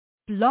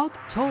Blog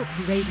Talk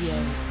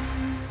Radio.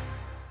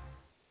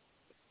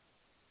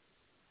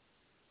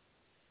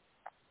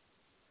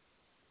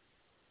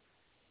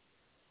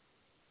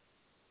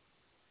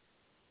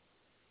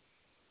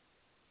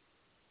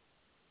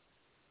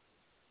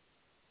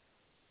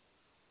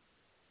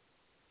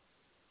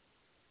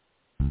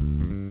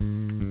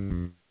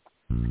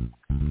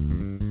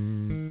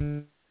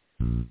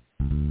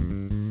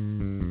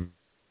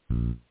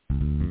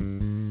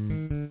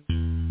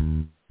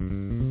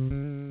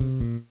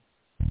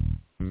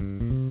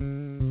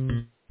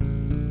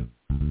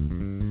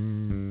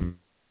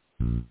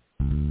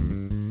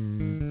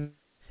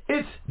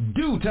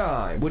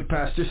 Time with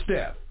Pastor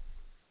Steph.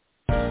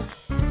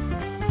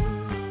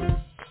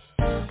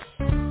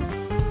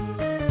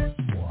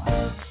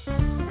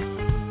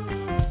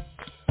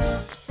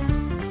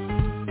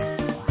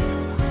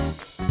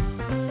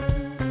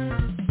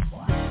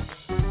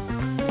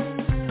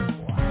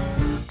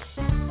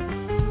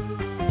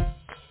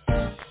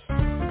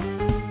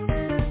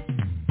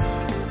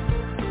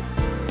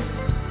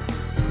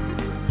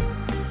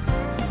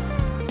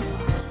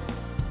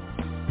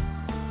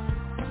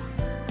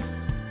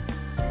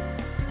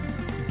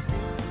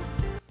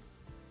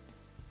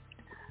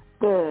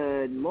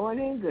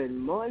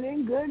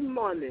 Good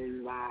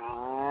morning,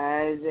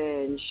 rise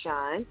and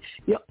shine.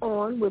 You're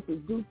on with the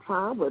Due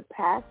Time with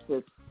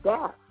Pastor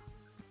Steph.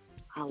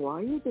 How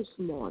are you this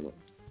morning?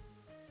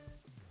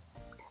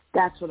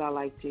 That's what I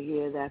like to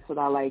hear.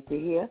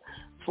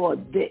 For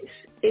this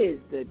is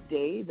the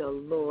day the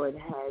Lord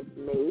has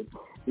made.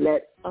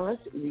 Let us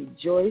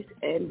rejoice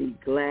and be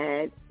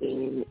glad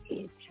in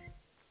it.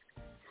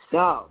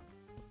 So,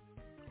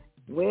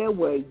 where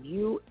were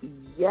you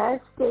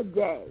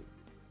yesterday?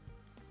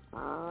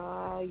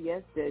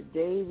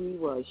 Yesterday we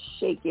were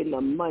shaking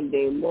the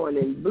Monday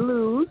morning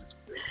blues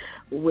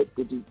with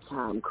the Due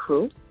Time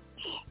crew.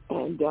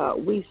 And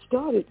we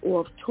started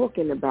off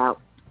talking about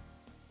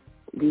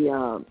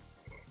the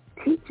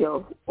teacher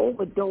who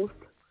overdosed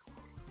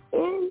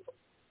in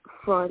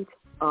front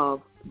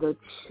of the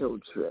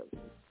children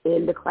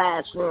in the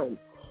classroom.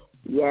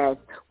 Yes,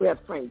 we have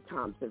Frank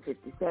Thompson,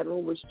 57, who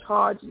was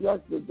charged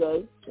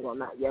yesterday. Well,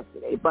 not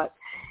yesterday, but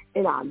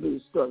in our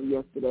news story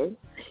yesterday,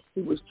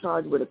 he was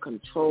charged with a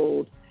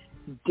controlled,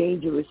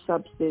 dangerous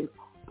substance,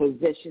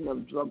 possession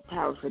of drug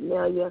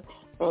paraphernalia,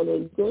 and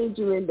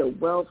endangering the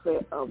welfare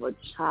of a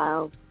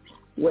child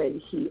when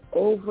he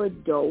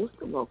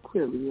overdosed. Well,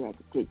 clearly he had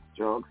to take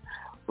drugs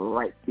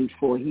right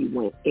before he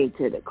went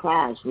into the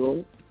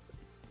classroom,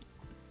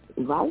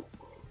 right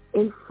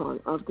in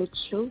front of the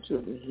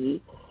children.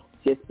 He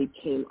just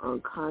became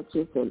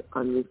unconscious and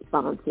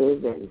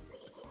unresponsive, and,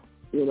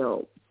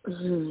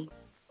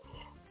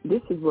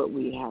 this is what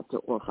we have to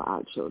offer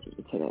our children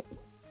today.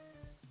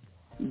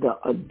 The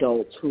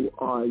adults who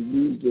are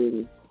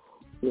using,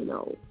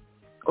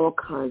 all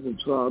kinds of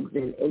drugs,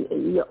 and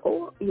you're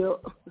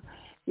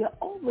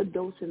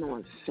overdosing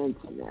on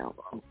fentanyl,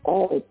 of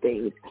all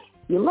things.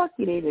 You're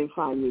lucky they didn't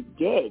find you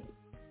dead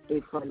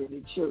in front of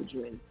the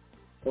children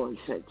on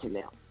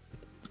fentanyl.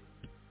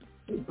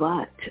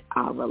 But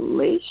our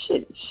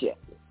relationship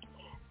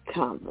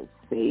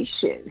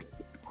conversation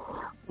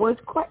was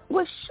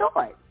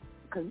short,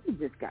 because we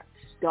just got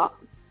stuck.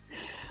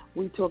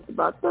 We talked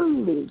about the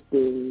little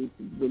things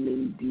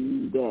women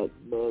do that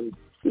men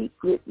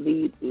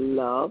secretly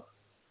love.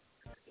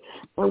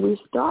 And we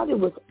started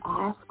with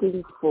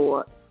asking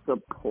for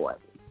support.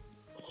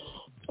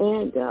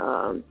 And,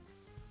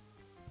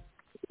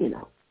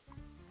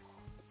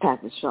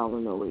 Pastor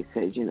Charlene always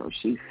says,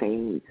 she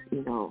feigns,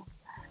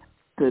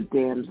 the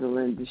damsel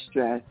in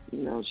distress.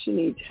 She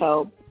needs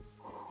help.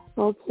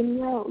 Oh, can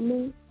you help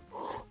me?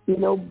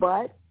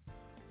 But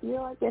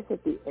I guess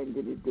at the end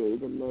of the day,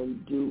 the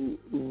men do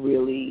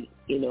really,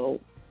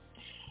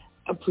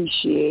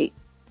 appreciate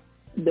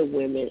the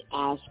women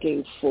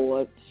asking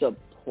for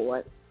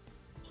support.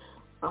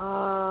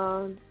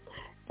 And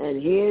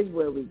here's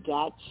where we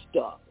got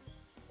stuck.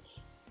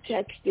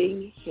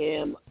 Texting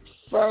him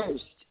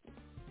first.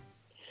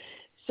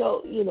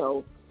 So,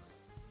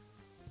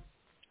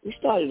 we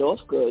started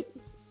off good,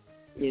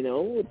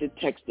 with the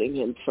texting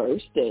him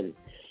first and,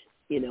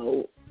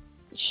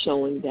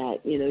 showing that,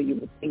 you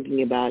were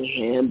thinking about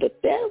him. But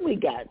then we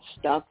got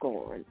stuck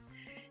on,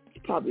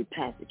 probably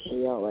Pastor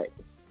KL that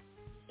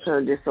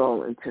turned this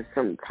all into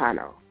some kind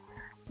of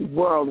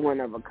whirlwind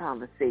of a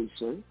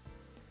conversation.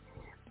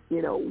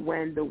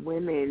 When the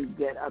women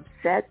get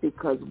upset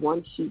because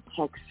once she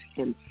texts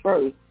him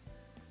first,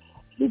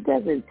 he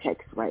doesn't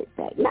text right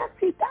back. Now,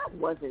 see, that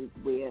wasn't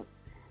where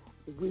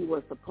we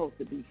were supposed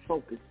to be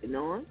focusing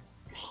on.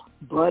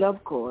 But,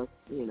 of course,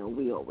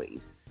 we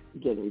always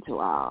get into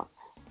our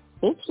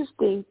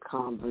interesting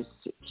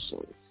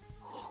conversations.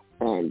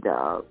 And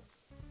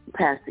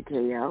Pastor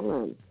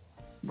KL and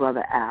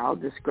Brother Al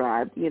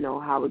described,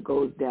 how it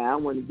goes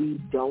down when we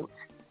don't,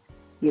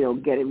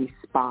 get a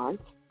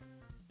response,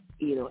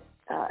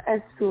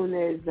 as soon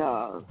as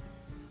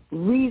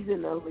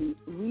reasonably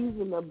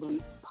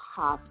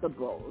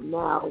possible.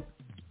 Now,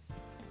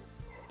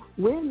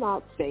 we're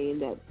not saying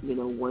that,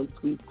 once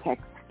we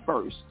text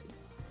first,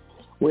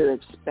 we're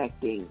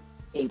expecting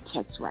a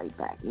text right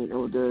back. You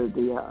know,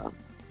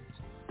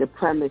 the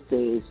premise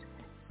is,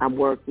 I'm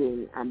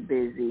working, I'm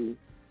busy,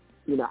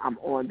 you know, I'm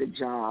on the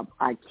job,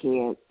 I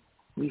can't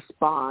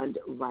respond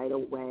right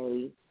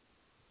away.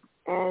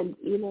 And,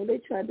 you know, they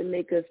tried to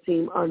make us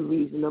seem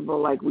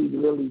unreasonable, like we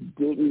really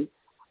didn't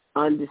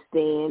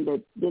understand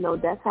that, you know,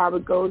 that's how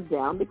it goes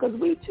down, because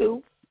we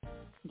too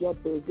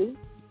get busy.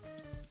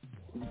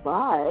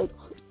 But,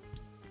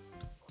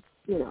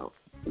 you know,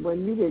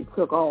 when you done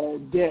took all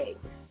day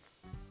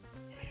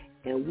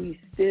and we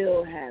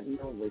still have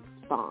no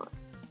response,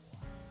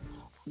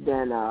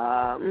 then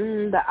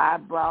the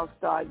eyebrows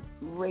start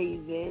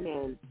raising,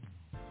 and,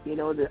 you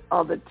know, the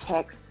other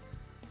texts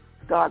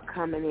start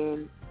coming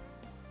in.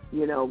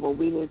 You know, when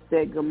we didn't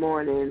say good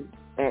morning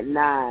at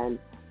 9,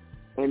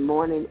 and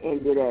morning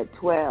ended at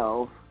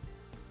 12,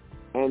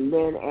 and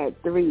then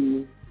at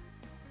 3,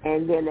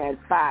 and then at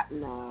 5.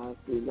 No,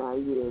 see, now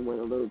you didn't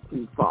went a little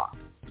too far.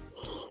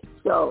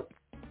 So,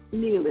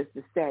 needless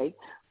to say,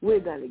 we're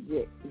going to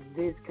get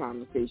this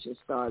conversation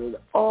started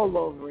all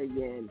over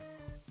again,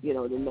 you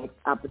know, the next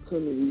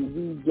opportunity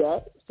we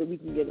get, so we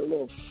can get a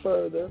little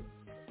further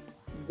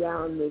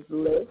down this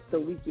list, so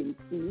we can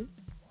see,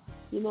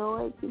 you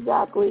know,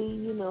 exactly,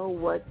 you know,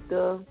 what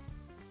the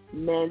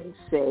men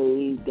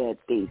say that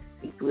they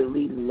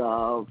secretly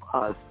love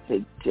us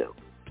to do.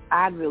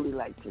 I'd really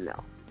like to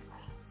know,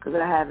 because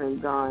I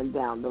haven't gone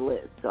down the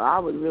list. So I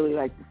would really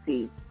like to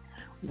see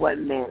what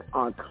men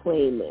are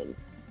claiming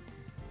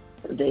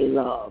they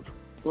love.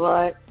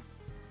 What?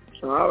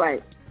 All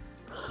right.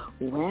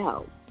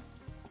 Well,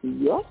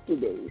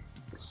 yesterday's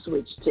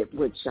switch tip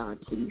with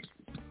Shantice: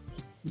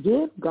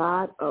 give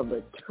God a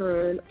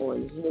return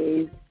on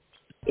his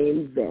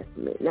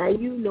investment. Now,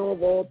 you know,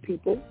 of all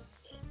people,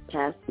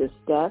 Pastor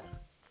Steph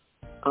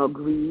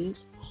agrees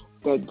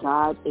that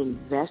God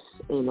invests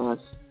in us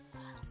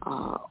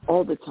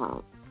all the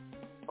time.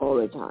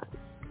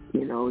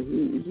 You know,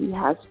 he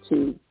has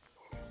to,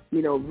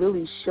 you know,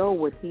 really show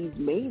what he's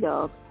made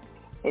of,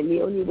 and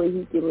the only way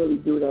he can really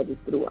do that is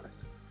through us.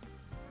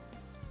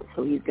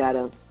 So he's got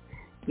to,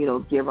 you know,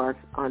 give us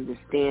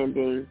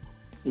understanding.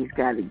 He's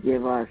got to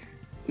give us,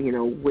 you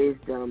know,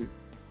 wisdom,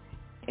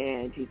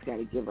 and he's got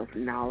to give us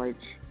knowledge,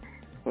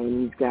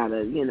 and he's got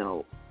to, you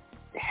know,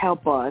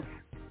 help us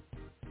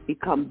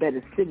become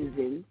better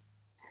citizens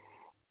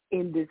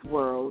in this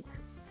world,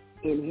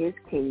 in his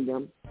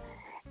kingdom.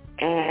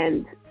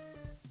 And,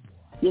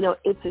 you know,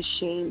 it's a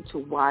shame to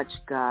watch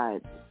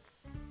God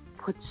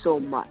put so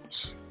much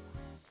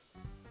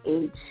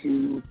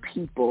into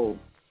people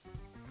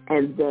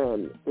and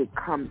then it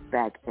comes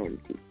back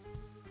empty.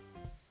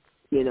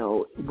 You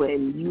know,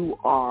 when you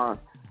are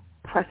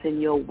pressing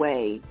your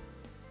way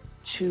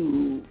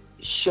to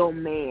show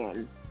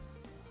man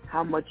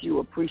how much you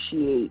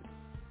appreciate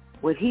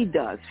what he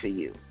does for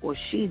you or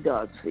she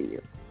does for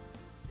you.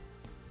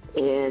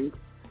 And,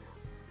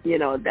 you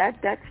know,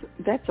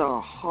 that's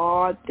a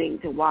hard thing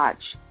to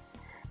watch,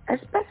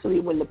 especially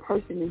when the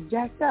person is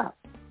jacked up.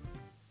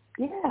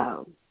 Yeah.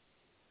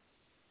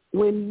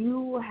 When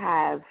you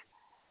have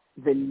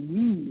the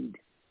need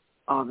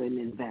of an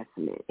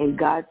investment and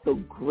God so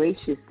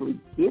graciously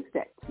gives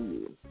that to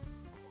you,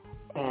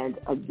 and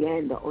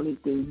again, the only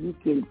thing you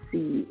can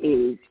see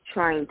is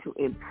trying to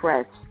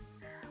impress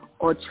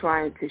or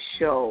trying to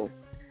show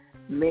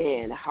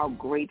man how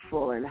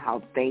grateful and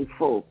how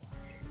thankful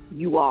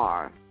you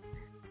are,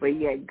 but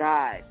yet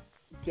God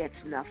gets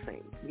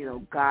nothing. You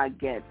know, God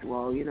gets,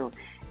 well, you know,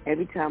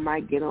 every time I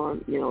get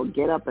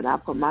up and I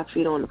put my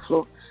feet on the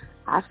floor,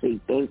 I say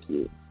thank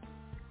you.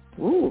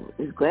 Ooh,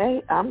 it's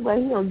great. I'm glad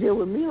he don't deal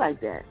with me like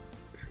that.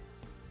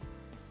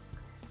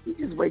 He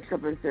just wakes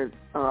up and says,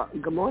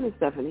 good morning,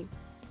 Stephanie.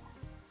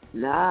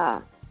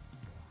 Nah,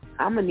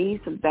 I'm going to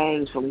need some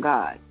things from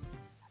God.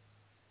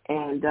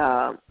 And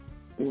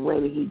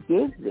when he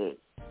gives it,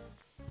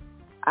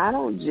 I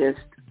don't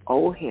just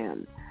owe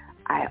him.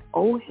 I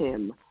owe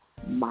him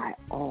my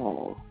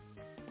all.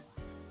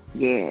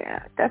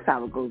 Yeah, that's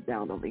how it goes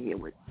down over here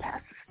with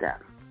Pastor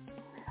Steph.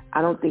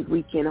 I don't think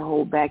we can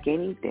hold back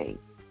anything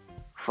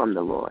from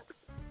the Lord.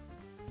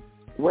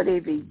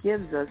 Whatever he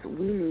gives us,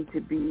 we need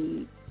to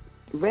be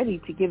ready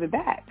to give it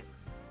back.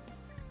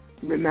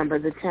 Remember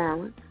the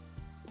talent,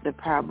 the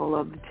parable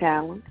of the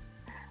talent.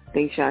 I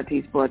think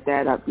Shantice brought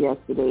that up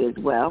yesterday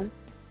as well.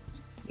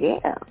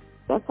 Yeah,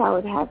 that's how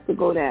it has to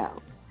go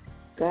down.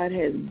 God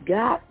has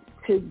got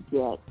to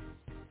get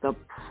the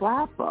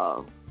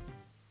proper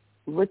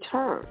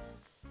return.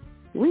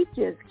 We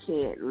just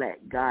can't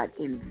let God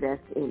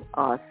invest in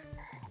us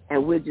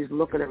and we're just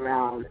looking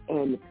around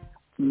and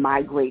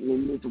migrating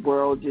in this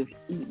world, just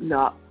eating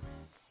up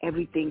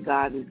everything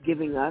God is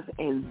giving us,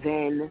 and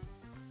then,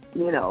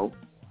 you know,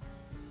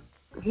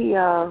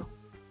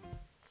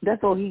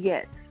 that's all he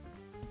gets.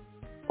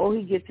 All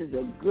he gets is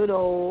a good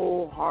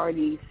old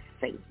hearty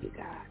thank you,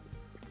 God.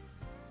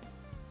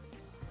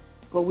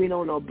 But we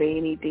don't obey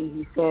anything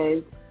he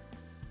says.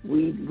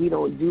 We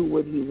don't do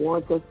what he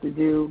wants us to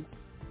do.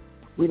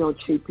 We don't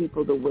treat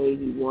people the way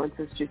he wants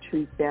us to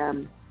treat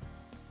them.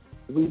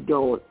 We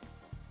don't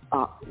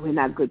we're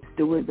not good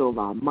stewards over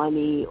our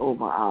money,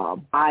 over our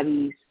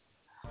bodies.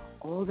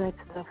 All that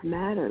stuff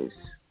matters.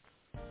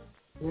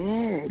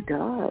 Yeah, it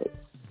does.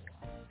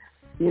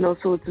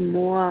 So it's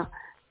more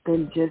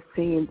than just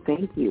saying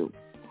thank you.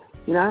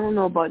 I don't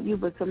know about you,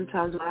 but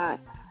sometimes when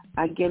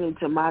I get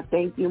into my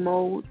thank you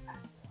mode,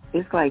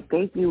 it's like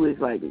thank you is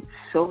like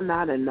so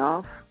not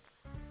enough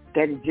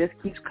that it just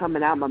keeps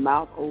coming out my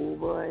mouth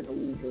over and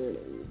over and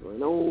over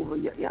and over.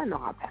 Y'all know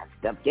how bad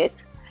stuff gets.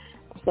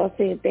 I start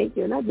saying thank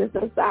you, and I just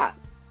don't stop.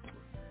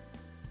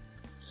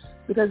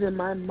 Because in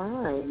my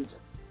mind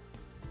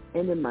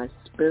and in my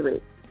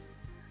spirit,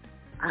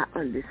 I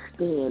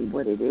understand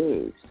what it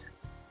is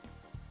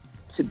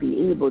to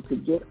be able to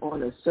get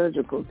on a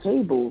surgical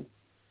table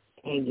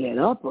and get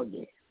up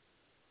again.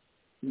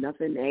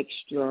 Nothing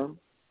extra,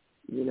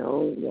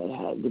 that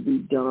had to be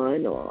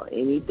done or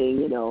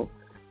anything,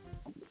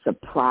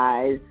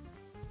 surprise,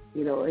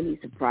 any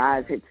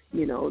surprise hits,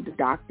 the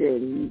doctor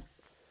and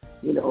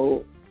he's,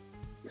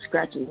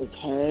 scratching his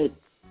head.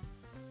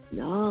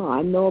 No,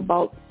 I know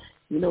about,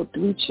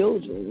 3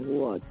 children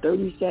who are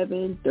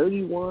 37,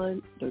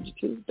 31,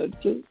 32,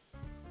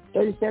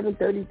 37,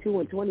 32,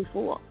 and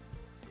 24.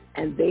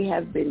 And they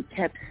have been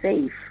kept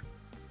safe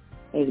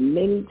as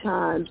many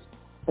times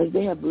as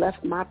they have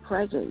left my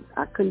presence.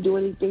 I couldn't do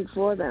anything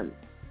for them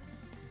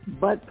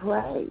but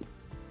pray.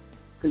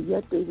 But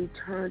yet they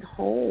returned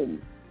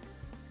home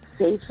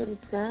safe and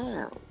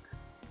sound.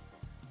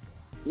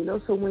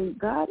 So when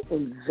God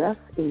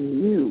invests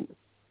in you,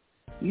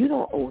 you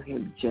don't owe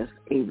him just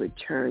a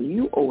return.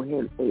 You owe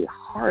him a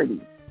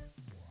hearty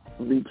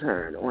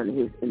return on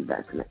his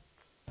investment.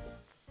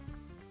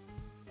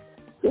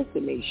 Just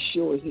to make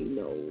sure he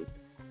knows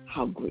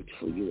how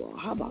grateful you are.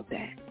 How about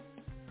that?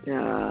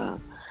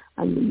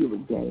 I knew you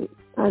would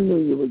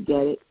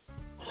get it.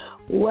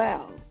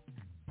 Well,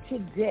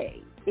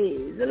 today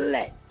is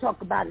Let's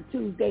Talk About It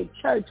Tuesday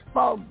Church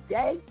Folk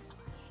Day.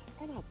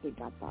 And I think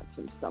I got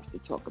some stuff to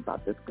talk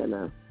about that's going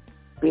to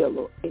be a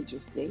little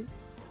interesting.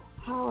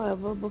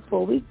 However,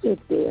 before we get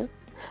there,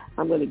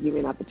 I'm going to give you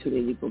an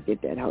opportunity to go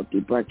get that healthy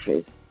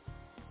breakfast.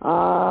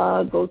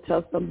 Go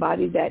tell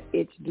somebody that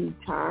it's due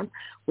time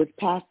with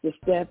Pastor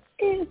Steph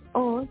is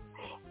on.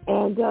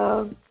 And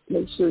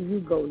make sure you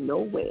go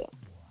nowhere,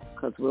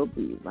 because we'll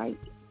be right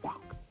back.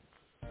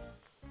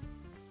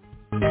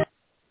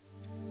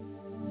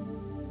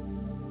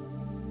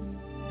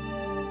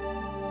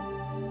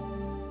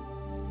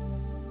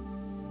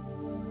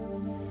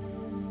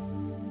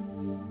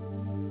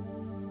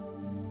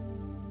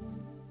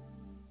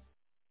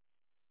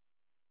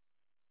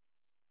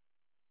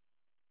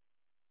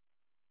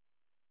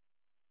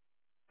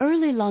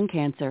 Early lung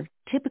cancer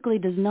typically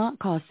does not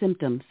cause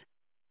symptoms.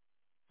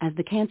 As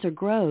the cancer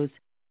grows,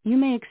 you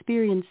may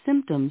experience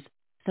symptoms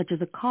such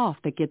as a cough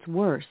that gets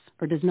worse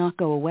or does not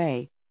go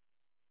away,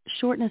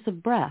 shortness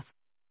of breath,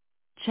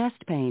 chest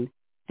pain,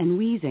 and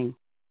wheezing.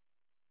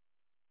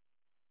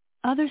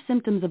 Other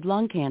symptoms of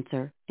lung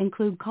cancer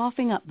include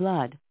coughing up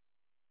blood,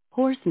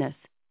 hoarseness,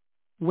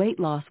 weight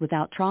loss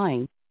without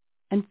trying,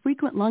 and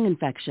frequent lung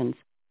infections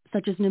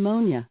such as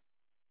pneumonia.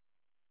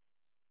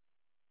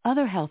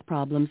 Other health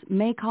problems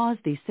may cause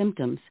these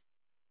symptoms.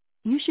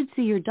 You should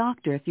see your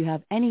doctor if you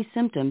have any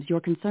symptoms you're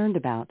concerned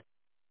about.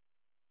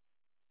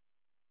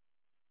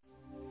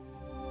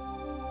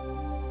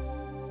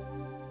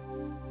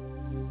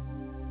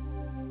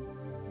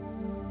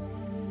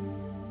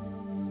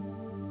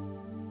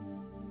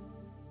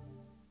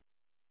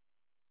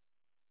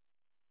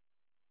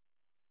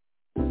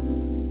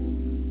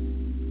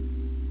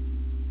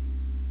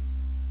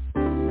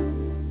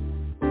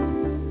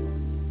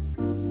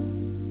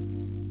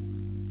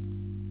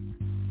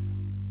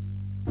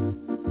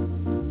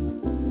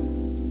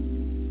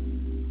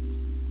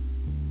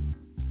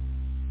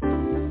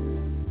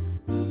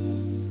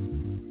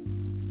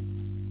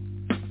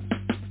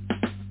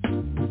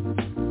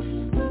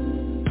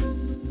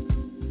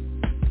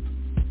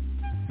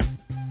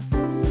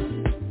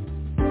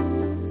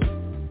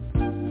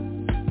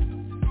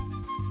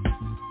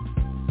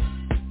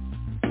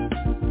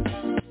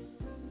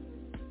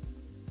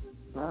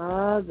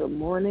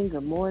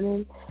 Good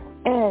morning,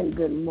 and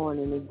good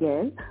morning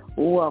again.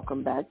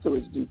 Welcome back to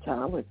It's Due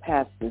Time with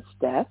Pastor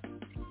Steph.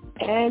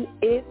 And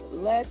it's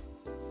Let's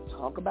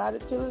Talk About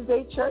It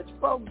Tuesday Church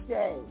Folk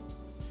Day.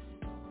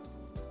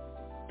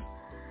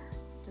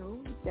 So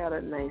we got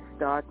a nice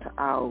start to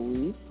our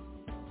week.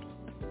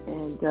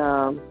 And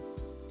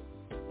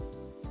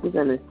we're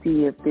going to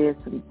see if there's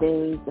some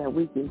things that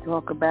we can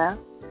talk about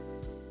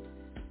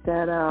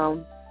that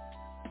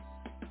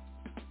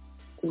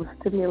will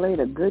stimulate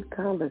a good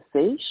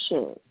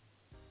conversation.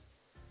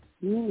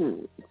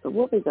 So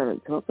what we're going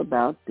to talk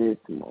about this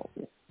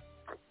morning,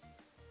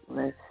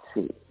 let's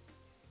see.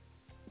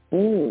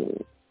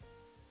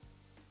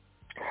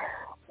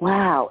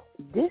 Wow,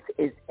 this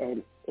is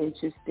an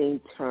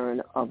interesting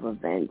turn of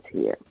events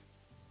here.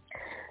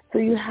 So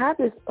you have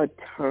this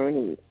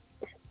attorney,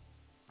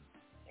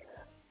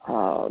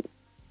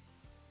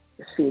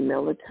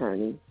 female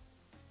attorney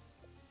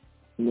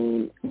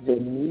named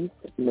Denise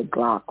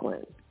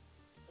McLaughlin.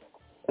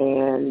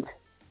 And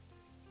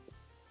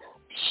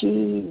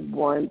she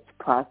once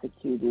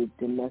prosecuted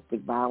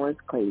domestic violence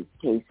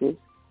cases,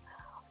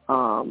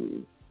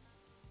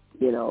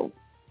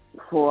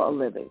 for a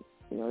living.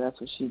 That's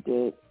what she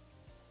did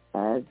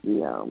as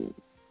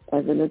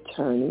an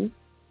attorney.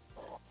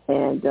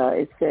 And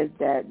it says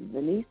that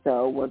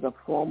Vanessa was a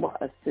former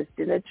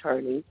assistant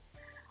attorney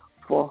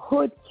for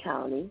Hood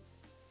County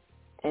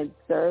and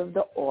served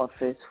the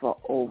office for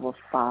over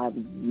 5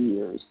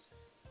 years.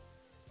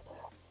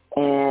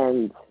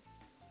 And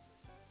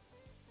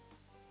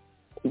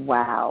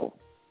wow,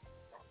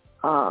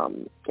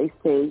 they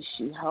say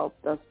she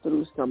helped us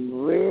through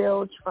some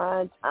real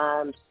trying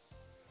times,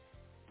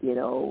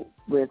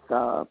 with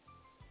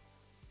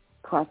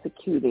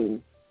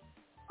prosecuting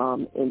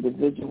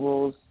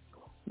individuals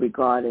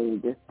regarding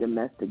this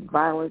domestic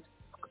violence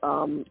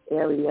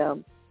area.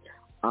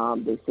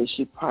 They say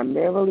she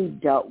primarily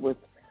dealt with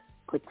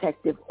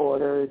protective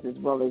orders as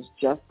well as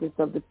justice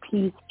of the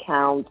peace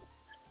counts,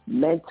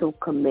 mental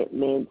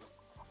commitments,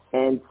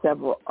 and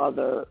several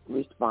other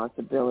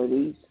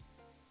responsibilities.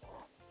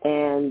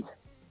 And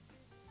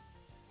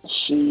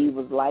she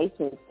was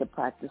licensed to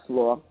practice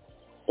law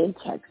in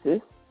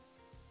Texas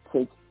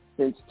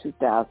since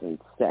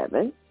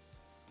 2007.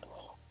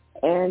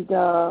 And,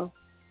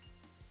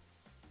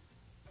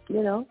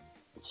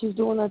 she's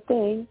doing her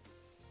thing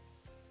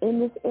in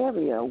this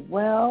area.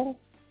 Well,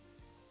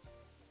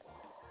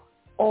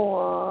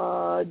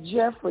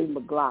 Jeffrey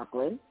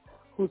McLaughlin,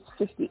 who's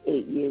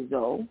 58 years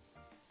old,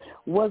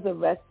 was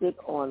arrested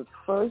on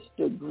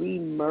first-degree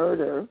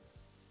murder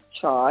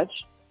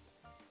charge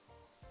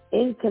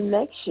in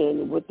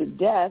connection with the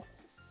death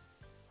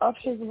of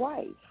his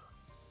wife.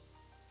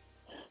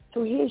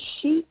 So here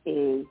she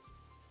is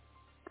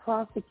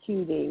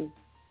prosecuting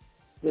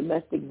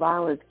domestic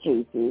violence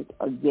cases.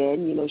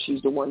 Again,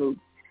 she's the one who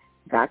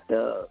got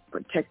the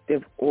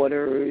protective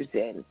orders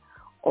and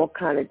all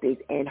kind of things.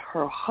 And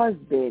her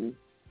husband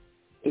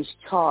is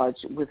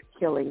charged with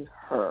killing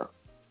her.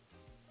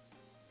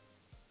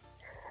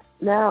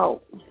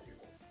 Now,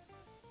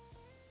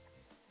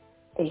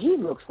 he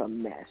looks a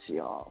mess,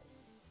 y'all.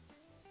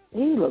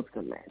 He looks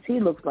a mess. He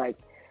looks like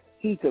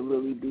he could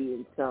really be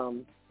in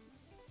some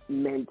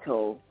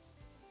mental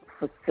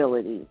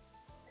facility.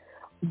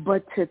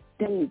 But to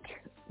think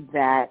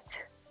that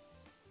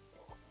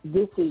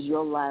this is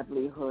your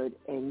livelihood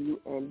and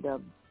you end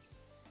up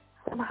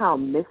somehow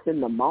missing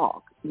the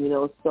mark,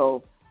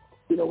 So,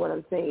 what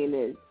I'm saying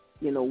is,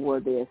 were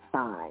there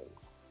signs?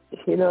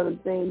 You know what I'm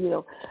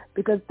saying?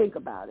 Because think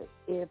about it.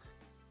 If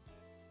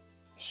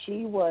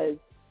she was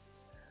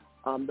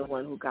the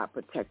one who got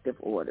protective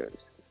orders,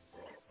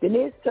 then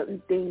there's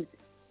certain things,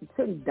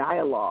 certain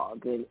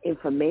dialogue and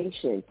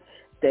information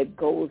that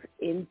goes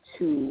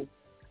into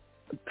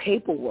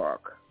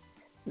paperwork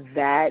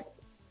that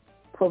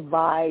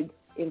provides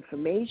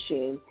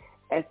information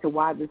as to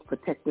why this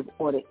protective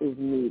order is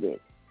needed.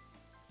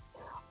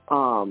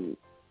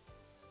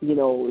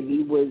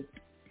 He was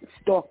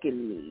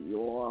stalking me,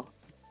 or,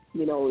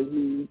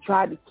 he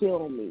tried to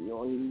kill me,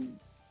 or he,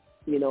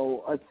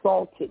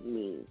 assaulted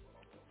me.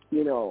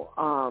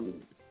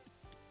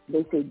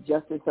 They say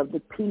justice of the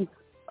peace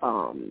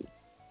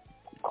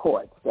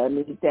courts. That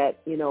means that,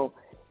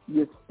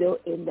 you're still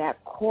in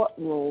that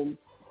courtroom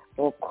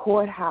or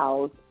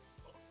courthouse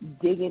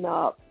digging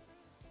up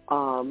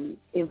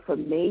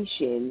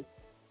information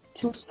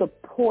to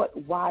support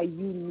why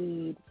you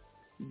need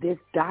this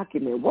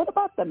document. What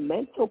about the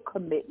mental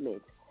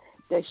commitment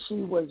that she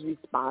was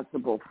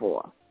responsible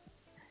for?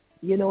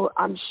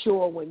 I'm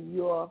sure when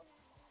you're,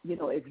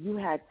 if you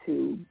had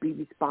to be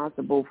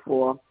responsible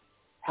for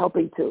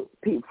helping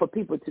for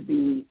people to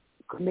be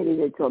committed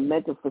into a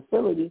mental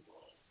facility,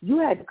 you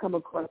had to come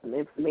across some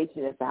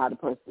information as to how the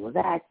person was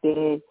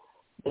acting,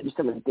 maybe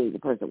some of the things the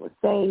person was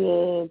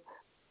saying,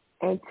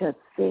 and to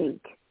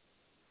think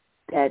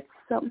that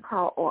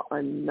somehow or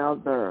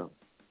another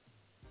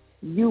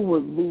you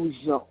would lose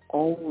your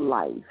own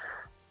life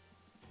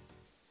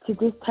to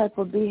this type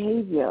of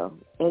behavior.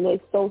 And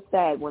it's so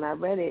sad. When I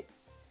read it,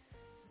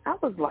 I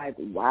was like,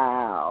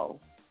 wow.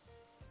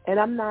 And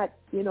I'm not,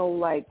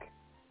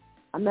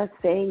 I'm not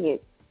saying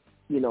it,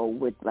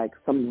 with like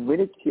some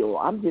ridicule.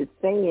 I'm just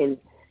saying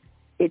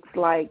it's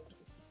like,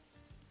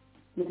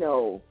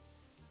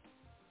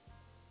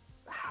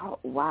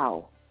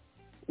 wow.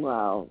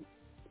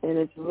 And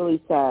it's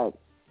really sad,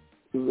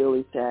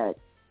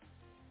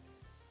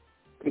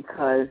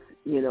 because,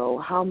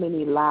 how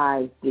many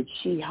lives did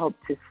she help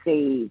to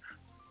save,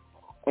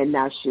 and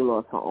now she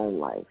lost her own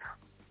life.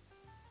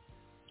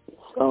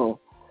 So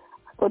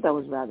I thought that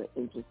was rather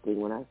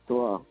interesting when I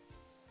saw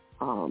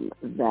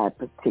that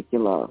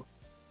particular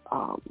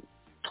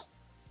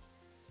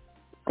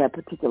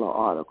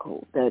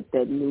article,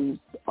 that news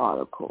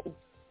article.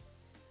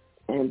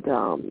 And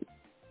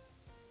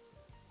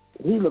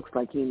he looks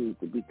like he needs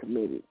to be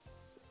committed.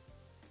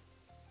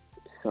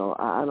 So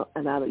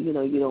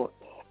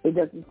it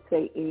doesn't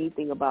say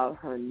anything about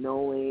her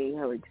knowing,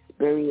 her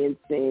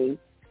experiencing.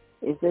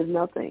 It says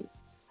nothing.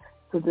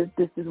 So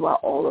this is why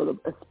all of them,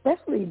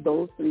 especially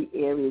those three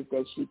areas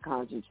that she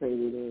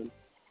concentrated in,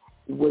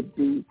 would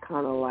be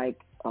kind of like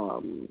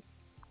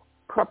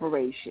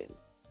preparation,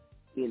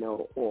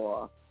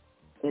 or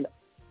an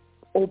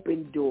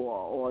open door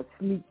or a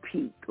sneak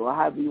peek, or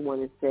however you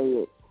want to say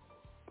it,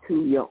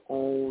 to your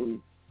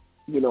own,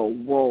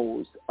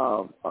 woes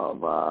of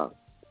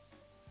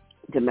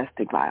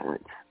domestic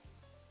violence.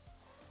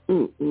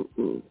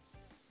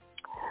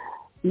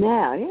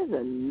 Now, here's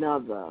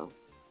another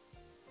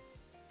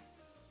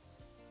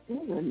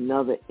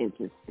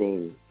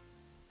interesting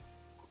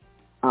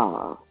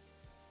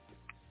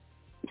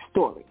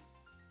story.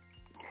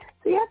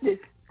 So you have this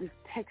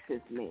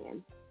Texas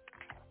man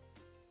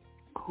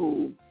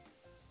who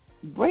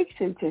breaks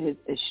into his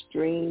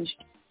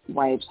estranged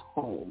wife's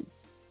home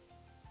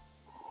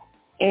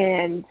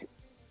and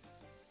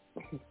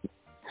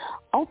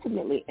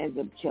ultimately ends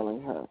up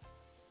killing her.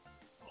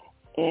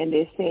 And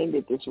they're saying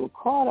that this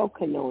Ricardo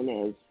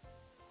Canones is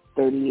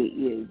 38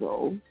 years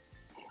old.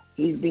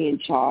 He's being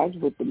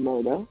charged with the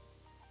murder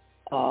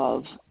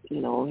of,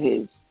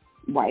 his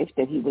wife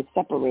that he was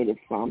separated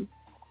from,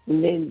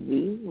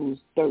 Lindsay, who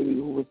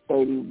was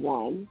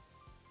 31.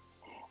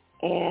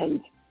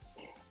 And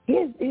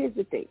here's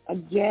the thing.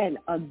 Again,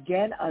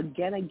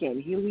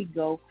 here we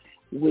go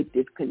with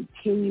this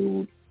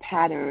continued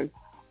pattern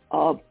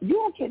of, you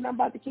don't care nothing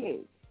about the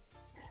kids.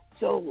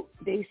 So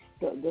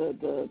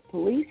the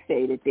police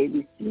say that they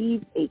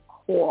received a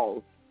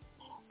call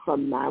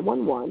from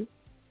 911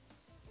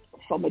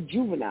 from a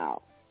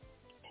juvenile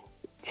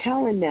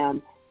telling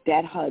them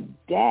that her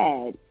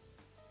dad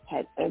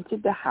had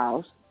entered the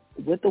house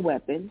with a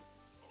weapon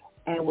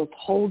and was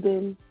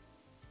holding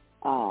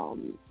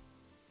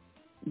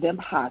them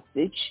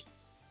hostage.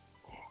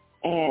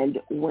 And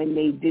when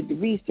they did the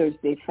research,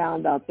 they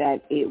found out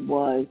that it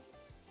was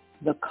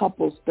the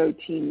couple's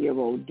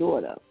 13-year-old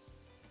daughter.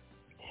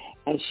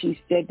 And she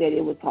said that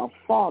it was her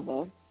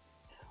father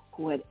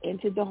who had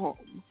entered the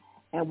home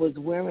and was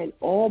wearing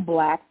all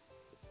black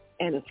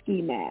and a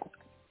ski mask.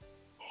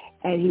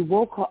 And he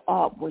woke her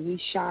up when he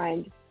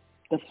shined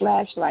the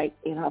flashlight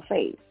in her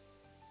face.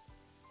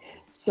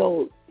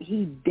 So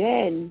he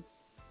then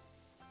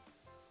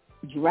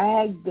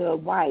dragged the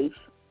wife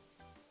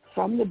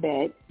from the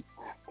bed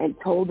and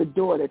told the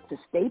daughter to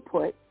stay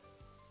put,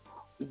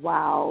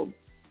 while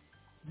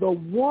the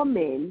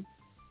woman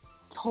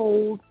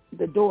told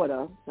the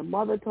daughter, the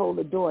mother told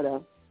the daughter,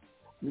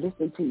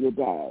 listen to your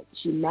dad.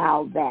 She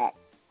mouthed that.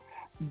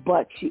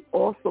 But she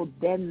also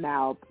then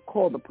mouthed,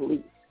 call the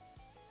police.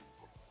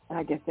 And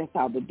I guess that's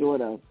how the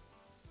daughter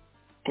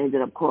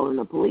ended up calling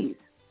the police.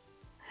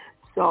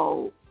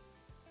 So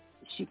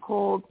she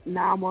called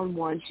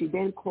 911. She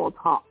then called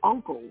her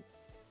uncle.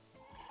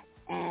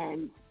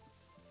 And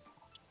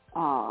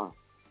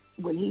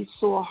when he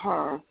saw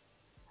her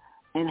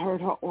and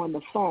heard her on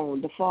the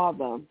phone, the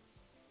father,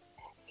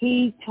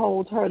 he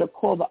told her to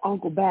call the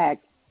uncle back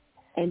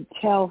and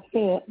tell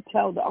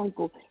the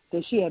uncle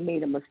that she had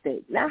made a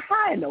mistake. Now,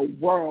 how in the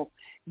world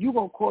you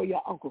gonna call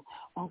your uncle,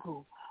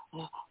 Uncle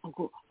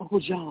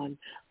John?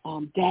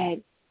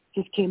 Dad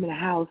just came in the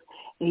house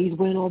and he's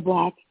wearing all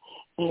black,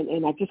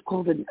 and I just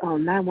called the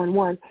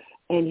 911,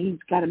 and he's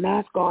got a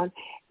mask on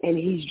and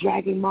he's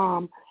dragging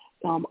Mom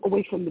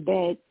away from the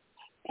bed,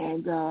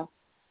 and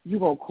you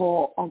gonna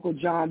call Uncle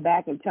John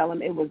back and tell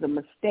him it was a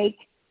mistake?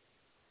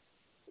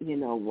 You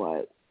know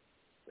what?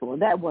 Well,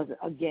 that wasn't,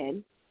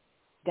 again,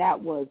 that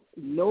was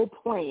no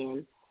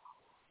plan.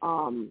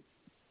 And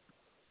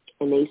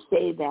they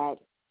say that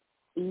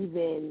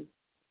even,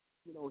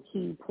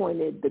 he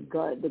pointed the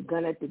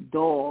gun at the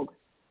dog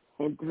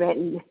and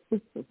threatened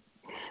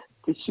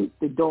to shoot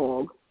the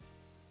dog.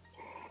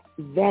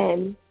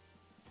 Then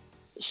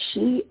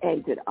she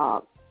ended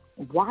up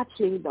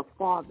watching the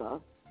father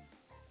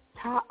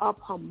tie up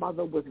her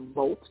mother with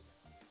ropes,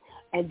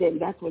 and then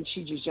that's when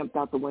she just jumped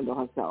out the window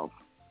herself.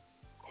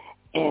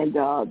 And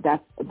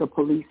that's the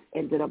police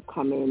ended up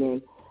coming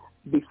in.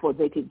 Before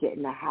they could get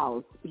in the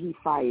house, he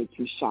fired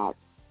 2 shots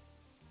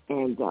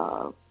and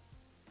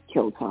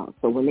killed her.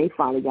 So when they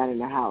finally got in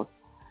the house,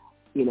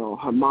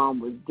 her mom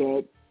was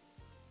dead.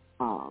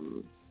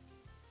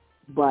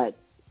 But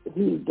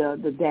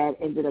the dad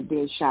ended up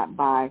being shot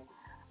by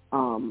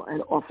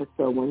an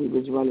officer when he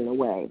was running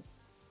away.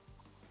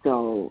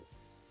 So,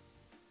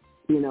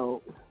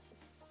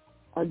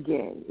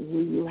 again,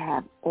 here you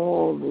have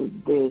all of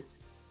this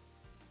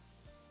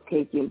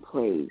taking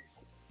place.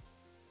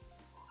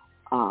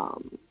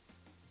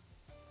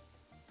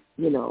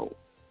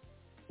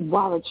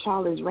 While the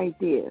child is right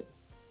there.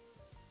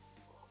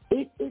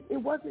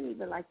 It wasn't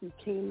even like you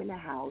came in the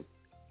house,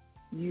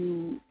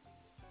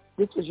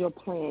 this was your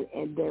plan,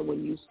 and then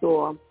when you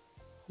saw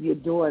your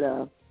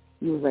daughter,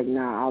 you was like,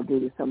 nah, I'll do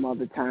this some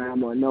other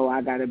time, or no,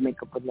 I got to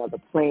make up another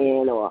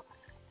plan, or,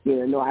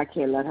 no, I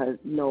can't let her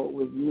know it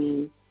was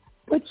me.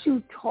 But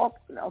you talked,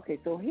 okay,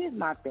 so here's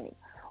my thing.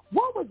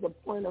 What was the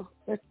point of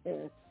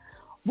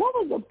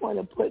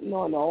putting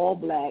on the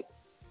all-black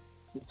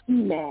ski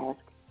mask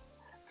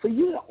for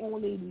you to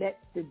only let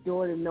the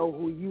daughter know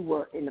who you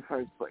were in the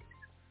first place?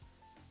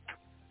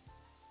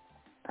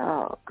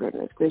 Oh,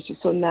 goodness gracious.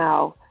 So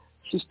now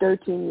she's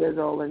 13 years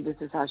old, and this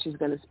is how she's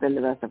going to spend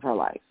the rest of her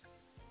life,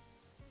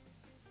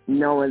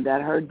 knowing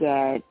that her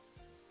dad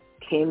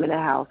came in the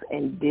house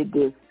and did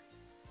this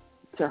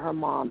to her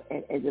mom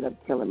and ended up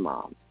killing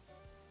mom.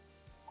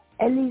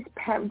 And these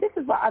parents, this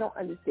is what I don't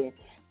understand.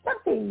 Stop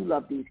saying you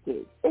love these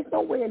kids. There's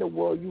no way in the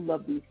world you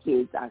love these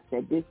kids. I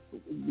said this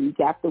week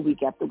after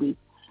week after week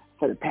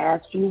for the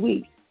past few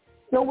weeks.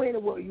 No way in the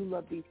world you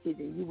love these kids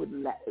and you would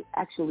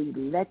actually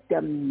let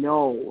them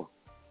know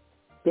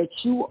that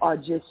you are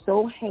just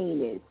so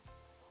heinous,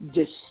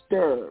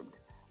 disturbed,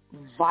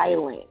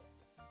 violent,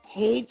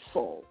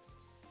 hateful,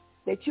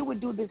 that you would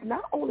do this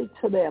not only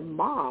to their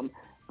mom,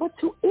 but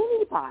to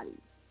anybody.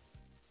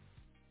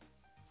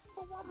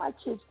 I want my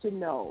kids to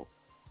know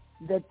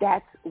that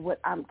that's what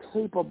I'm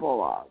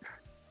capable of,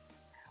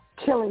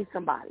 killing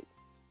somebody.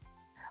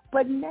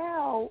 But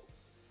now,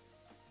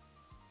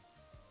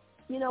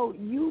 you know,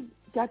 you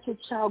got your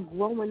child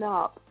growing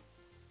up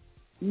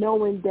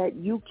knowing that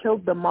you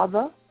killed the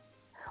mother.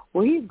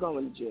 Well, he's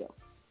going to jail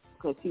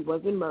because he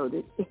wasn't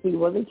murdered. He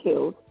wasn't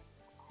killed,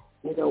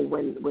 you know,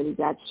 when he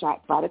got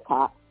shot by the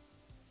cop.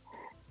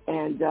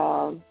 And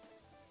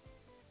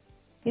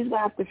he's going to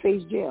have to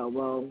face jail.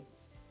 Well,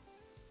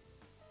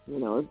 you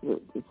know,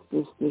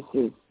 this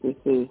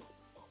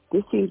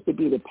seems to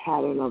be the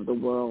pattern of the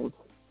world.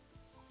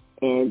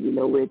 And, you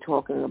know, we're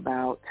talking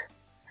about,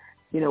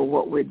 you know,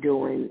 what we're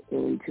doing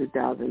in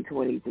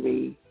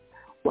 2023.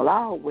 Well,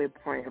 I hope we're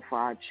praying for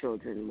our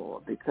children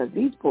more because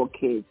these poor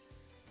kids,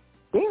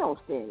 they don't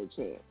stand a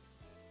chance.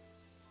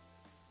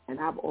 And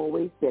I've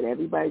always said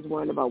everybody's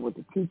worrying about what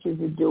the teachers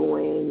are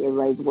doing.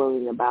 Everybody's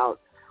worrying about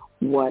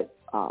what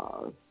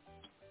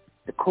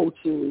the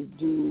coaches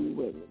do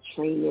and the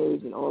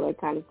trainers and all that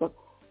kind of stuff.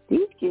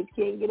 These kids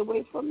can't get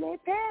away from their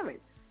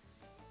parents.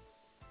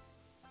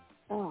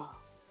 Oh.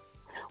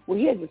 Well,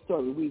 here's a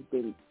story we've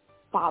been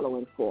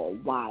following for a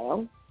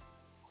while.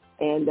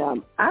 And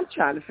I'm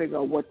trying to figure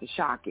out what the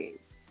shock is.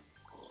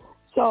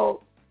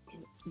 So,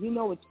 you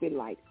know, it's been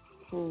like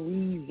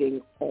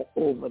freezing all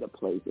over the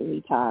place.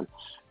 Anytime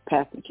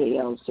Pastor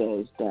KL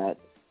says that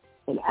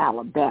in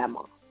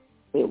Alabama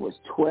it was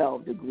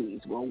 12 degrees.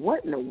 Well,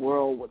 what in the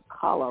world would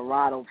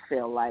Colorado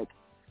feel like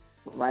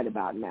right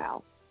about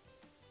now?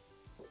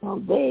 Well,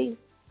 they've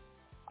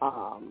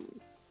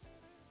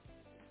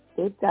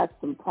got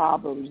some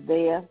problems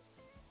there.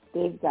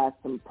 They've got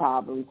some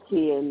problems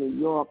here in New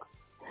York.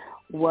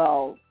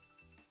 Well,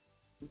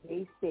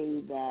 they say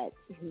that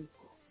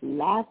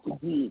last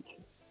week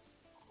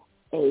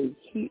a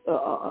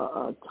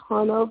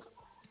ton of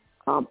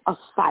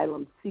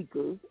asylum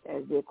seekers,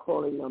 as they're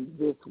calling them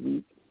this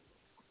week,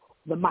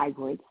 the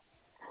migrants,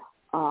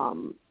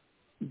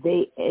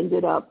 they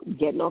ended up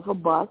getting off a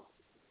bus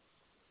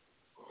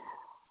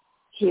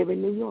here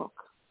in New York.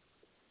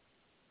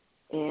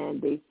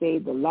 And they say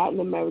the Latin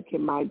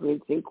American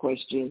migrants in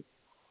question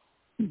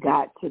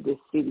got to the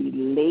city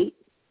late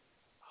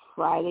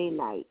Friday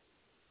night.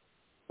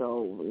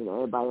 So, you know,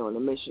 everybody on a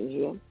mission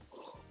here.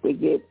 They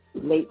get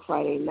late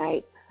Friday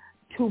night,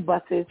 2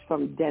 buses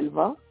from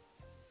Denver,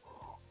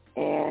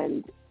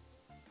 and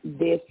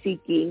they're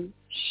seeking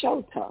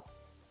shelter,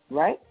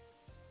 right?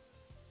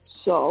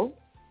 So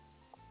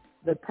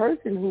the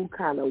person who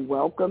kind of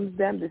welcomes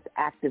them, this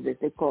activist,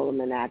 they call him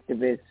an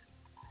activist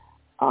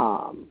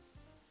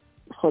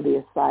for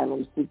the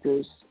asylum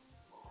seekers,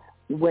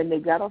 when they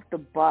got off the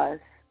bus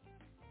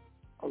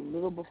a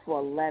little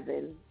before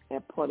 11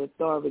 at Port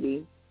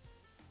Authority,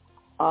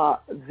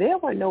 there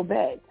were no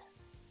beds.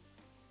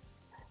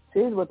 So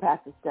here's what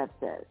Pastor Steph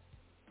says.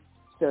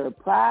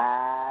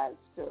 Surprise,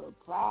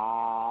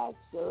 surprise,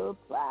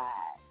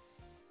 surprise.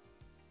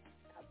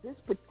 Now, this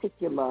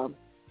particular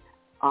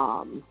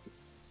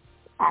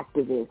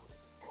activist,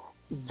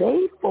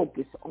 they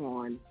focus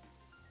on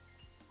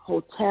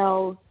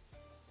hotels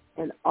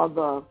and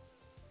other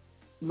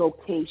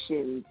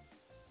locations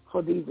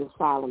for these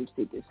asylum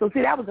seekers. So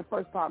see, that was the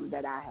first problem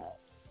that I had.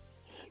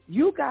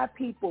 You got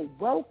people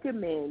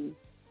welcoming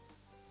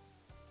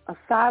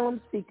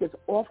asylum seekers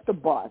off the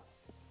bus,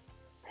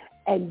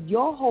 and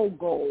your whole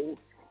goal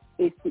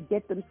is to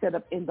get them set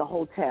up in the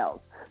hotels.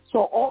 So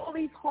all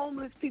these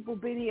homeless people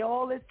been here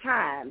all this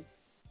time.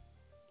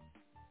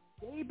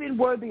 They've been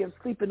worthy of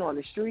sleeping on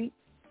the street.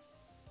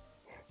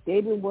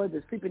 They've been worthy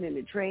of sleeping in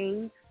the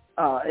trains,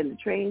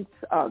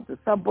 the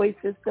subway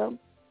system.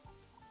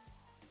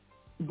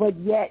 But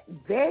yet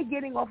they're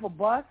getting off a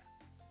bus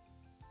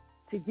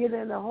to get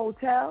in a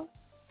hotel.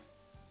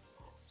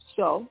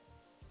 So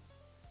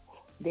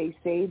they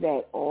say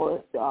that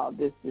all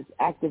this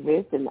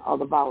activists and the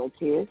other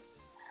volunteers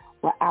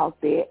were out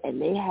there, and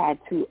they had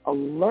to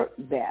alert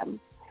them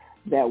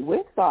that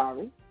we're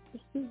sorry.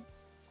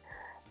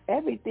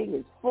 Everything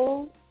is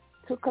full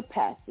to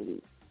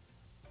capacity,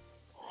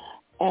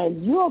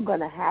 and you're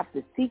going to have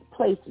to seek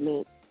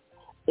placement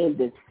in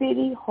the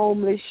city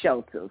homeless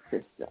shelter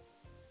system.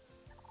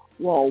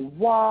 Well,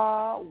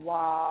 wah,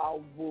 wah,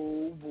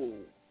 woo,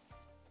 woo.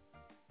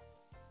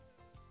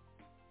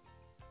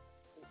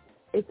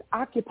 It's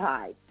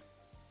occupied.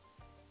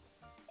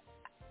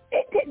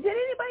 Did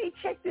anybody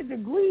check the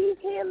degrees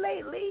here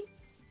lately?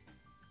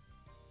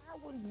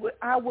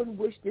 I wouldn't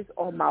wish this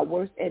on my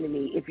worst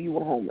enemy if you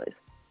were homeless.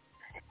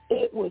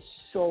 It was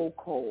so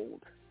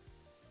cold.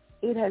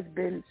 It has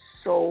been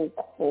so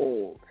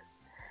cold,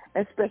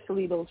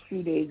 especially those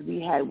few days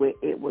we had where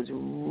it was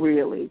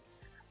really,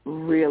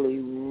 really,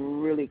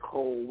 really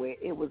cold, where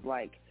it was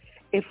like,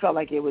 it felt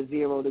like it was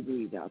 0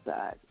 degrees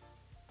outside.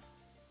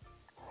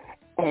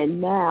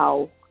 And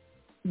now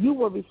you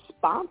were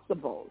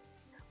responsible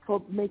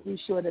for making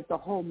sure that the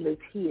homeless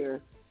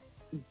here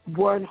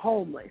weren't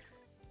homeless.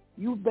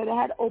 You better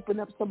had to open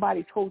up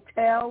somebody's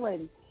hotel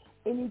and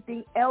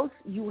anything else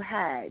you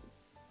had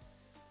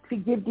to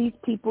give these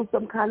people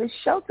some kind of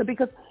shelter,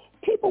 because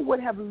people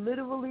would have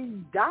literally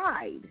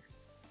died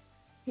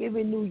here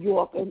in New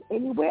York and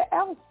anywhere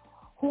else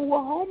who were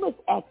homeless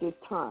at this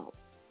time.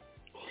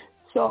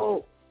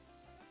 So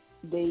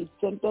they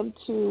sent them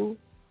to,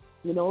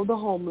 the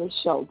homeless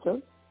shelter,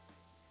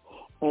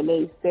 and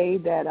they say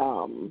that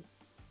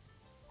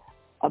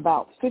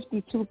about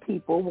 52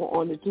 people were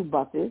on the 2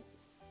 buses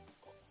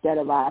that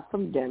arrived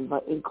from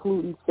Denver,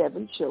 including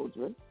 7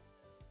 children.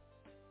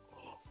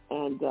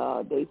 And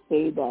they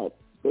say that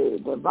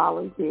the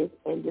volunteers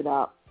ended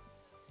up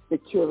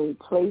securing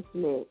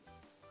placement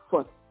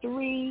for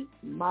 3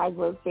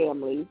 migrant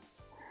families,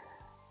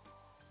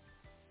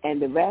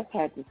 and the rest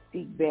had to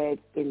seek beds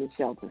in the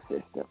shelter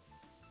system.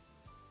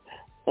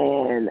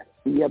 And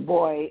your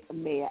boy,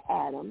 Mayor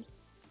Adams,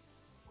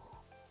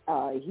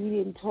 he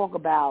didn't talk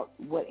about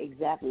what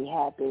exactly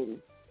happened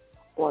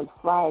on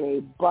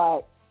Friday,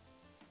 but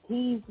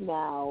he's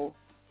now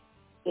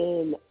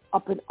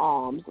up in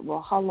arms.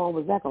 Well, how long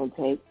was that going to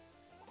take?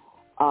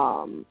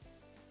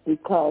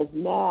 Because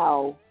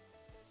now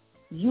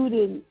you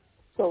didn't.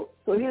 So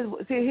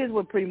here's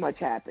what pretty much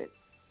happened.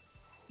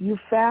 You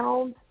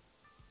found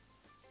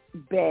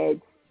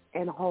beds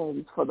and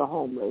homes for the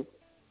homeless.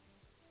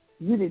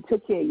 You didn't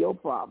took care of your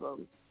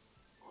problem.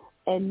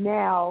 And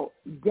now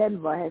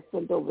Denver has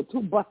sent over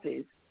 2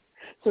 buses.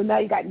 So now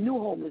you got new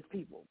homeless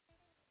people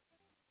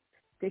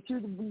that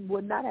you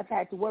would not have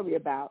had to worry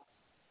about.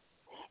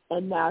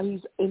 And now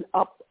he's in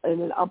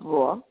an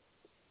uproar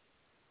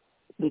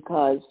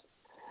because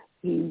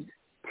he's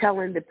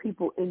telling the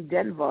people in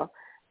Denver,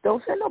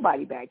 don't send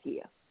nobody back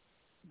here.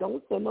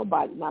 Don't send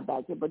nobody, not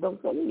back here, but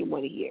don't send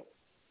anyone here.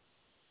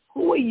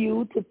 Who are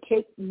you to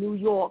pick New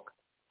York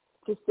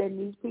to send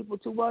these people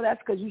to? Well,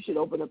 that's because you should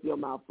open up your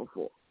mouth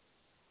before.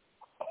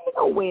 Ain't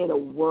no way in the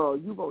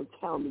world you going to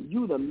tell me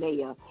you the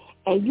mayor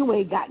and you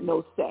ain't got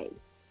no say.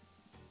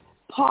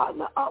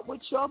 Partner up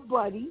with your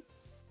buddy,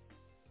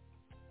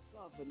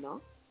 governor,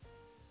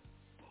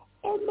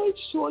 and make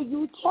sure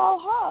you tell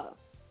her.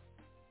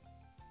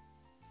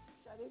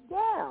 Shut it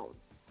down.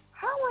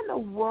 How in the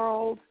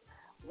world?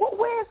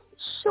 Where's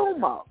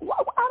Schumer?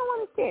 I don't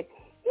understand.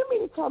 You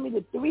mean to tell me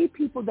the 3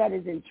 people that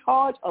is in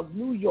charge of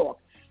New York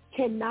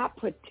cannot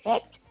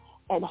protect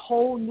and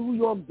hold New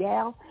York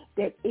down,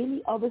 that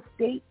any other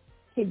state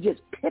can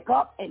just pick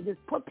up and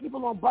just put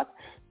people on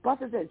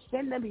buses and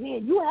send them here?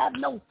 You have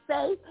no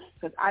say?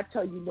 Because I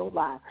tell you no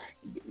lie,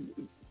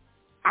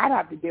 I'd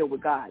have to deal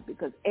with God,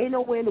 because ain't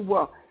nowhere in the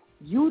world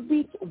you'd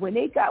be when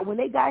they got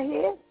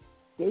here,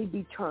 they'd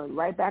be turned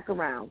right back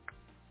around.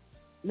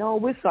 No,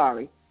 we're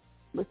sorry.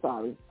 We're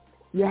sorry.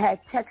 You had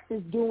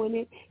Texas doing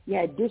it, you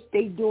had this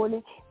state doing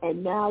it,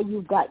 and now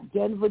you've got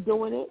Denver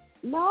doing it.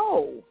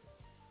 No.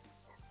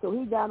 So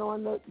he got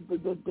on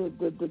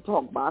the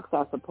talk box,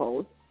 I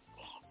suppose,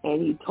 and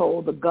he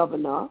told the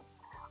governor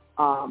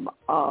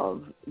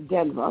of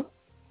Denver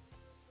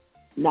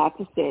not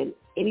to send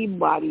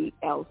anybody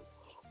else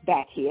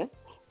back here,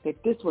 that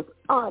this was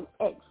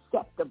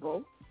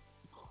unacceptable.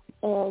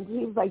 And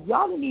he was like,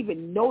 y'all didn't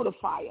even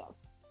notify us.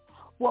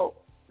 Well,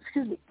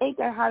 excuse me, ain't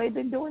that how they've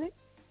been doing it?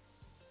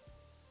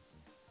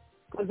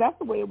 Because that's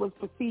the way it was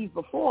perceived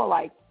before,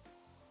 like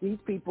these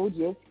people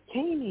just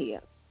came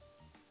here.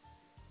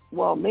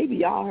 Well, maybe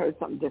y'all heard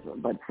something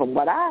different, but from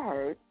what I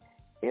heard,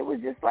 it was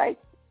just like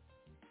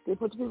they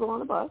put the people on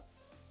the bus,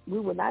 we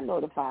were not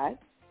notified,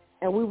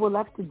 and we were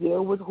left to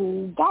deal with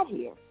who got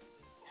here.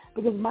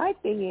 Because my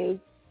thing is,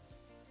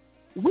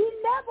 we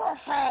never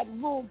had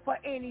room for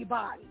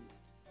anybody.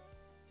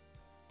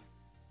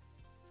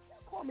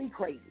 Don't call me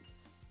crazy.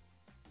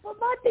 But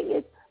my thing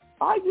is,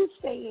 are you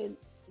saying,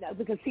 now,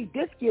 because see,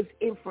 this gives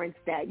inference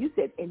that you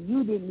said, and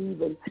you didn't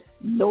even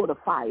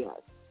notify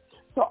us.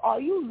 So are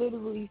you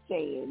literally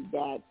saying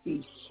that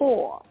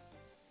before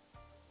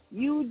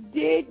you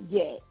did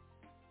get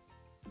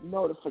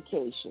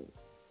notification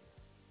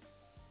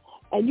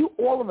and you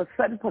all of a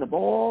sudden put up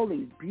all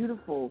these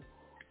beautiful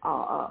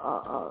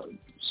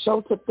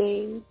shelter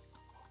things,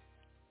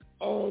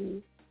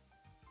 and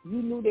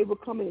you knew they were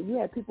coming and you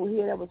had people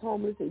here that was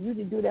homeless and you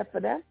didn't do that for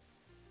them?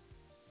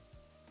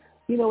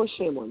 You know what?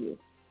 Shame on you.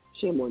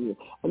 Shame on you.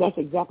 And that's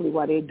exactly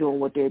why they're doing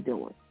what they're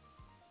doing.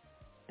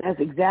 That's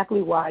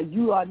exactly why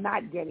you are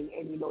not getting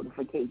any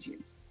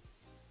notifications.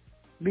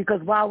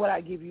 Because why would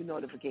I give you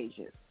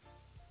notifications?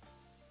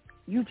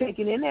 You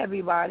taking in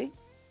everybody.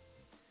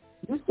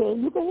 You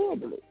saying you can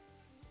handle it.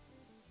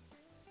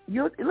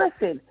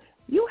 Listen,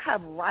 you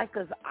have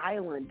Rikers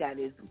Island that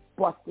is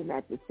busting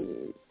at the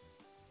seams.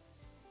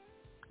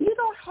 You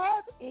don't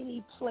have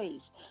any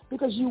place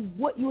because you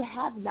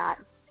have not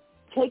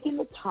taken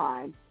the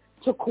time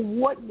to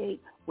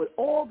coordinate with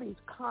all these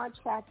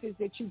contractors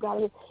that you got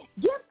to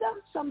give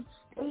them some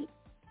state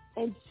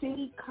and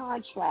city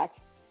contracts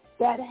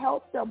that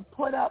help them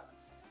put up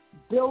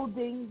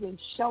buildings and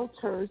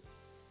shelters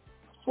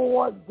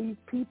for these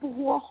people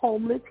who are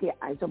homeless here.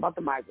 I ain't talking about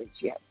the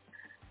migrants yet.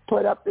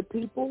 Put up the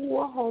people who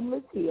are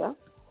homeless here,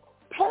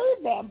 pay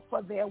them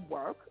for their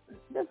work.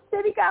 The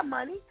city got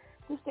money,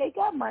 the state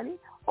got money,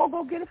 or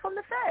go get it from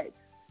the feds.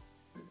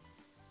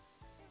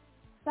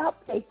 Now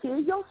take care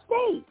of your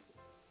state.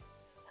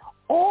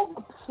 All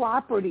the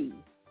property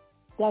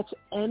that's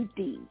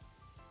empty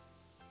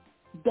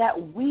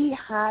that we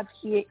have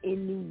here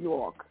in New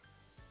York,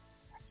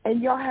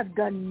 and y'all have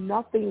done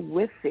nothing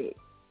with it.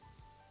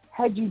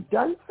 Had you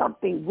done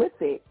something with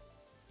it,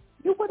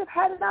 you would have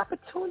had an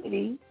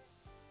opportunity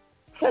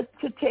to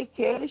take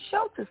care of the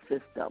shelter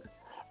system.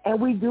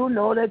 And we do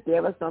know that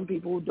there are some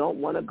people who don't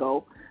want to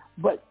go,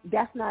 but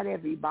that's not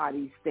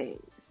everybody's thing.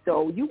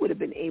 So you would have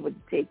been able to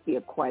take care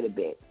of quite a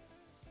bit.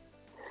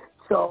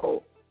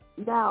 So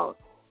now,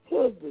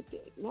 here's the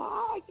thing.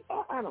 Now,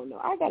 I don't know.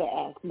 I got to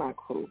ask my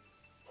crew.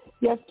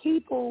 There's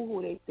people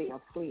who they say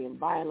are fleeing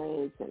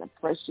violence and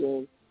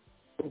oppression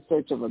in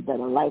search of a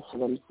better life for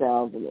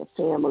themselves and their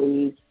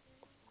families.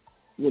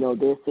 You know,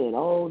 they're saying,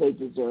 oh, they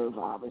deserve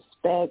our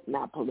respect,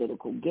 not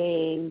political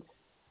games,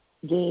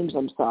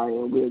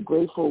 and we're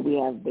grateful we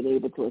have been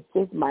able to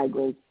assist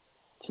migrants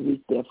to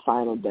reach their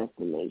final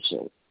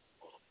destination.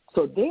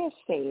 So they're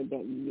saying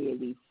that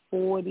nearly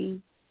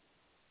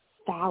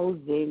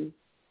 40,000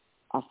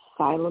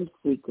 asylum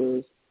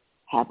seekers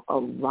have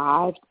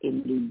arrived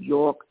in New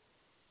York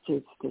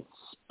since the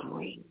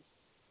spring.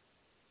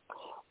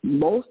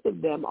 Most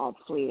of them are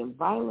fleeing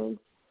violence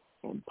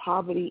and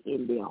poverty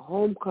in their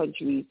home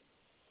countries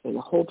in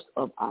hopes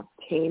of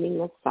obtaining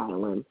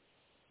asylum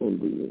in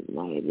the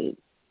United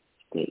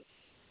States.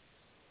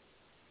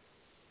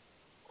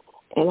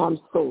 And I'm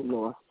so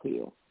lost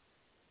here.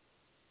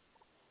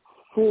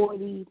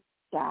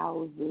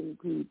 40,000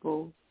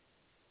 people,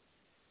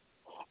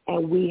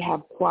 and we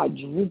have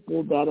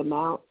quadrupled that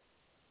amount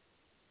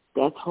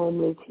that's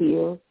homeless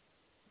here,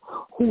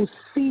 who's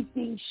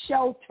seeking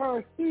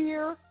shelter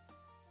here.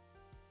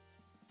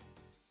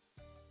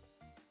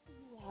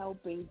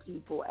 Helping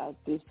people at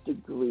this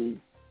degree,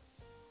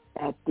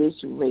 at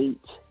this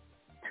rate,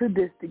 to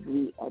this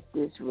degree, at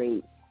this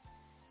rate,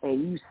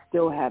 and you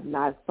still have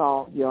not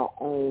solved your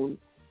own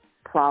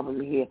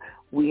problem here.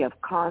 We have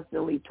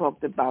constantly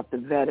talked about the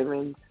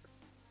veterans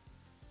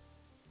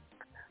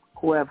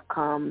who have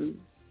come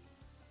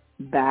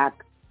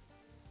back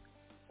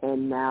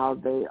and now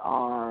they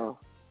are,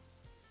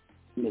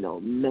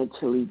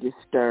 mentally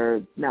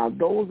disturbed. Now,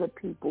 those are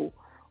people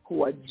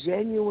who are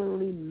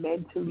genuinely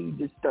mentally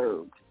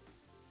disturbed.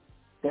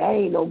 That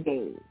ain't no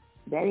game.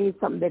 That ain't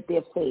something that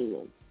they're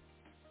saying.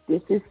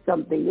 This is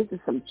some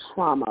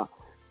trauma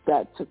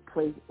that took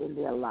place in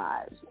their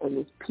lives. And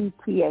this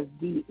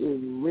PTSD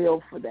is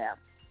real for them.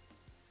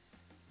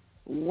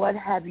 What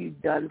have you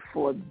done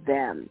for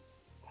them?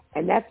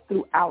 And that's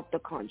throughout the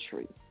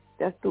country.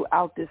 That's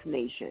throughout this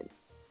nation.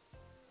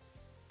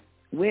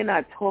 We're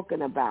not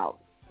talking about,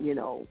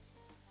 the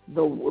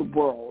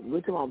world.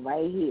 We're talking about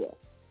right here.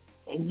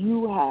 And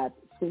you have,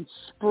 since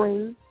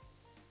spring,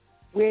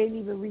 we ain't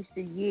even reached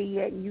a year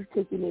yet, and you've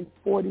taken in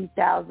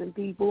 40,000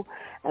 people,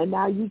 and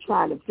now you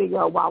trying to figure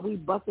out why we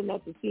busting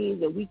at the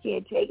seams and we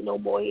can't take no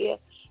more here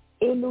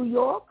in New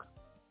York?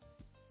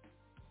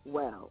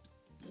 Well,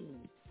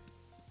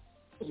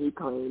 he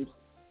claims,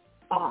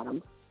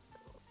 Adams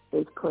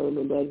is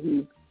claiming that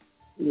he's,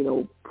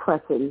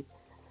 pressing,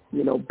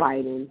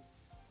 Biden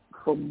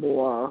for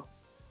more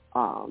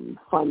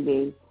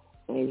funding,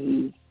 and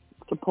he's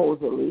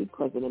supposedly,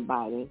 President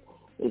Biden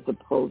is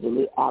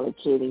supposedly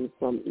allocating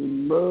some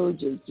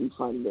emergency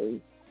funding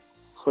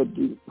for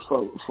New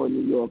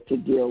York to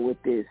deal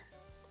with this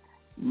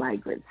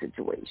migrant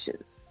situation.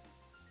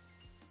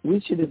 We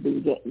should have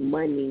been getting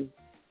money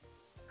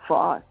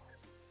for us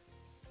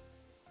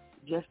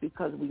just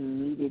because we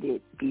needed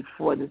it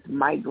before this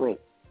migrant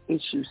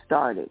issue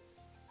started.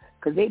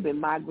 Because they've been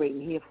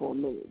migrating here for a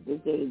minute.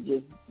 This ain't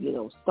just,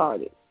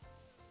 started.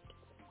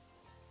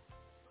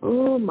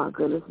 Oh, my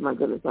goodness. I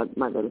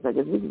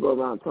guess we could go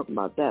around talking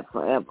about that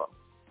forever.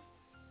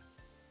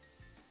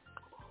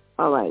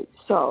 All right,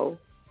 so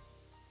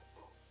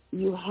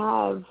you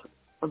have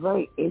a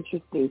very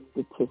interesting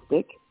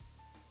statistic.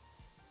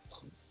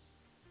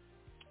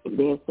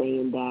 They're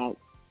saying that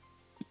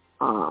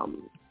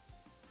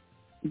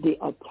the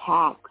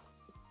attacks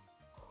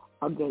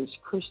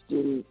against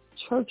Christian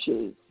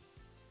churches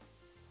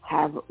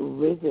have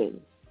risen.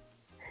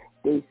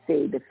 They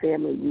say the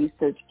Family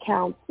Research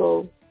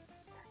Council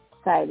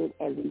cited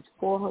at least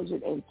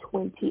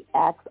 420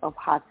 acts of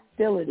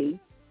hostility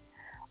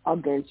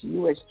against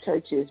U.S.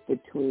 churches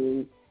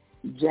between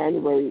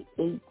January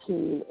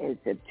 18 and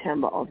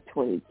September of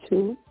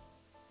 22.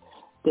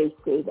 They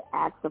say the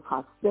acts of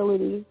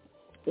hostility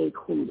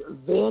include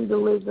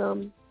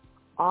vandalism,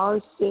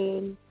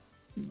 arson,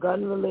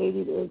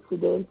 gun-related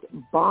incidents,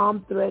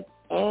 bomb threats,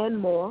 and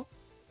more.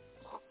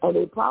 And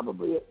they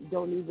probably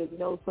don't even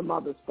know some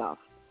other stuff,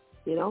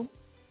 you know.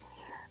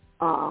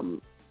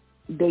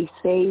 They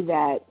say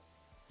that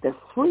the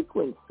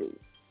frequency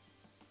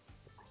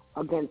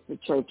against the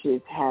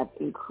churches have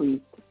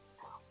increased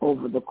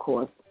over the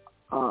course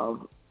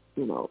of,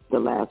 the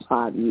last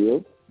 5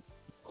 years.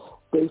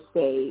 They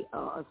say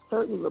a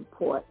certain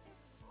report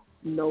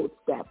notes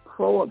that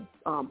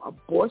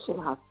pro-abortion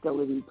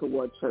hostility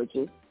toward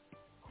churches,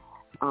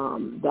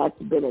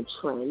 that's been a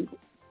trend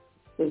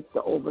since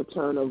the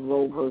overturn of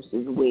Roe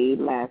versus Wade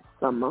last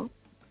summer.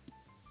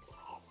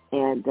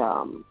 And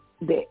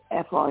the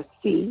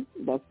FRC,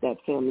 that's that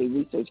Family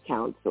Research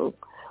Council,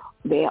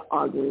 they are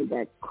arguing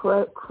that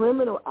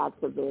criminal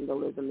acts of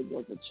vandalism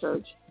against the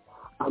church,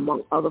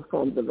 among other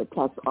forms of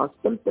attacks, are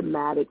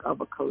symptomatic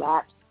of a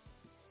collapse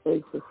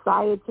in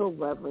societal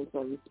reverence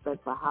and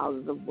respect for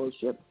houses of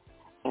worship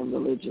and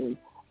religion.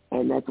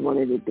 And that's one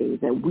of the things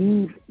that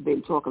we've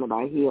been talking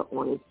about here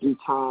on It's Due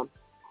Time.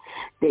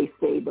 They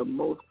say the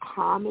most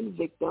common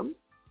victims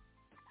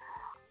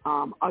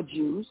are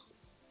Jews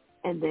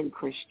and then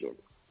Christians.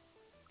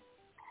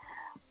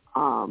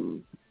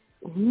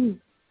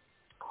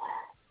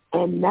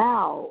 And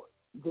now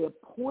they're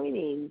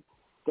pointing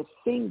the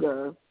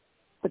finger,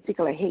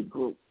 particular hate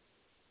group,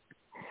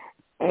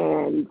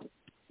 and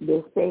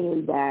they're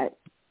saying that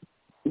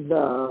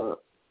the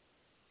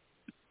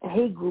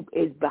hate group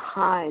is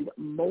behind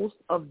most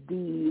of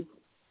these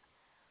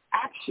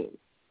actions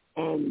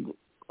and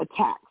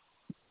attacks.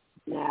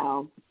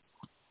 Now,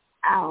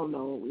 I don't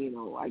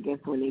know, I guess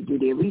when they do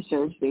their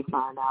research, they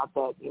find out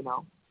that,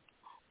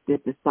 this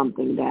is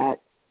something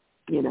that,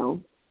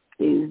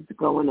 is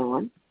going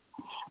on.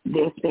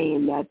 They're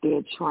saying that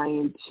they're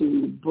trying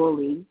to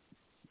bully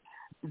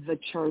the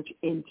church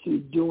into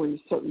doing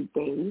certain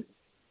things,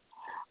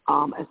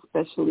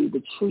 especially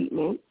the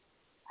treatment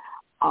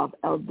of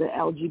the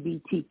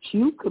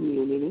LGBTQ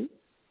community.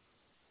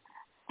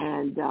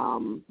 And, I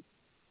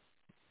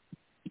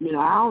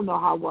don't know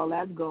how well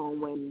that's going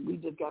when we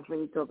just got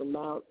finished talking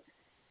about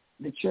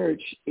the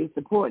church is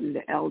supporting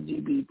the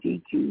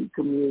LGBTQ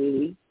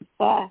community.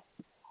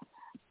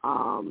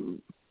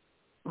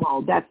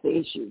 Well, that's the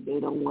issue. They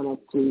don't want us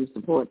to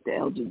support the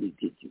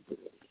LGBTQ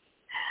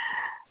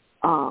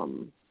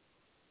community.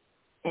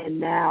 And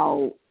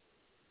now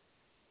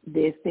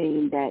they're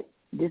saying that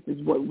this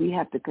is what we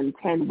have to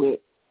contend with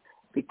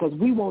because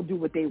we won't do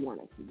what they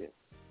want us to do.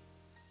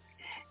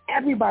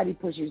 Everybody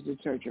pushes the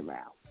church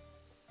around.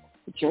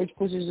 The church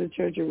pushes the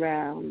church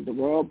around. The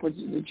world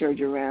pushes the church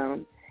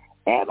around.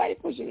 Everybody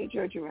pushing the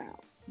church around.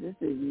 This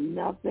is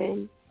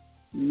nothing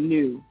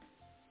new.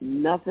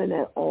 Nothing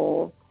at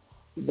all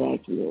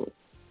that's new.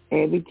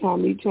 Every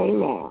time you turn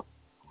around,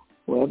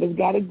 whoever's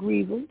got a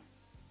grievance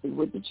is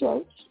with the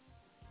church.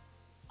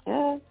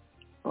 Oh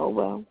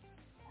well.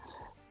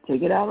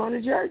 Take it out on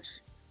the church.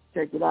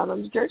 Take it out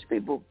on the church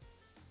people.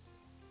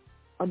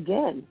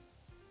 Again,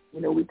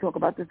 we talk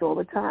about this all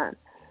the time.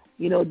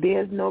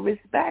 There's no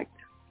respect.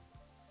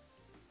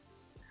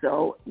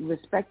 So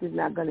respect is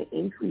not going to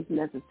increase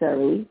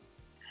necessarily.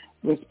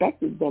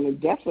 Respect is going to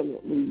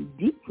definitely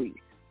decrease.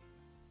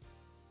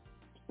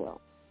 So,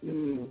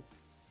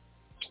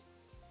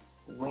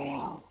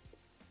 well,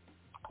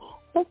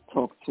 let's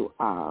talk to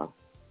our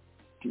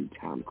Due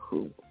Time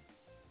crew.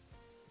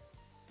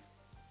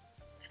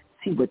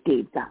 See what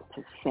they've got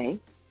to say.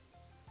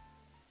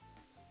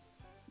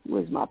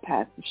 Where's my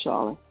Pastor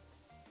Charlotte?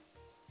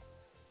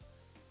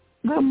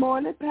 Good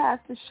morning,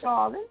 Pastor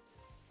Charlotte.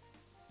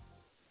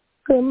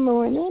 Good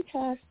morning,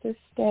 Pastor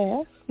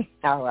Steph.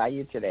 How are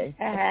you today?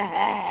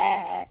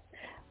 I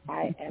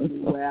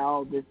am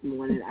well this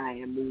morning. I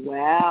am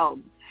well.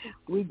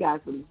 We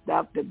got some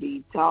stuff to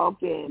be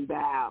talking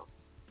about.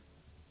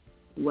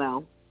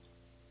 Well,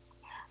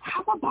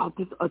 how about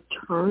this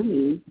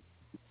attorney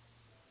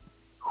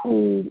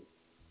who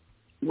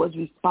was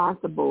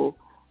responsible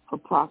for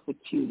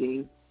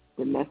prosecuting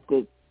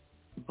domestic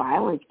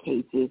violence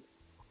cases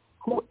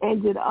who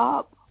ended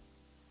up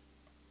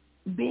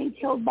being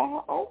killed by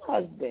her own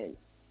husband?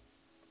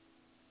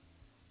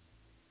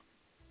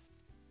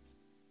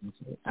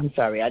 I'm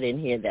sorry, I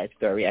didn't hear that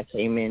story. I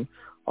came in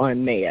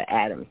on Mayor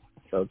Adams.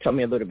 So tell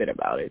me a little bit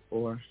about it.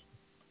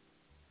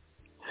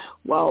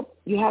 Well,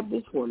 you have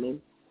this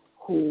woman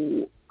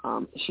who,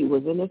 she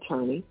was an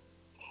attorney,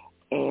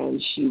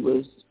 and she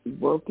was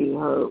working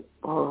her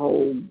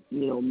whole,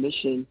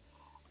 mission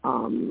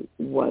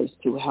was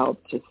to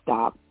help to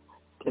stop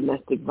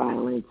domestic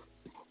violence.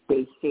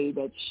 They say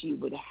that she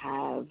would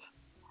have,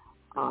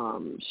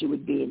 she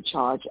would be in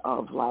charge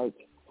of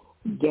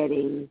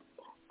getting,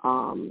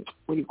 what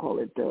do you call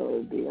it?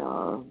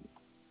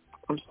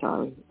 I'm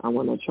sorry, I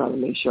want to try to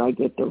make sure I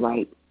get the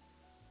right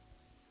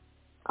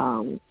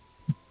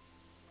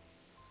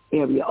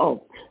area.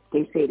 Oh,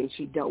 they say that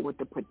she dealt with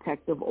the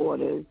protective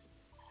orders.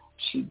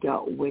 She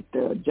dealt with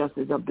the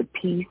justice of the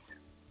peace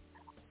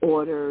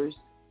orders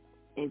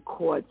in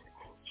courts.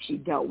 She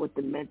dealt with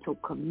the mental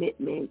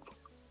commitment.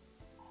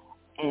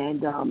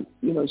 And,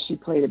 she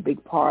played a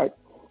big part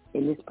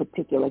in this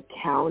particular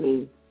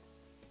county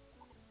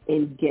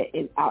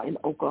out in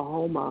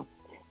Oklahoma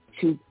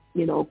to,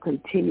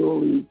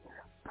 continually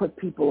put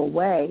people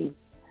away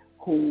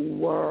who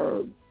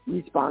were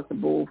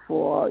responsible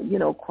for,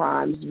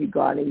 crimes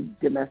regarding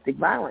domestic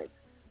violence.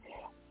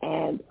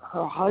 And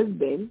her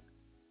husband,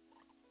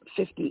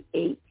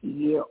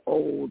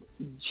 58-year-old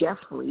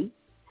Jeffrey,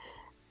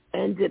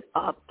 ended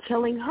up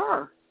killing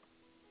her.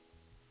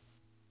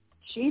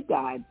 She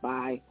died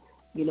by,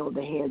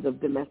 the hands of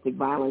domestic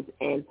violence.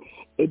 And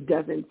it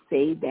doesn't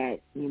say that,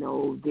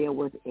 there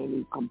was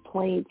any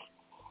complaints.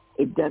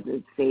 It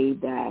doesn't say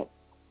that,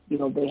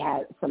 they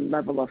had some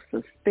level of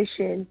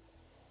suspicion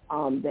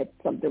that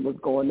something was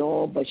going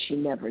on, but she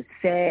never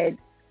said.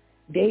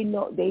 They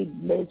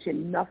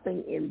mentioned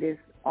nothing in this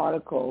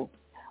article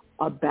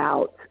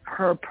about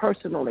her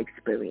personal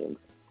experience,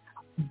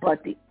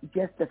 but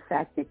just the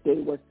fact that they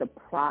were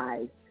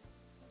surprised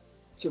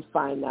to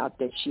find out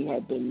that she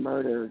had been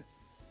murdered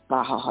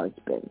by her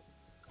husband.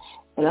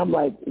 And I'm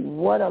like,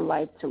 what a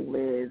life to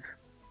live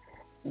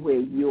where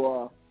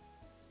you're,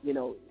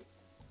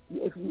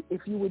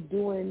 if you were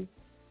doing,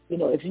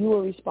 if you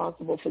were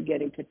responsible for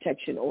getting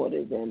protection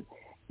orders and,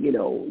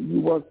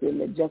 you worked in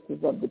the justice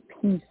of the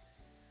peace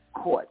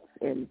courts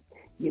and,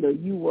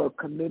 you were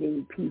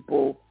committing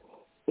people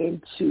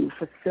into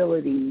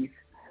facilities,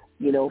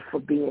 for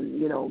being,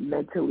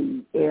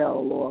 mentally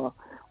ill or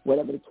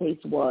whatever the case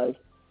was,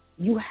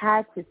 you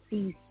had to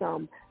see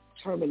some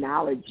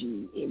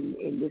terminology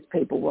in this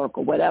paperwork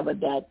or whatever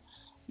that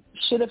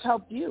should have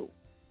helped you,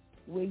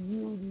 where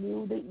you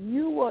knew that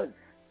you were,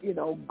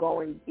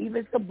 going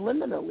even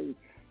subliminally,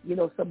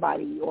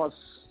 somebody or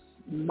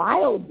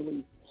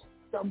mildly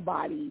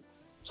somebody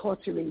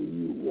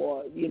torturing you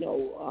or,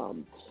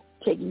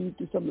 taking you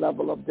through some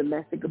level of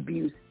domestic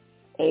abuse.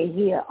 And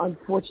here,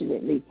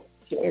 unfortunately,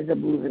 she ends up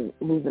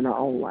losing her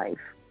own life.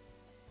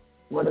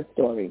 What a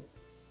story.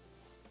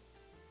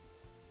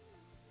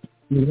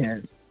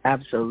 Yes,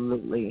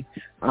 absolutely.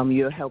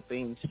 You're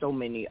helping so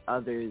many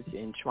others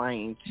in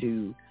trying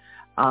to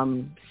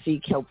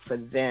seek help for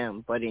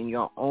them, but in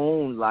your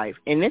own life.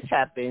 And this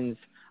happens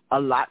a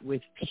lot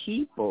with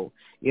people,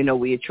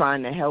 where you're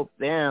trying to help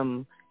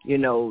them,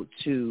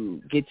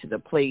 to get to the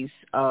place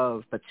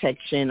of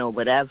protection or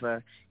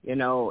whatever,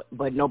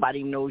 but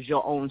nobody knows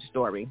your own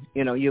story.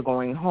 You're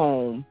going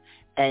home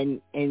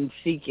and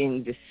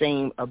seeking the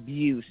same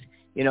abuse,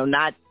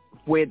 not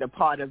where the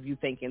part of you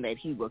thinking that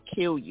he will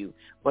kill you,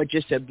 but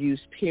just abuse,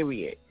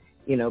 period,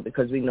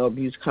 because we know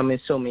abuse comes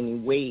in so many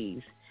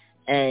ways.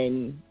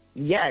 And,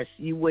 yes,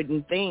 you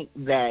wouldn't think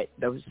that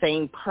the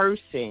same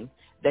person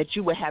that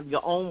you would have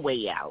your own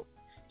way out,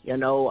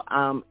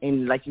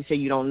 and like you say,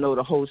 you don't know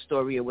the whole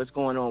story of what's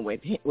going on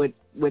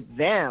with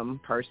them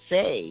per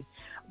se,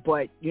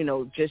 but,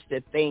 just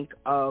to think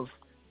of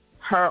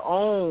her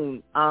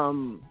own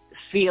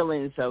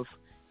feelings of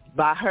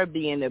by her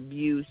being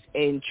abused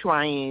and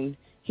trying,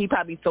 he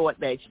probably thought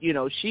that,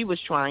 she was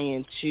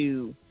trying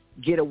to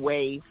get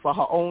away for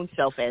her own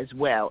self as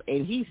well,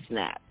 and he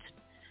snapped.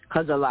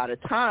 Because a lot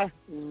of times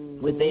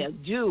what they'll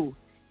do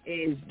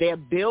is they're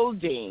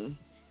building,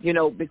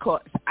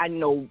 because I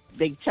know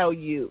they tell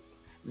you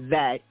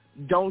that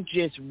don't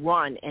just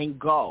run and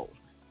go.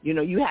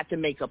 You have to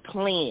make a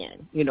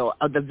plan,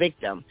 of the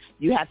victim.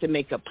 You have to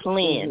make a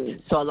plan. Mm-hmm.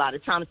 So a lot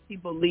of times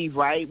people leave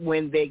right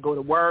when they go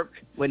to work,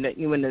 when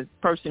the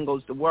person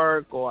goes to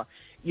work, or,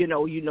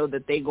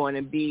 that they're going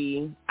to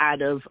be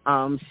out of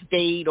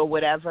state or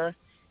whatever,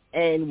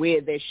 and where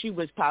that she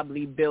was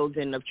probably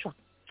building of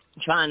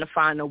trying to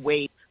find a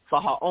way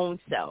for her own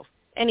self.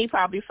 And he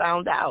probably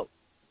found out,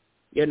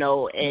 and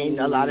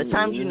a lot of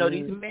times,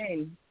 these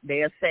men,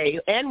 they'll say,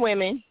 and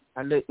women,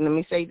 let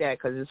me say that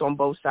because it's on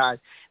both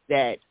sides,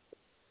 that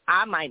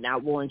I might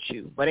not want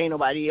you, but ain't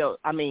nobody else.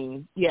 I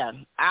mean, yeah,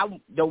 I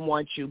don't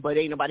want you, but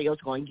ain't nobody else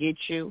going to get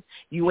you.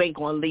 You ain't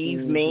going to leave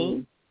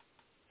me.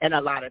 And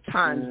a lot of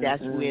times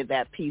that's where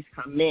that piece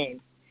come in,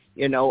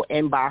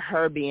 and by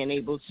her being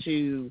able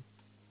to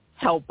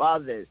help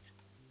others,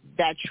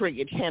 that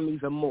triggered him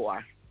even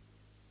more,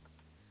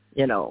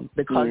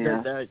 because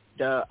of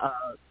the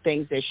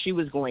things that she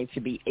was going to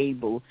be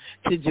able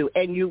to do.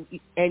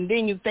 And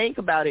then you think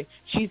about it,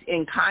 she's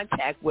in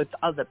contact with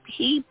other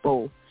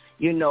people,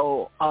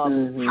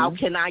 how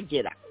can I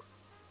get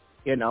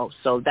out?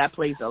 So that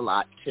plays a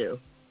lot too.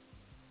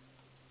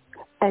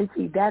 And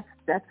see, that's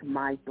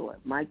my thought.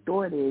 My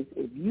thought is,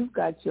 if you've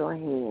got your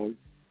hands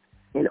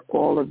in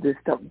all of this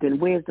stuff, then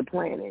where's the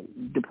planning?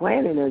 The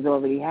planning has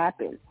already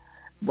happened.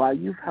 While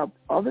you've helped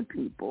other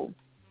people,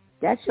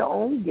 that's your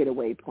own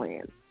getaway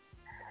plan.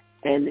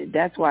 And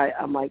that's why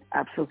I'm like,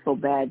 I feel so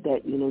bad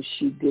that,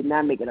 she did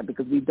not make it up,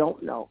 because we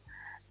don't know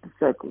the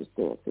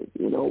circumstances.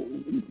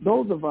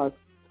 Those of us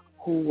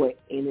who were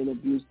in an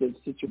abusive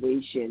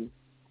situation,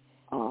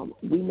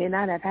 we may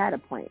not have had a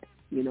plan,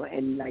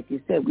 and like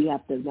you said, we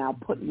have to now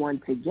put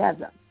one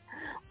together.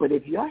 But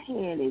if your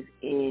hand is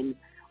in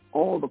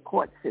all the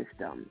court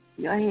system,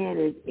 your hand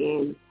is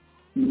in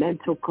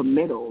mental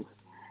committals,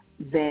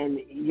 then,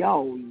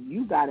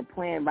 you got a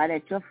plan right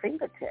at your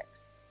fingertips.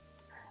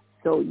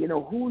 So,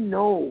 who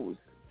knows,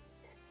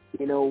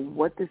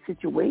 what the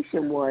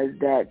situation was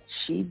that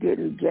she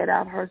didn't get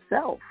out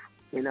herself,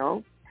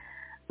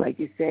 Like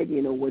you said,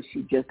 was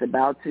she just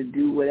about to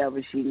do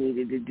whatever she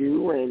needed to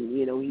do, and,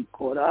 he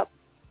caught up,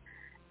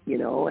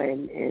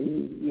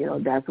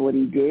 and that's what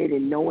he did.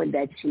 And knowing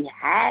that she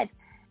had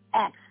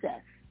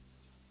access,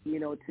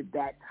 to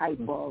that type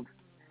of,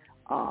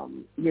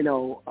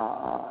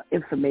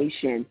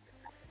 information,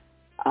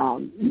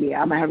 I'm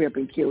going to hurry up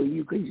and kill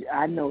you because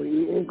I know it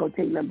ain't going to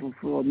take nothing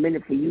for a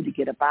minute for you to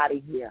get up out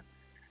of here.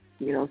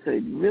 So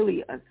it's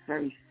really a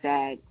very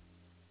sad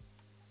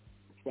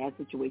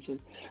situation.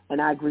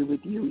 And I agree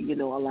with you,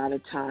 a lot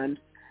of times,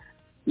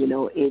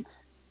 it's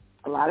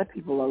a lot of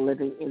people are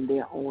living in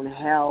their own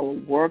hell,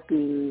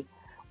 working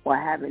or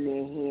having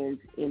their hands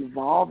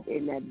involved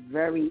in that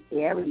very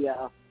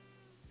area,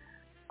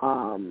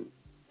 and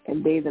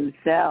they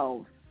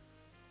themselves,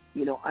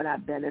 are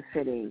not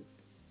benefiting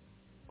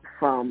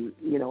from,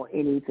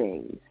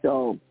 anything.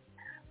 So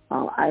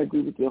I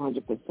agree with you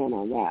 100%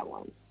 on that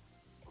one.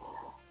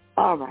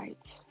 All right.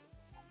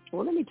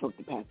 Well, let me talk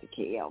to Pastor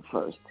KL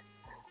first.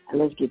 And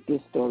let's get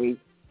this story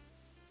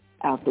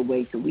out the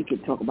way so we can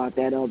talk about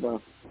that other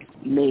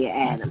Mayor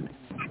Adams.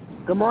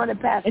 Good morning,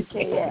 Pastor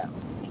KL.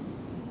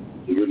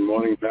 Good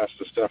morning,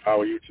 Pastor Steph. How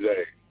are you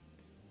today?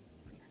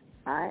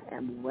 I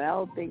am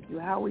well, thank you.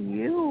 How are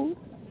you?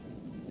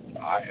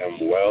 I am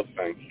well,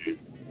 thank you.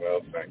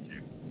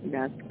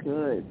 That's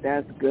good.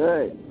 That's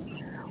good.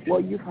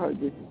 Well, you've heard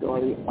this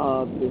story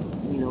of this,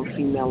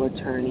 female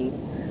attorney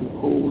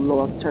who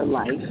lost her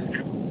life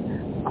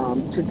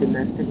to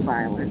domestic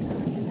violence.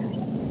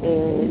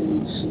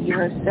 And she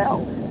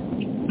herself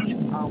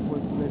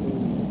was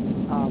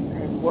living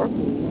and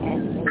working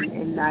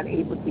and not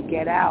able to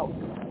get out.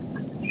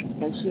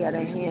 And she had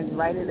her hands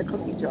right in the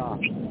cookie jar.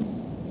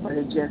 But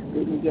it just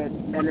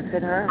didn't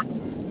benefit her.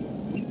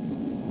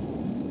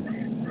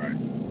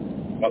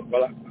 Right.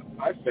 But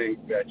I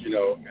think that,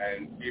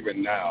 and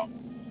even now,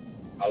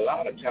 a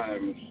lot of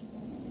times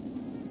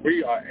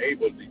we are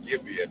able to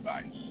give the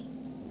advice,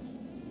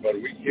 but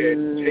we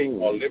can't take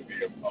or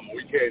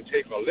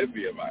live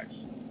the advice.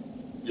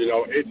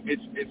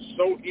 It's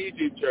so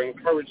easy to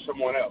encourage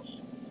someone else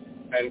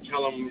and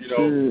tell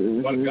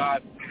them, what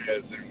God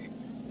says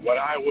and what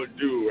I would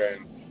do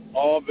and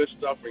all this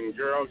stuff, and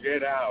girl,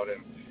 get out,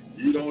 and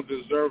you don't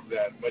deserve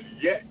that. But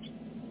yet,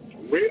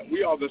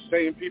 we are the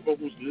same people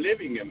who's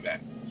living in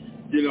that.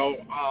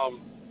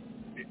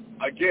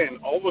 Again,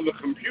 over the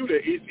computer,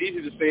 it's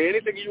easy to say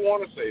anything you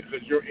want to say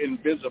because you're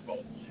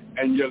invisible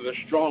and you're the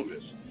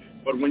strongest.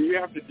 But when you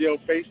have to deal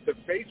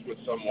face-to-face with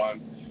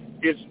someone,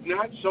 it's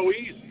not so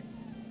easy.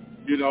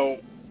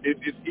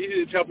 It's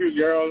easy to tell people,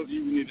 girl,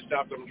 you need to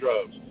stop them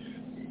drugs.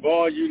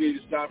 Boy, you need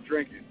to stop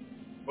drinking.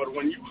 But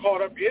when you're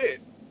caught up in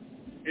it,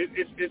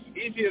 it's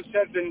easier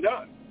said than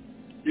done.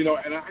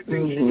 And I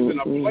think she was in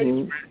a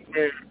place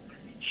where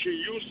she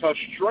used her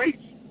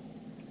strength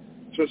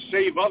to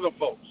save other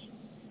folks,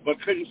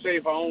 but couldn't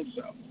save her own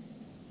self.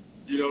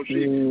 She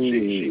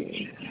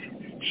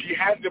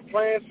had the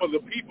plan for the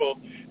people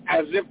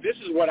as if this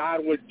is what I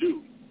would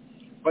do,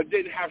 but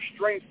didn't have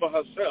strength for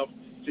herself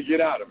to get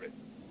out of it.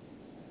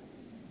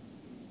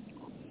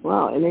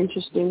 Well, an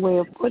interesting way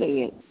of putting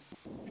it.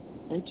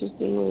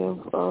 Interesting way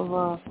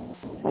of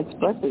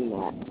expressing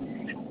that.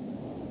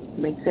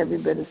 Makes every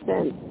bit of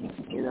sense.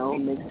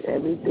 Makes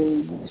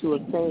everything you two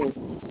are saying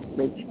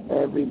makes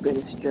every bit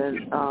of sense.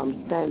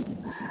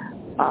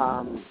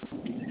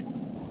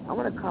 I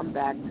want to come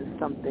back to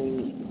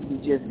something you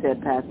just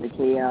said, Pastor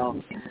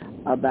KL,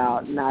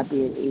 about not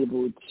being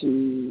able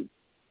to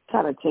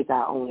kind of take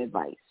our own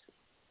advice.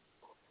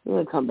 I'm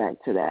going to come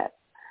back to that.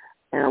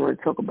 And I want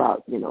to talk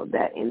about,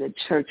 that in the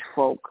church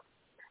folk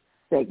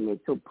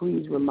segment. So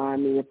please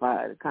remind me if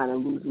I kind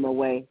of lose my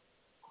way,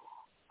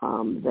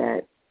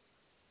 that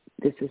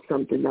this is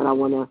something that I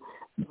want to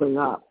bring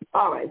up.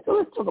 All right, so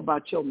let's talk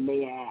about your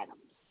Mayor Adams.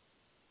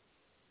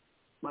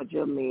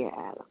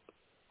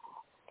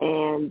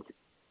 And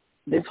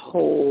this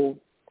whole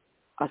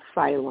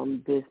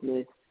asylum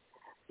business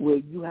where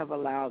you have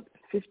allowed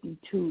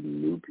 52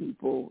 new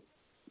people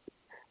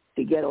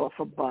to get off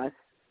a bus,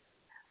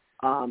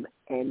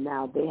 and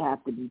now they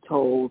have to be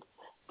told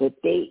that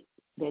they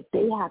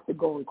have to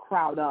go and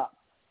crowd up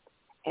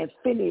and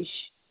finish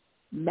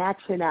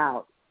maxing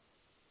out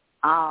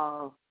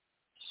our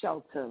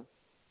shelter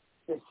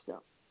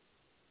system.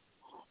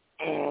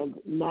 And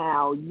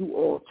now you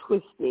all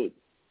twisted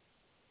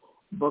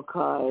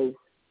because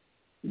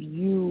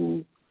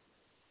you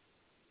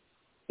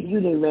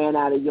done ran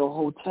out of your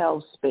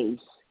hotel space,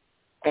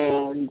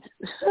 and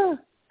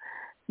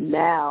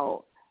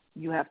now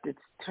you have to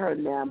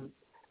turn them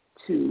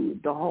to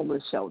the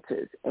homeless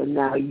shelters, and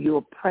now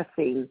you're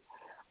pressing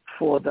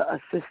for the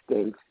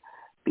assistance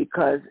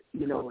because,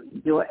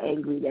 you're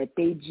angry that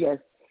they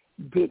just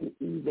didn't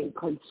even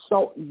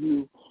consult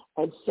you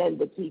and send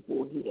the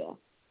people here.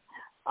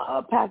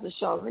 Pastor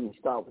Sean, let me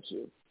start with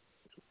you.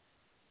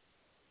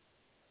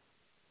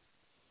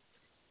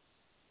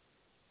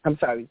 I'm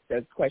sorry,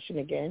 the question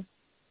again?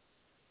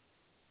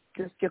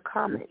 Just your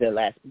comment. The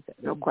last.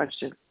 No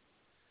question.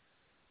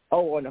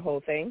 Oh, on the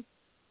whole thing?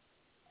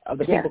 Of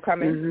the people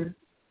coming? Mm-hmm.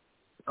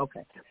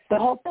 Okay. The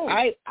whole thing.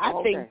 I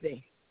think that,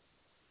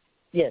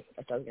 yes,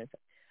 that's what I was going to say.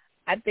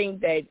 I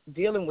think that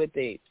dealing with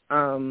it,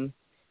 once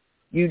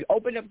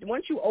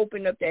you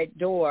open up that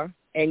door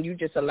and you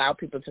just allow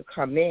people to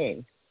come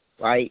in,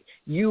 right,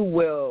 you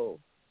will,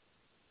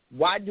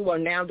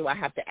 now do I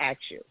have to ask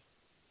you?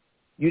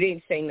 You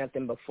didn't say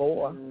nothing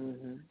before.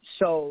 Mm-hmm.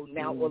 So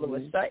now all of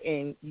a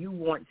sudden you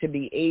want to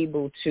be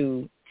able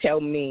to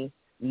tell me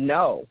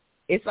no.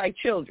 It's like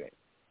children,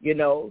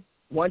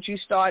 once you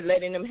start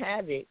letting them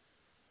have it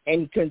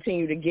and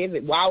continue to give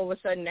it, why all of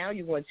a sudden now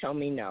you're going to tell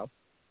me no?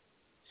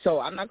 So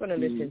I'm not going to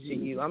listen to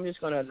you. I'm just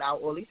going to allow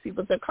all these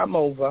people to come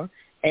over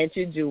and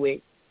to do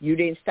it. You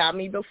didn't stop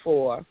me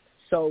before.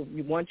 So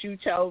once you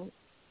tell,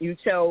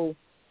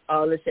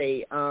 let's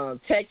say,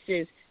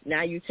 Texas,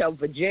 now you tell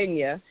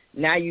Virginia,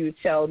 now you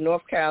tell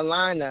North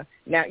Carolina.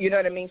 Now, you know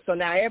what I mean? So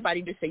now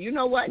everybody just say, you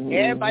know what?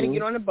 Everybody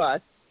get on the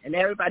bus and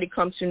everybody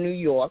comes to New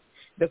York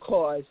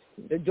because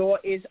the door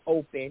is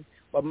open.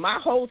 But my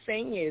whole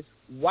thing is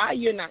why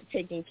you're not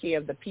taking care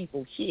of the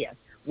people here.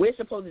 We're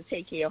supposed to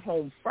take care of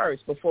home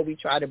first before we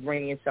try to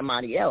bring in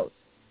somebody else.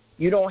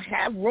 You don't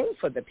have room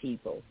for the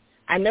people.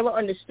 I never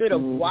understood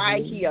of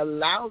why he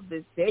allowed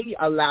this. They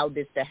allowed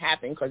this to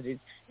happen because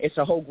it's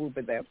a whole group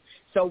of them.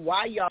 So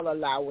why y'all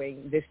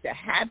allowing this to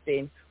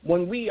happen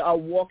when we are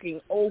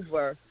walking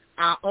over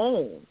our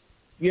own?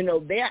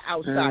 They're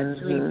outside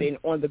sleeping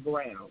on the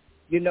ground,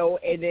 and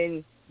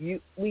then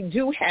we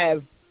do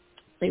have,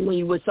 and when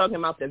you were talking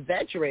about the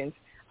veterans,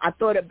 I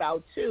thought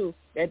about, too,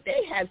 that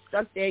they have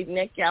stuck their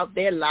neck out,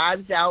 their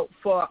lives out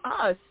for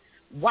us.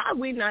 Why are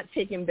we not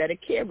taking better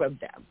care of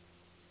them?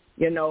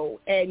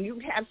 And you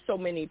have so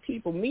many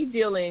people. Me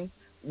dealing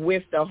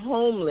with the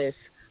homeless,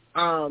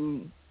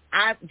 some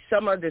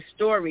of the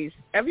stories,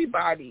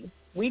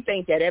 we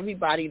think that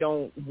everybody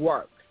don't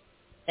work,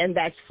 and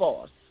that's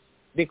false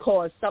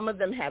because some of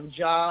them have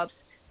jobs,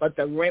 but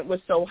the rent was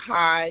so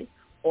high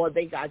or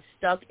they got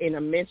stuck in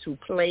a mental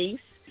place.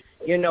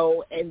 And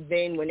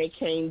then when they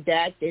came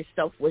back, their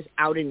stuff was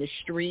out in the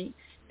street.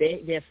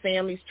 Their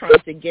families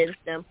turned against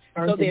them.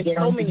 So there's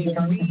so many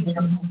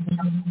reasons.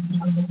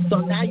 So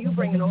now you're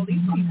bringing all these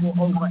people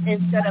over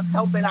instead of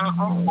helping our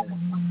own.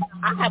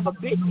 I have a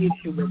big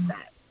issue with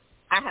that.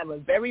 I have a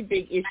very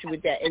big issue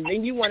with that. And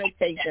then you want to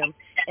take them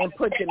and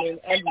put them in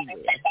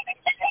everywhere.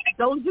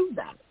 Don't do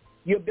that.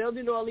 You're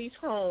building all these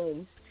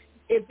homes.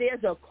 If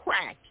there's a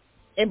crack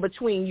in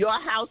between your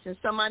house and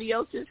somebody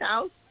else's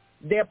house,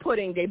 they're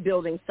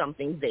building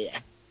something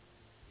there.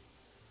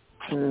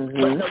 But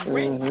the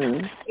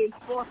rent is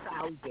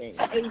 $4,000,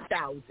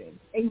 $8,000,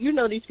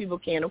 and these people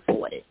can't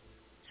afford it.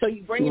 So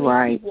you bringing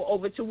these people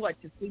over to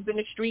what? To sleep in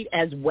the street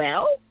as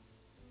well?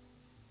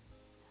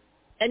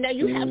 And now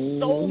you have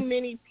so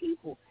many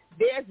people.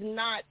 There's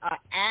not an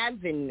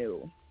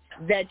avenue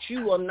that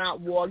you will not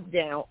walk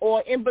down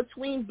or in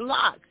between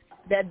blocks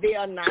that there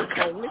are not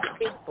homeless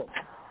people.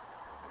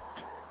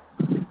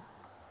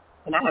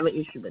 And I have an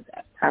issue with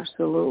that.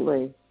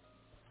 Absolutely.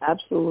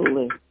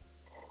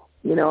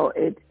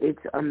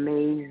 It's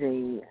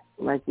amazing.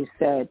 Like you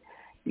said,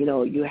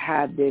 you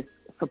have this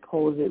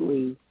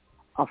supposedly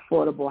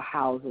affordable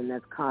housing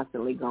that's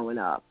constantly going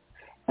up.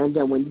 And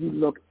then when you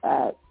look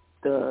at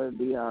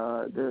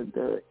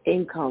the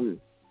income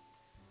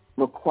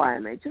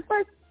requirement, just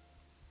like,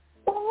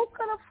 well, who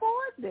can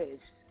afford this?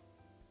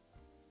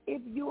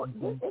 Isn't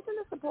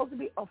it supposed to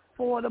be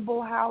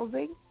affordable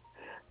housing?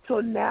 So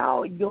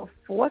now you're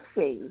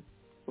forcing,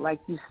 like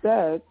you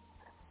said,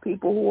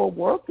 people who are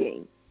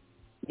working,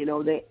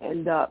 they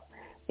end up,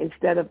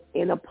 instead of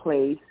in a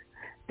place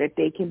that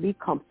they can be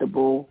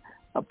comfortable,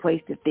 a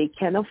place that they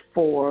can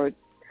afford,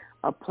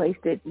 a place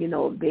that,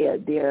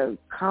 they're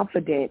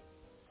confident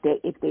that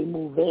if they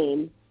move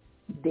in,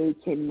 they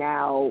can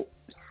now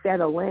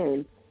settle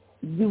in.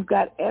 You've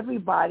got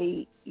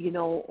everybody,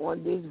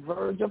 on this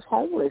verge of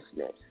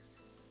homelessness.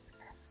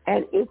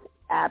 And it's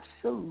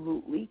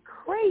absolutely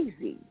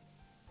crazy.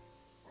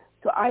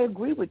 So I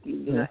agree with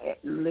you,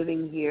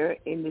 living here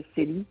in the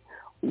city,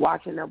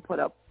 watching them put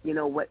up,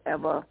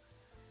 whatever,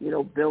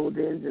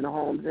 buildings and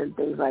homes and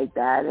things like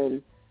that,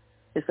 and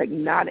it's like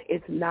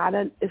it's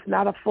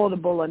not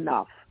affordable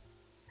enough.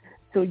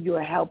 So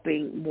you're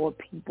helping more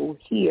people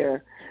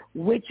here,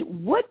 which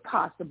would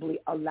possibly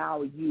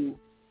allow you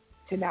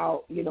to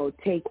now,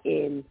 take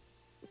in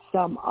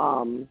some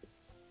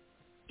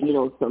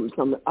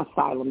some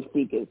asylum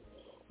seekers.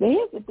 Now,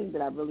 here's the thing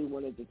that I really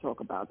wanted to talk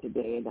about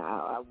today, and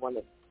I want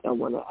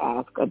to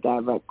ask a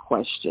direct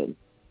question.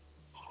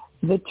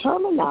 The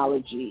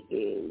terminology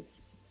is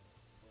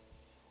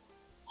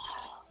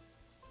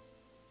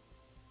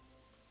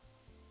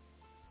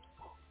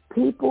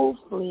people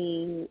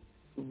fleeing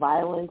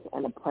violence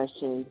and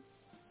oppression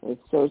in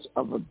search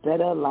of a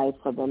better life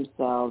for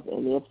themselves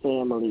and their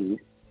families.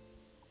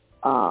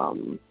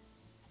 And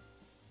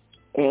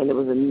there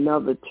was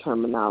another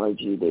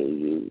terminology they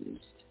used.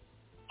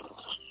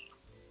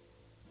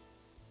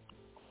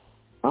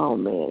 oh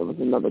man, it was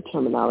another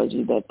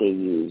terminology that they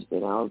used,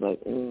 and I was like,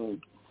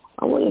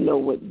 I want to know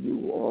what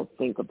you all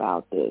think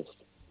about this.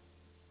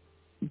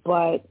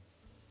 But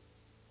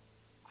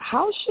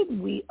how should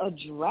we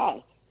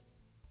address,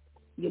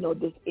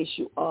 this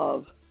issue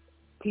of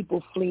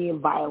people fleeing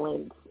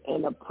violence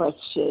and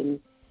oppression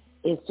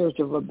in search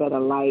of a better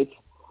life?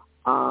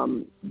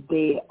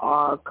 They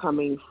are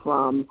coming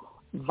from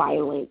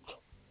violent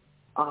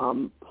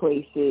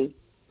places,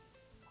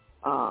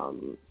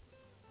 and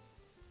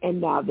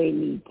now they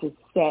need to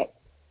set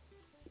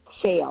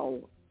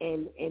sail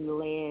and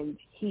land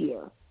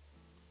here.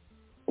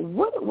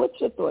 What's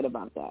your thought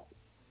about that,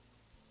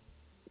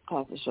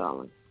 Pastor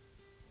Charlene?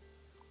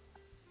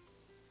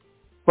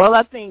 Well,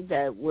 I think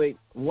that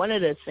one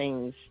of the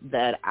things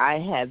that I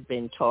have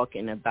been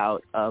talking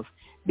about of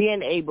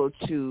being able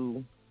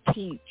to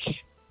teach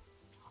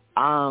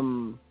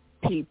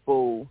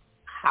people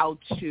how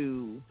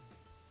to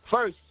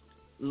first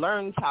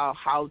learn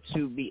how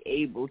to be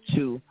able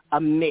to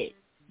admit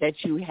that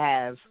you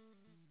have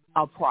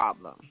a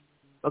problem.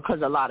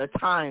 Because a lot of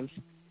times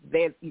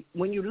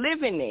when you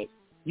live in it,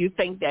 you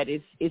think that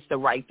it's the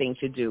right thing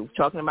to do.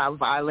 Talking about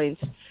violence,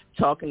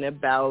 talking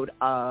about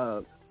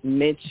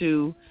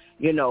mental,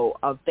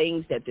 of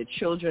things that the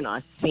children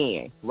are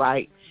seeing,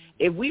 right?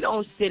 If we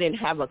don't sit and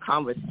have a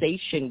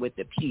conversation with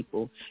the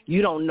people,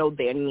 you don't know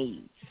their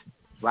needs,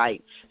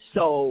 right?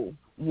 So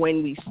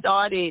when we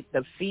started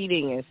the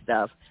feeding and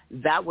stuff,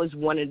 that was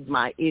one of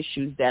my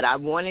issues, that I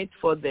wanted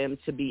for them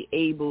to be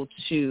able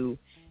to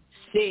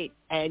sit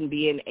and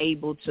being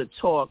able to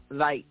talk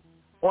like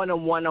on a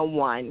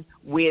one-on-one,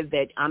 where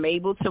that I'm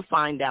able to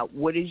find out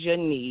what is your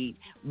need,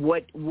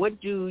 what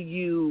do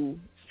you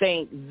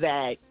think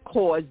that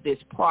caused this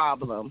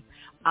problem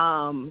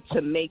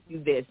to make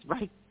you this,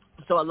 right?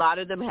 So a lot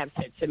of them have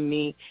said to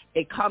me,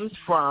 it comes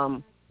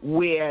from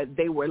where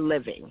they were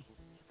living,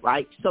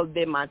 right? So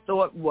then my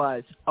thought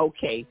was,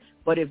 okay,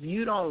 but if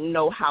you don't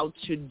know how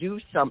to do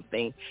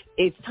something,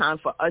 it's time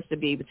for us to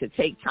be able to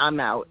take time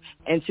out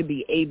and to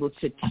be able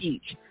to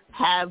teach.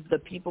 Have the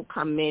people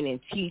come in and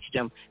teach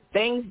them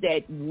things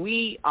that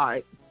we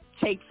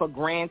take for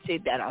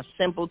granted, that are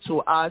simple to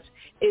us,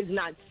 is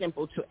not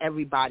simple to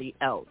everybody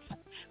else,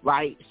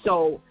 right?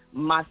 So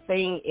my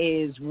thing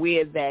is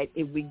where that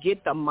if we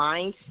get the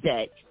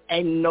mindset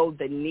and know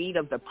the need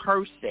of the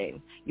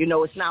person,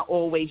 it's not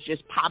always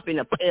just popping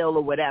a pill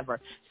or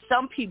whatever.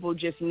 Some people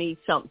just need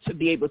something to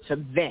be able to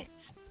vent,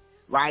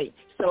 right?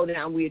 So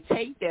now we'll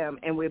take them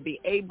and we'll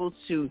be able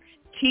to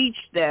teach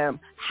them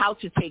how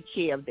to take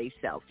care of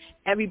themselves.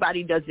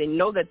 Everybody doesn't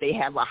know that they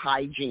have a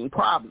hygiene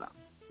problem,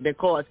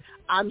 because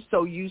I'm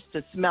so used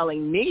to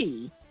smelling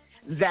me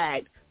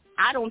that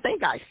I don't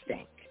think I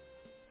stink.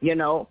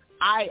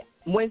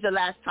 When's the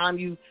last time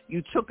you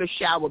took a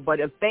shower? But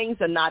if things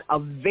are not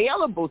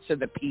available to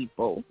the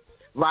people,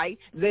 right,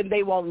 then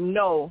they won't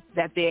know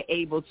that they're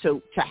able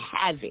to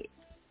have it.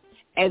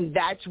 And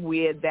that's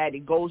where that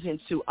it goes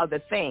into other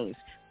things.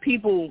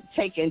 People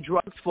taking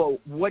drugs for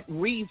what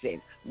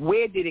reason?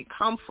 Where did it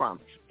come from?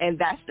 And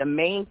that's the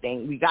main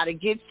thing. We got to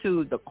get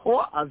to the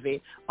core of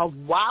it, of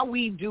why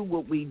we do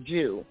what we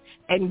do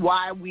and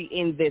why we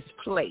in this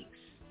place.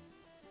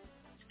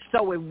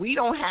 So if we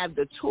don't have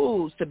the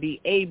tools to be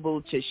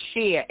able to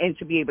share and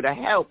to be able to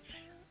help,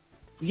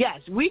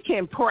 yes, we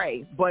can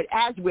pray, but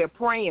as we're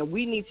praying,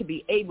 we need to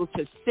be able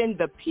to send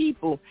the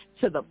people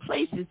to the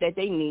places that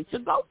they need to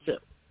go to.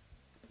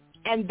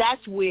 And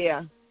that's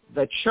where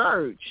the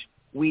church,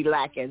 we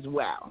lack as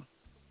well.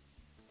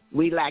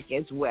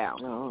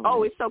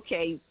 Oh, it's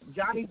okay.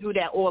 Johnny do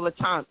that all the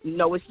time.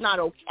 No, it's not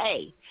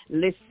okay.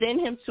 Let's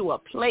send him to a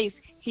place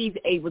he's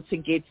able to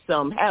get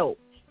some help.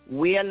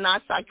 We're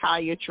not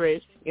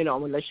psychiatrists,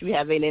 unless you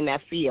have it in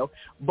that field.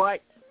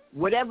 But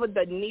whatever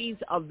the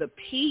needs of the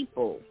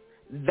people,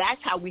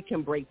 that's how we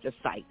can break the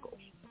cycle.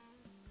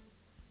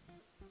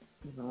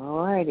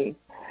 All righty.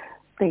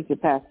 Thank you,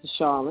 Pastor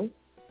Charlene.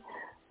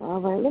 All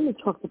right, let me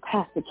talk to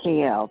Pastor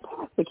KL.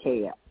 Pastor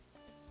KL,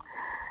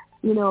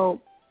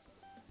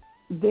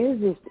 there's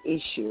this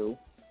issue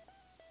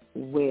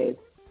with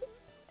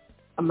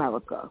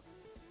America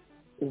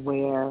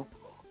where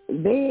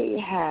they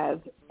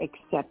have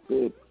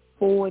accepted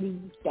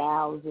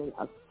 40,000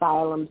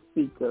 asylum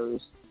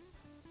seekers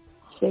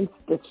since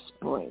the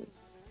spring.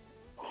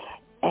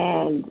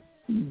 And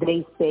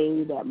they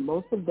say that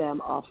most of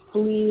them are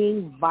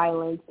fleeing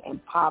violence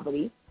and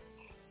poverty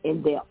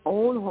in their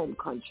own home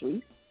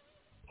countries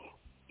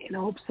in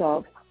hopes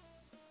of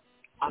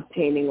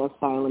obtaining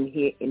asylum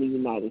here in the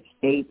United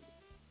States.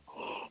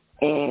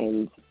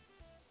 And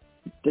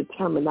the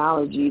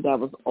terminology that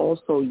was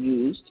also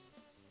used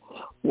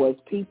was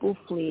people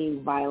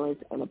fleeing violence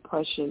and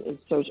oppression in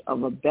search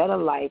of a better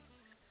life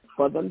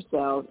for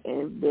themselves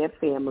and their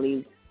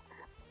families.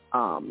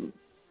 I'm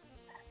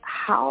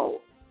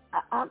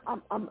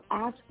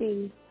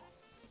asking,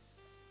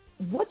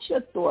 what's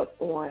your thought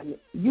on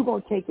you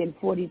going to take in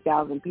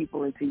 40,000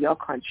 people into your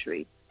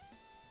country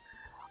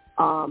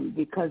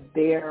because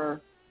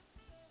they're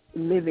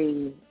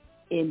living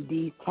in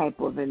these type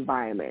of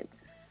environments?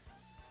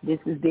 This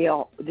is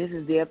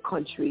their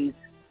country's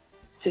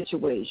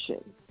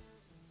situation.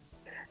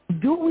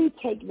 Do we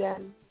take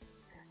them?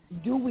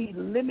 Do we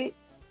limit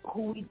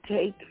who we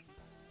take,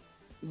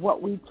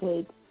 what we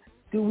take?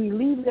 Do we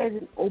leave it as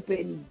an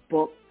open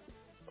book?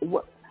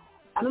 What,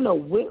 I don't know.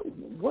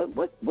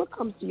 What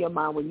comes to your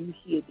mind when you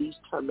hear these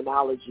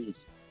terminologies?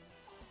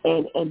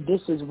 And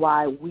this is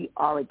why we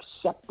are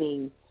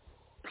accepting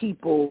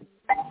people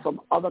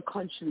from other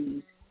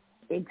countries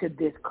into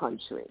this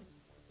country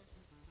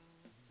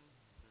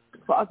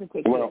for us to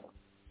take care of.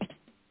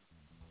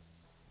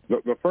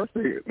 The first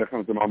thing that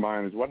comes to my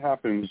mind is what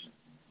happens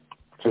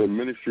to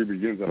ministry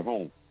begins at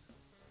home.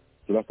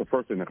 So that's the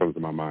first thing that comes to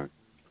my mind.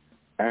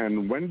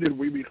 And when did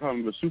we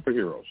become the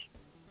superheroes?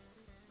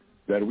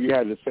 That we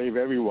had to save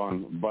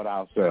everyone but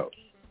ourselves.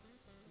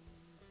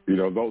 You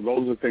know,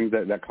 those are things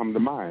that come to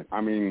mind.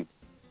 I mean,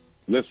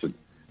 listen,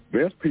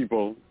 there's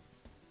people,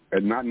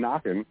 and not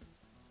knocking,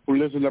 who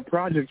lives in the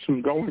projects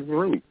who's going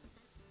through.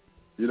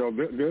 You know,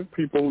 there's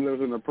people who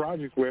live in the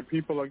projects where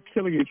people are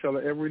killing each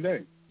other every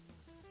day.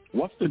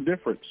 What's the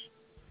difference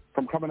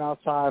from coming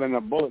outside and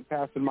a bullet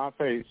passing my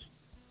face,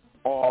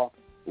 or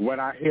when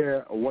I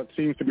hear what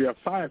seems to be a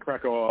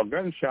firecracker or a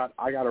gunshot,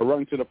 I got to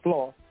run to the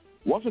floor?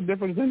 What's the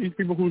difference in these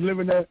people who's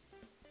living there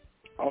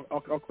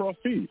across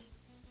seas?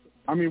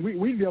 I mean,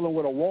 we dealing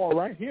with a war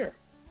right here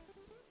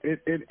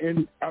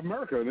in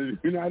America, in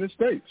the United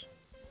States.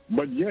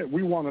 But yet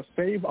we want to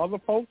save other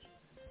folks,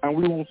 and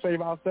we won't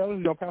save ourselves.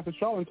 You know, Pastor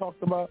Charlton talks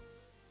about,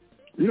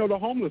 you know, the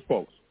homeless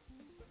folks.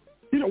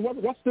 You know,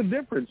 what's the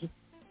difference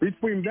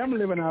between them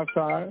living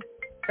outside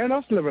and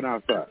us living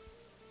outside?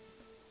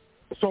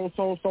 So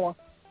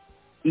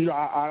you know,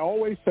 I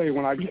always say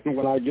when I get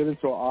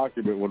into an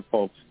argument with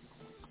folks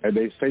and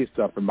they say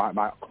stuff, and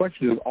my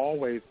question is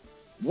always,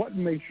 what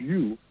makes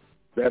you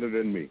better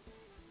than me?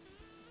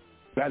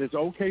 That is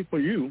okay for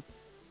you,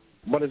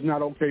 but it's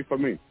not okay for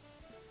me.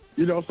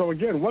 You know, so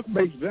again, what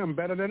makes them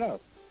better than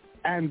us?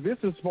 And this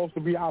is supposed to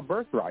be our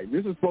birthright.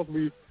 This is supposed to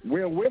be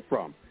where we're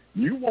from.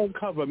 You won't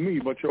cover me,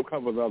 but you'll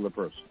cover the other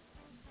person.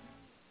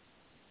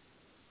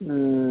 You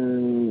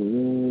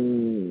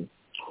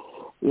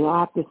know, I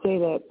have to say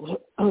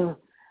that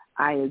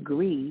I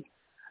agree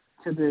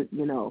to the,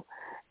 you know,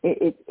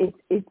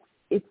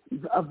 it's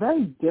a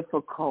very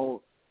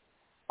difficult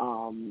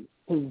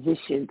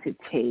position to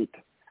take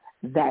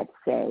that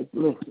says,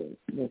 listen,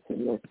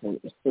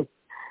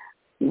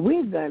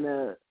 we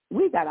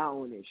got our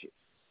own issues.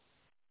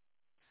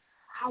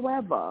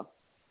 However,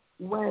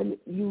 when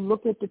you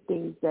look at the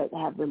things that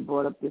have been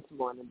brought up this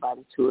morning by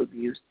the two of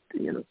you,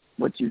 you know,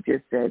 what you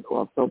just said,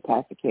 also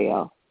Pastor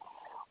KL,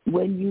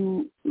 when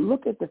you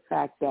look at the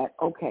fact that,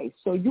 okay,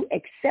 so you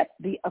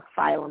accept the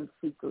asylum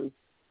seekers,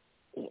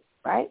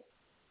 right?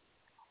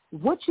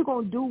 What you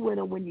going to do with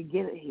them when you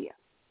get it here?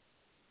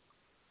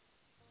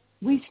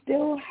 We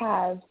still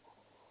have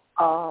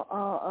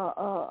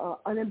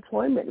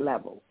unemployment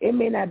level. It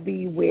may not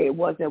be where it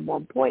was at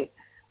one point,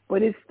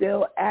 but it's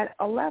still at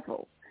a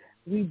level.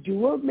 We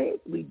do admit,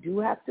 we do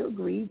have to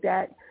agree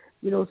that,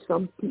 you know,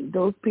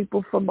 those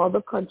people from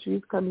other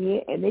countries come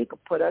here and they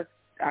could put us,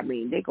 I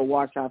mean, they could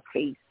wash our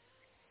face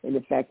in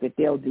the fact that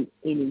they'll do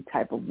any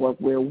type of work,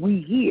 where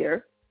we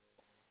here,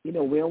 you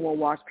know, we don't want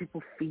to wash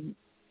people's feet.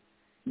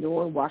 You don't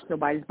want to wash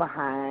nobody's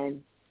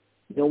behind.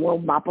 You don't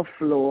want to mop a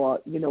floor.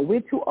 You know,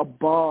 we're too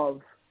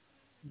above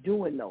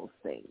doing those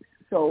things.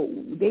 So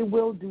they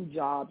will do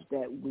jobs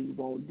that we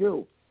won't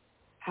do.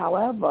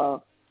 However,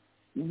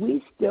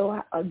 we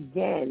still,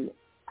 again,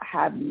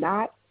 have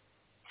not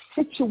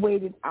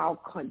situated our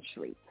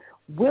country.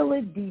 Will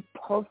it be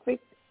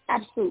perfect?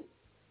 Absolutely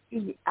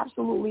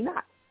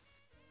not.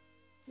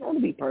 It's going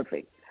to be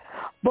perfect.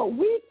 But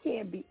we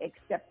can't be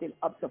accepting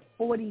up to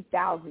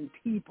 40,000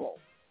 people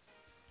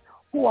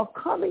who are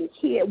coming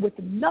here with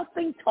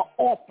nothing to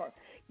offer.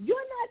 You're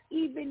not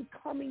even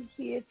coming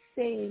here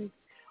saying,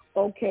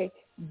 okay,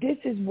 this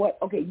is what,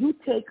 okay, you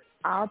take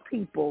our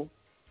people,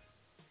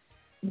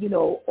 you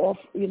know, off,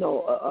 you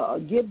know,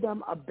 give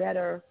them a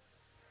better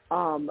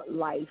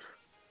life,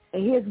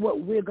 and here's what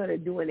we're going to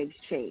do in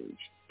exchange.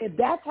 If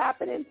that's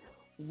happening,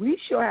 we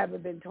sure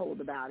haven't been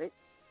told about it.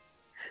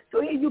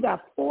 So here you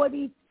got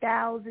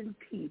 40,000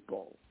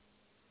 people,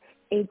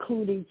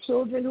 including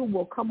children who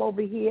will come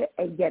over here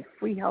and get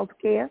free health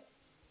care.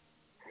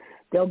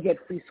 They'll get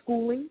free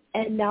schooling,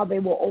 and now they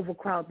will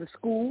overcrowd the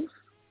schools.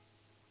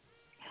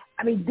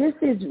 I mean, this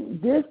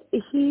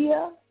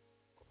here,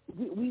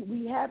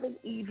 we haven't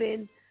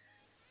even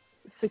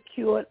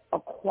secured a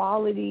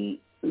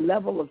quality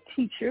level of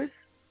teachers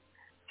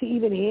to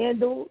even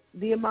handle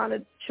the amount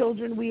of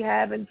children we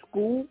have in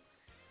school.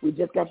 We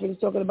just got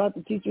finished talking about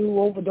the teacher who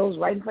overdosed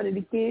right in front of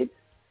the kids.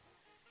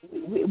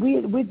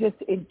 We're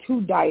just in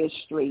too dire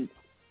straits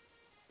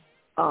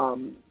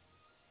in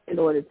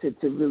order to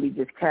really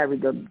just carry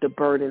the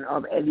burden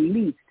of at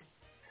least.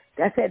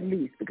 That's at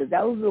least, because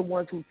those are the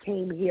ones who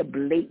came here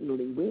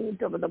blatantly. We ain't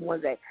talking about the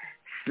ones that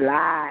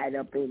slide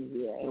up in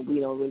here, and we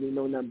don't really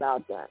know nothing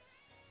about that.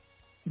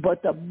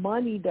 But the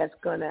money that's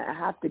going to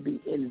have to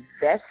be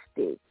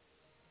invested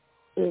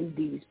in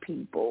these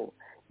people,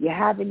 You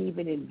haven't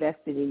even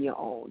invested in your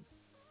own.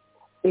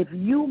 If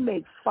you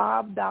make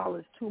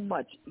 $5 too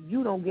much,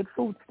 you don't get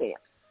food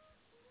stamps.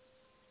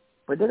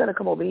 But they're going to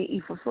come over here and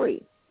eat for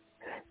free.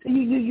 So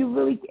you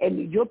really,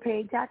 and you're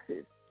paying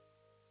taxes.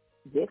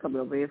 They're coming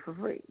over here for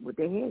free with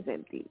their hands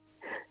empty.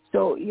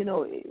 So, you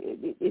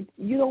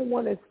don't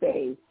want to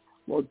say,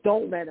 well,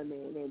 don't let them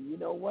in. And you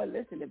know what?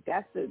 Listen, if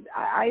that's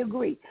I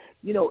agree.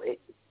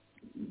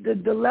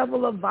 The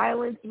level of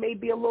violence may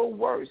be a little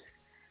worse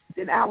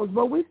than ours,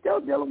 but we're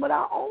still dealing with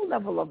our own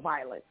level of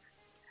violence,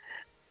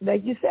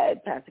 like you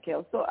said, Pastor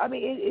Kell. So, I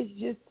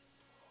mean,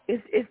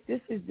 this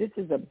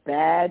is a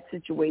bad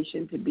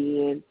situation to be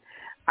in.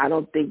 I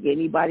don't think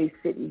anybody's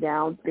sitting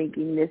down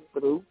thinking this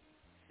through.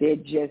 They're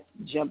just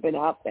jumping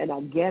up. And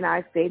again,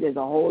 I say there's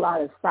a whole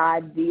lot of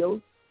side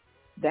deals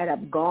that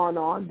have gone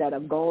on, that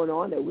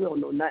we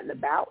don't know nothing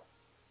about.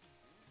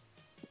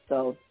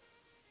 So,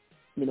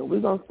 we're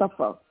going to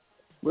suffer.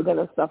 We're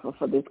going to suffer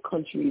for this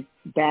country's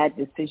bad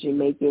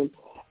decision-making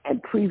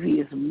and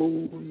previous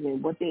moves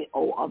and what they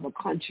owe other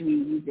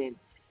countries. And,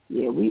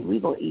 yeah,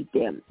 we're going to eat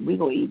them. We're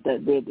going to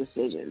eat their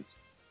decisions.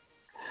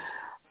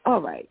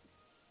 All right.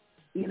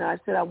 I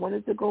said I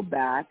wanted to go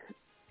back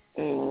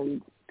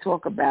and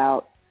talk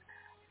about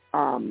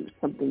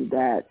something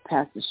that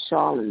Pastor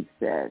Charlene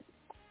said.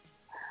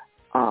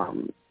 I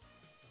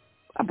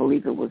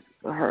believe it was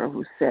her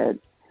who said,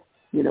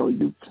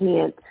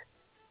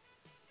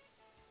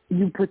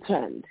 you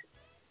pretend.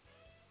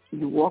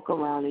 You walk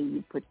around and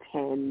you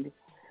pretend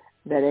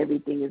that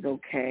everything is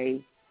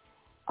okay.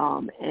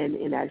 And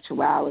in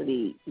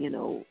actuality,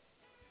 and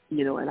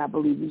I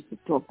believe you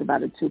talked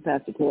about it too,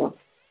 Pastor Carol,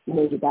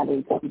 you got to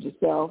encourage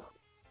yourself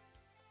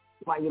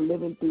while you're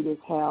living through this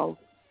hell.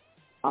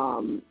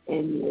 And,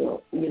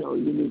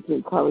 you need to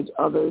encourage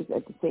others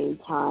at the same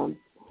time.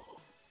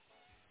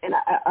 And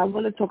I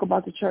want to talk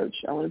about the church.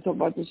 I want to talk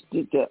about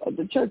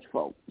the church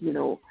folk.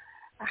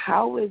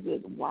 How is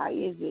it, why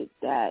is it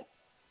that,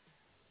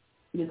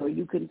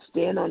 you can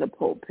stand on a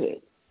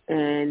pulpit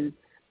and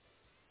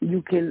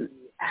you can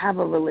have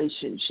a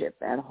relationship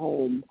at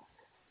home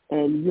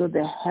and you're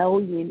the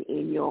hellion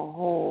in your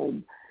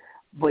home,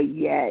 but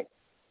yet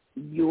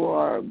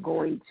you're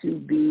going to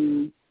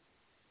be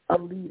a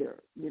leader.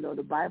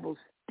 The Bible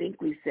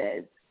distinctly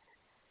says,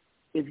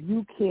 if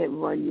you can't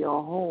run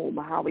your home,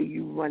 how are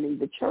you running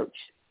the church?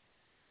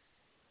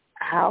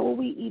 How are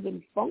we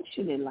even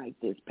functioning like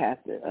this,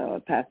 Pastor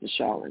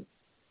Charlene?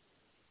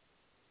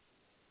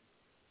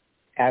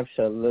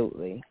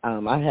 Absolutely.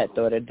 I had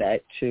thought of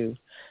that too.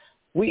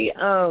 We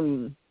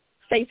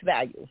face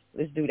value.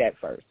 Let's do that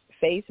first.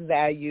 Face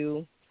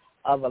value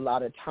of a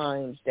lot of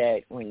times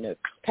that when the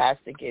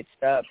pastor gets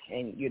up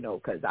and,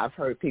 because I've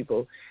heard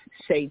people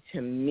say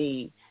to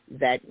me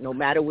that no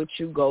matter what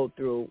you go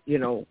through,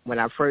 when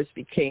I first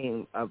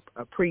became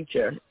a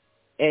preacher,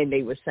 and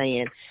they were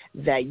saying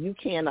that you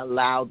can't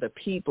allow the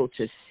people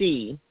to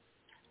see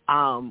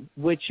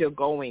what you're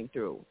going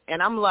through.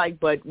 And I'm like,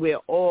 but we're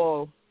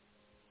all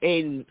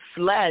in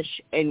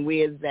flesh, and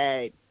we're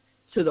that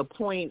to the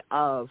point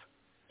of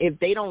if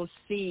they don't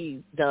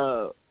see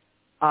the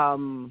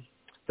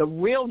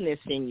realness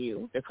in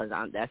you, because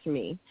that's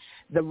me,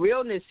 the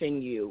realness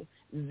in you,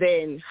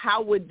 then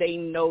how would they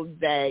know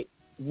that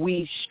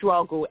we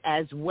struggle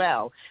as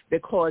well?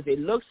 Because it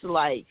looks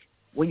like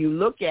when you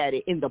look at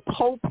it in the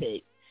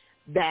pulpit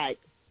that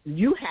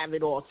you have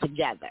it all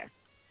together.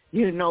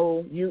 You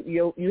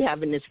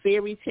having this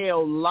fairy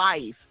tale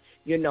life,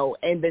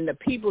 and then the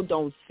people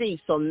don't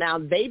see. So now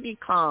they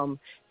become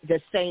the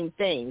same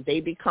thing. They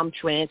become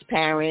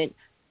transparent,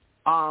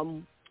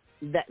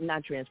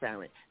 not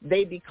transparent.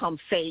 They become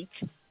fake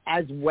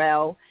as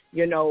well,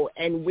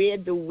 and where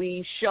do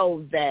we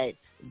show that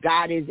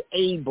God is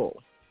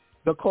able?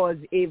 Because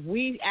if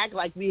we act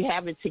like we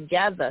have it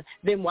together,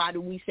 then why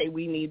do we say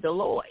we need the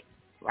Lord,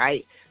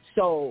 right?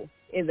 So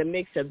in the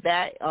mix of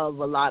that, of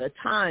a lot of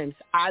times,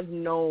 I've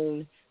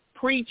known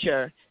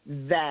preacher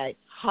that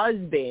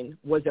husband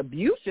was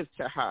abusive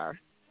to her,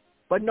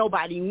 but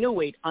nobody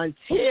knew it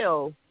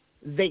until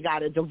they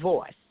got a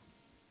divorce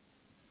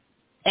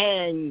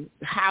and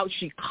how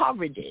she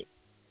covered it.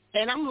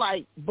 And I'm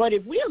like, but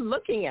if we're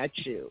looking at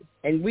you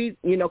and we,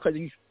 because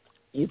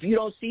if you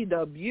don't see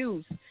the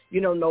abuse,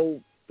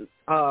 no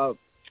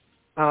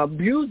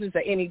bruises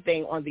or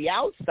anything on the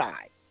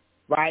outside,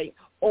 right,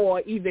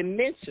 or even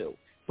mental,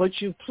 but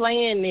you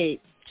playing it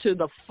to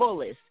the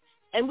fullest.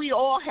 And we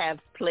all have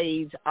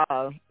played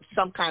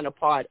some kind of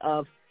part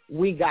of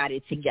we got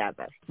it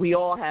together. We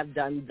all have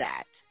done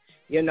that,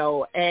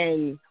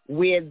 and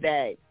we're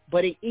that,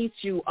 but it eats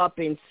you up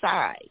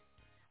inside.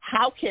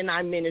 How can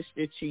I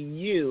minister to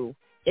you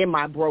in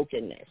my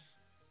brokenness?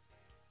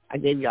 I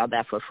gave y'all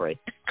that for free.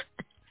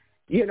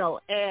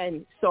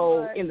 And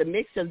so in the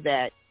mix of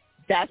that,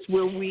 that's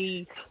where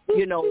we,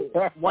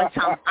 one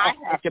time I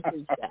had to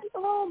preach that.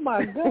 Oh,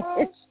 my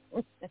gosh.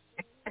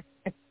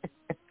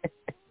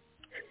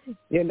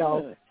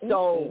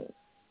 So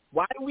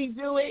why do we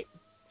do it?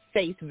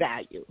 Face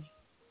value.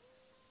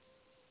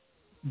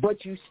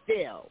 But you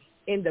still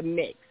in the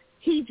mix.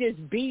 He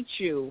just beat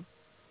you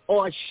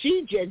or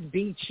she just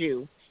beat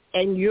you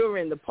and you're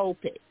in the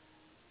pulpit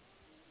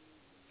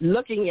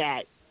looking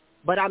at.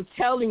 But I'm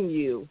telling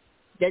you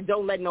that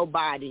don't let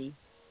nobody,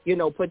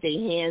 put their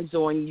hands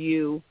on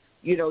you,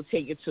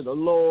 take it to the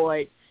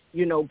Lord.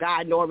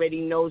 God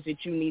already knows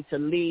that you need to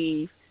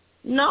leave.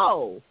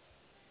 No.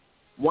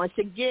 Once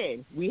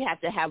again, we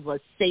have to have a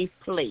safe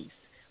place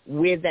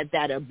where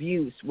that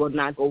abuse will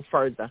not go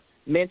further.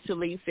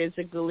 Mentally,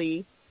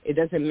 physically, it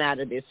doesn't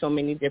matter. There's so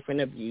many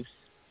different abuse.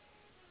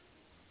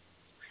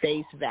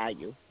 Face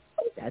value.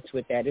 That's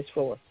what that is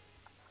for.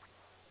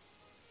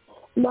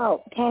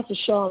 Now, Pastor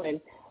Shawn,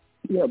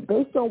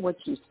 based on what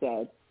you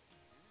said,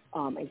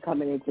 and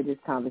coming into this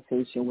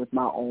conversation with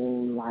my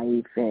own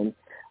life and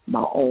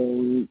my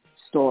own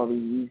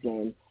stories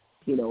and,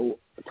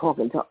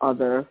 talking to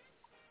other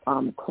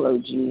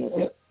clergy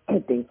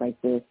and things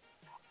like this,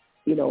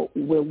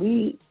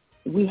 when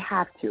we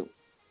have to,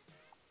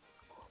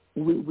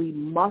 we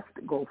must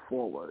go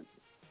forward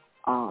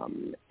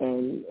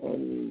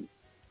and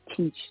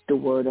teach the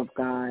Word of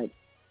God,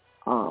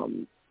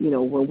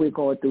 when we're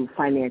going through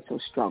financial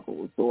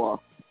struggles or,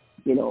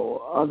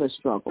 other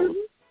struggles.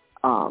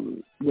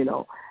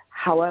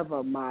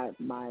 However,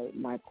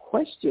 my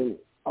question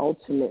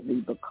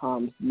ultimately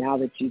becomes, now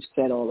that you've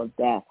said all of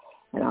that,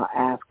 and I'll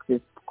ask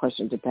this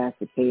question to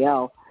Pastor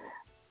KL,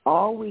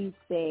 are we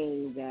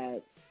saying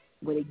that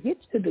when it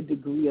gets to the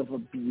degree of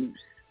abuse,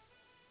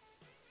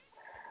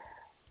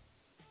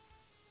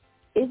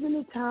 isn't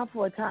it time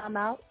for a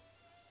timeout?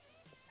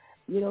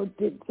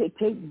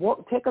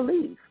 Take a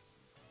leave.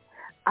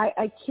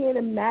 I can't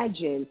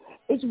imagine.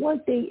 It's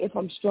one thing if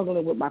I'm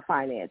struggling with my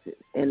finances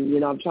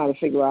and, I'm trying to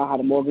figure out how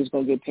the mortgage is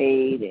going to get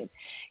paid and,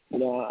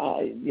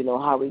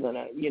 how we're going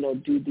to,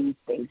 do these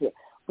things.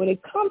 When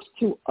it comes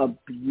to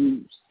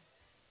abuse,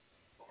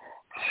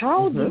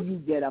 how do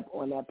you get up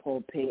on that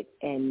pulpit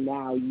and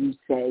now you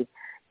say,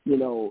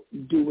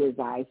 do as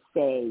I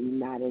say,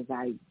 not as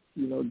I,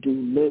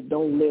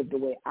 don't live the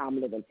way I'm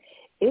living?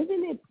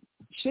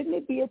 Shouldn't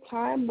it be a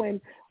time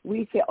when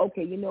we say,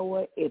 okay, you know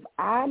what, if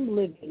I'm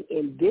living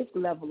in this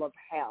level of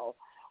hell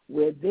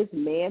where this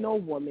man or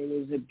woman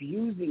is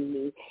abusing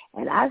me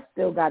and I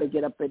still got to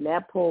get up in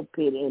that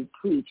pulpit and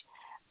preach,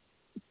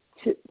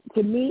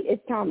 to me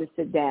it's time to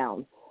sit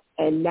down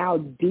and now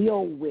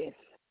deal with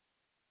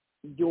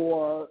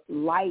your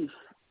life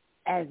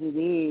as it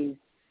is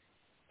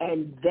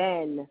and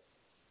then,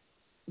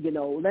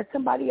 let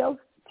somebody else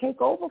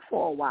take over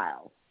for a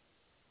while.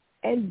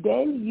 And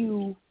then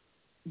you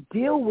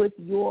deal with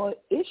your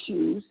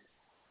issues,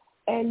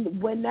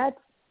 and when that's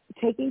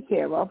taken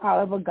care of,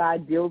 however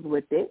God deals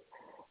with it,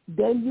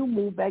 then you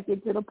move back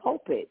into the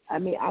pulpit. I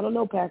mean, I don't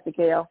know, Pastor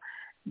Kale.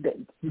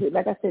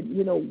 Like I said,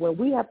 when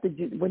we have to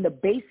when the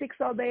basics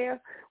are there,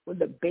 when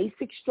the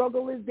basic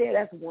struggle is there,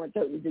 that's one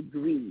certain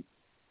degree.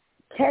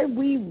 Can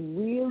we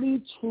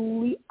really,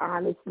 truly,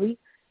 honestly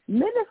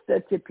minister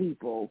to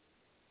people?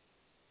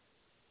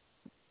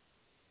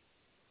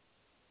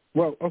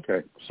 Well,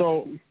 okay,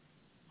 so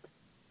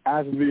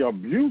as the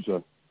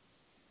abuser,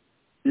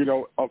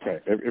 okay,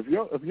 if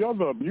you're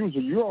the abuser,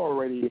 you're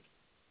already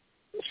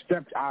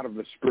stepped out of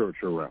the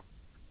spiritual realm.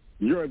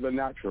 You're in the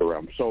natural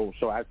realm. So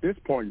at this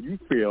point, you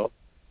feel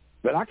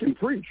that I can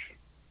preach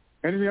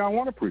anything I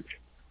want to preach.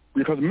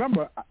 Because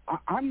remember,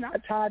 I'm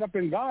not tied up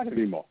in God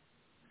anymore.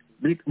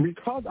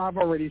 Because I've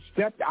already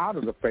stepped out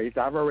of the faith,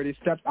 I've already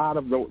stepped out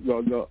of the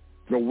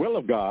will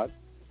of God,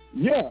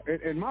 yeah,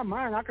 in my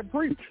mind, I can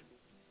preach.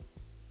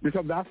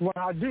 Because that's what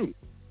I do.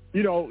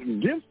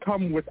 Gifts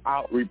come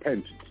without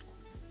repentance.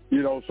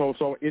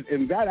 So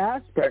in that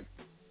aspect,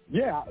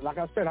 yeah, like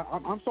I said,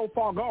 I'm so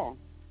far gone.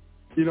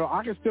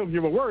 I can still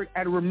give a word.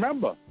 And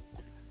remember,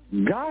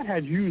 God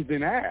has used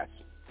an ass.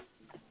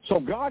 So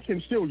God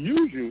can still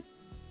use you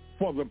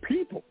for the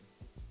people.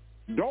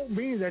 Don't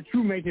mean that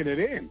you making it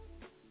in.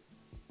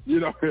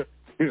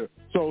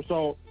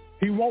 So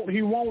he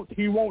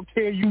won't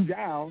tear you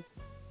down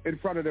in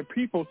front of the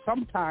people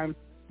sometimes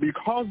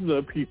because of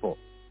the people,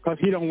 because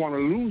he don't want to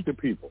lose the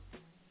people.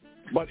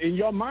 But in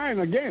your mind,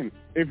 again,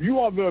 if you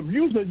are the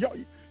abuser,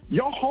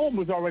 your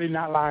home is already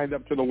not lined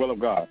up to the will of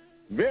God.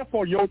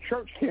 Therefore, your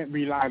church can't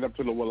be lined up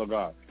to the will of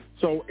God.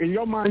 So in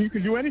your mind, you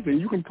can do anything.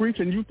 You can preach,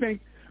 and you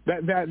think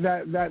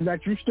that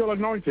you're still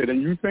anointed,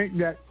 and you think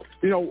that,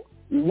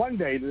 one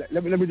day,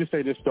 let me just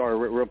say this story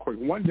real quick.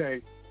 One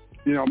day,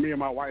 me and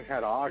my wife had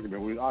an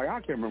argument. I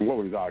can't remember what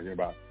we was arguing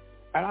about.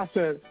 And I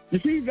said, you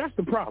see, that's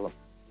the problem.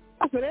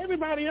 I said,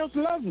 everybody else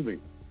loves me.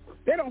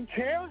 They don't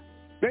care.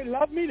 They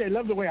love me. They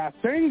love the way I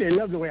sing. They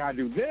love the way I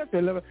do this.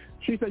 They love it.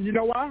 She said, you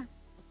know why?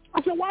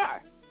 I said, why?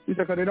 She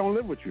said, because they don't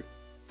live with you.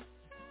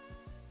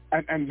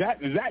 And that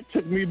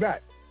took me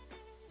back.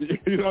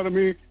 You know what I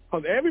mean?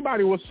 Because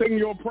everybody will sing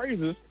your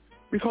praises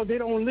because they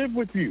don't live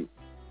with you.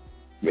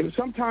 And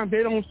sometimes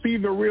they don't see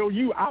the real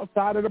you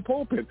outside of the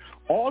pulpit.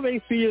 All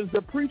they see is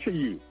the preacher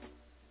you.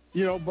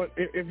 But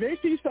if they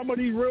see some of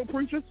these real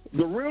preachers,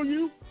 the real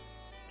you,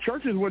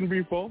 churches wouldn't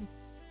be full.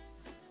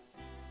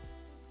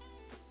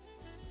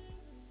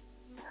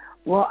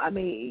 Well, I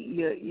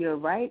mean, you're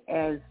right.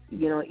 As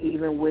you know,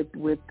 even with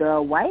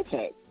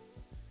Whitehead,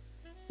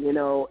 you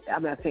know,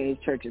 I'm not saying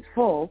his church is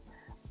full,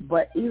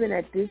 but even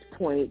at this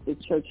point, the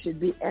church should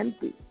be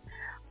empty.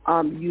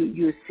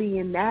 You're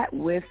seeing that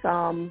with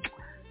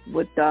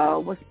what's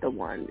the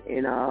one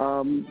in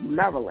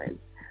Maryland,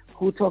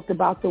 who talked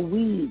about the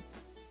weed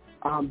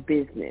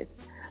business.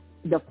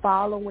 The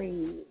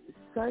following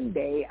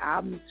Sunday,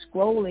 I'm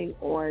scrolling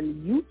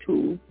on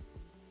YouTube,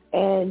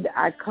 and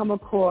I come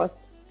across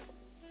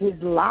his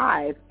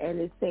live, and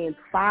it's saying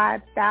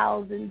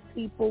 5,000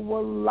 people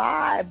were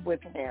live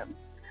with him.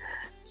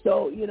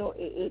 So, you know,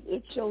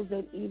 it shows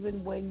that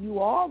even when you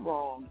are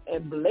wrong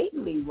and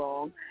blatantly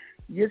wrong,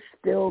 you're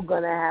still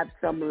going to have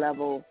some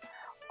level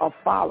of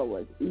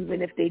followers,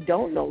 even if they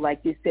don't know, like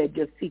you said,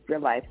 your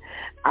secret life.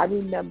 I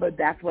remember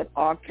that's what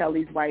R.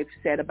 Kelly's wife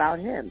said about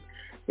him.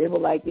 They were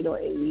like, you know,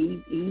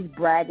 he's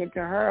bragging to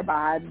her about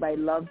how everybody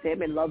loves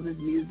him and loves his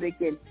music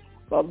and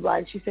blah, blah, blah.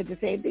 And she said the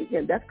same thing to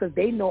him. That's because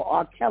they know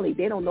R. Kelly.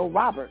 They don't know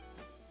Robert.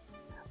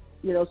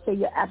 You know, so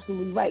you're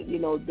absolutely right. You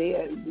know,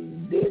 there's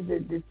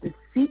this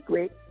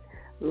secret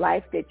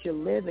life that you're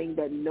living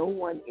that no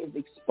one is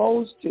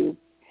exposed to.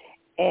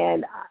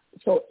 And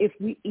so if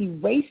we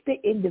erase the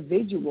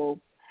individual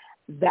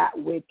that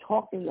we're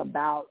talking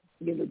about,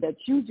 you know, that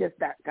you just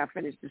got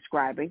finished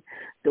describing,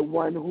 the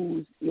one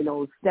who's, you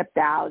know, stepped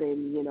out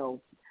and, you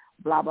know,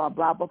 blah, blah,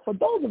 blah. But for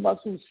those of us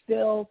who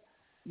still,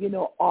 you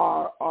know,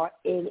 are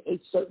in a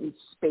certain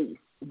space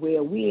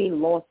where we ain't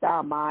lost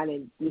our mind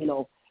and, you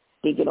know,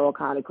 thinking all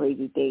kind of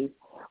crazy things,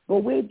 but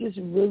we're just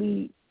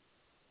really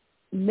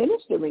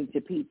ministering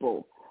to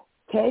people.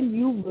 Can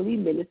you really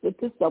minister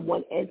to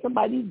someone and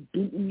somebody's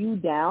beating you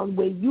down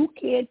where you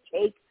can't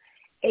take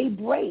a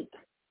break?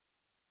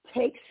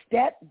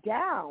 Step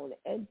down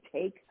and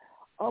take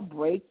a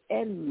break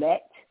and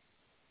let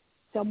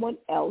someone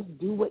else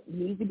do what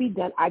needs to be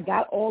done. I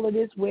got all of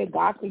this where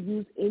God can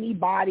use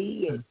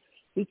anybody and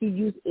he can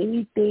use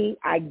anything.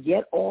 I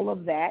get all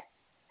of that.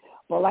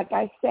 But like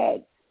I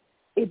said,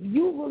 if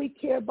you really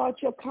care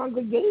about your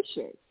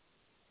congregation,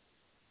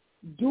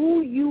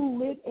 do you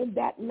live in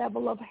that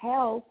level of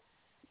hell?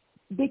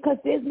 Because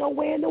there's no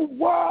way in the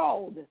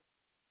world,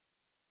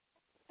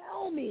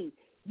 tell me,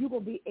 you're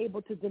going to be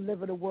able to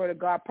deliver the word of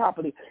God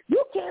properly.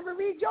 You can't even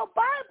read your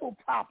Bible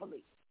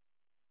properly.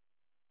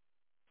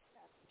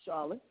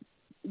 Charlotte,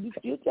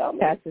 you tell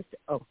me.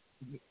 Oh,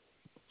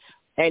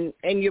 and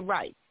you're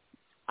right.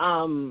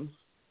 I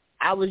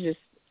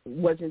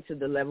wasn't to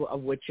the level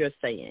of what you're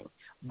saying,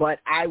 but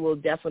I will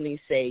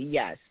definitely say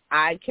yes.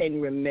 I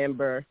can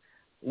remember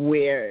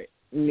where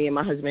me and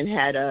my husband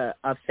had a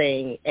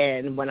thing,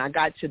 and when I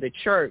got to the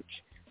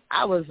church,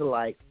 I was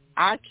like,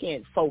 I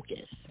can't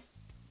focus.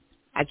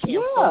 I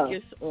can't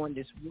focus on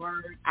this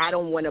word. I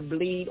don't want to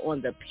bleed on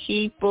the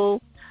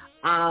people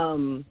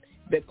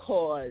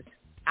because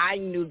I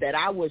knew that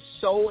I was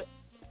so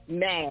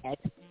mad.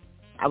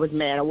 I was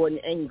mad. I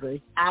wasn't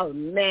angry. I was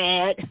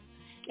mad.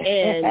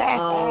 And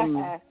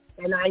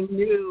and I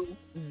knew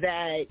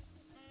that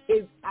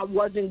I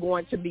wasn't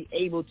going to be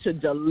able to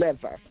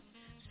deliver.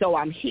 So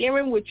I'm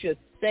hearing what you're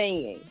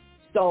saying.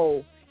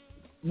 So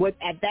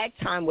at that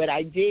time, what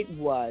I did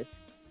was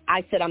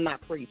I said, I'm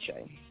not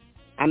preaching.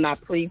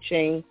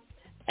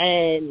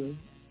 And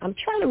I'm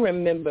trying to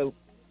remember,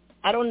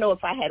 I don't know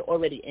if I had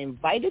already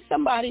invited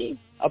somebody,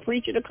 a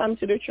preacher, to come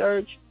to the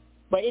church.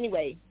 But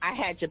anyway, I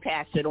had to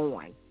pass it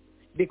on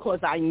because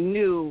I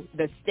knew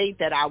the state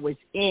that I was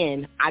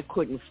in, I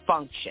couldn't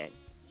function.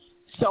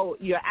 So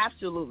you're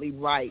absolutely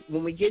right.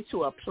 When we get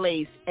to a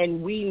place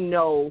and we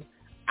know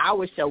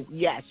ourselves,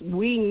 yes,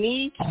 we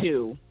need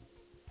to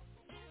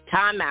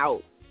time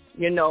out,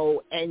 you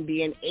know, and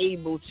being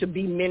able to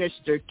be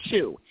ministered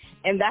to.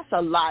 And that's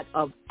a lot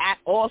of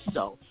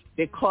also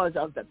because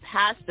of the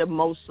pastor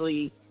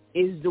mostly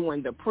is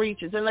doing the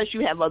preachers, unless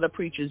you have other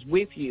preachers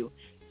with you.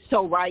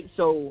 So, right,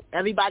 so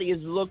everybody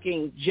is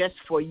looking just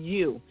for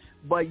you.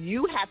 But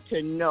you have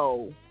to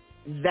know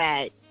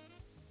that,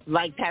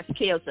 like Pastor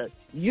Kale says,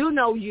 you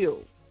know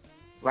you,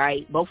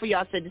 right? Both of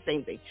y'all said the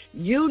same thing.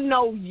 You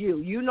know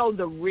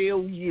the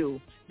real you,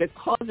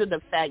 because of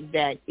the fact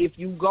that if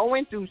you're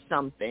going through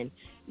something,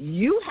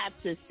 you have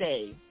to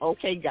say,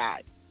 okay,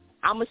 God,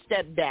 I'm going to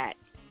step back,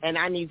 and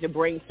I need to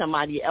bring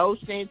somebody else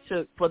in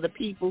for the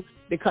people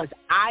because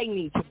I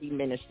need to be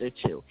ministered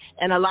to.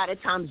 And a lot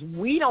of times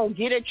we don't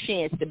get a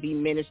chance to be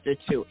ministered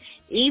to.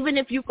 Even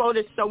if you go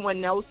to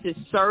someone else's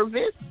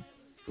service,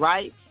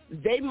 right,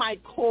 they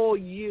might call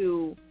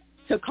you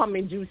to come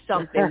and do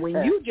something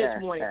when you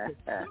just wanted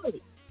to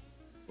sit.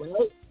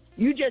 Well,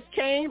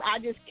 I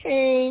just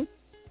came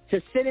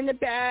to sit in the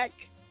back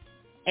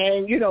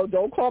and, you know,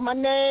 don't call my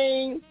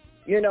name.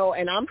 You know,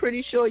 and I'm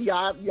pretty sure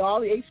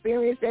y'all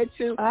experience that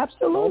too.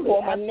 Absolutely.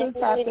 I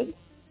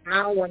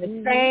don't want to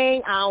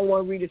sing. I don't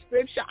want to read the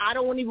scripture. I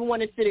don't even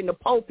want to sit in the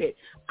pulpit.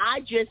 I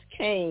just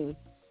came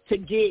to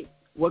get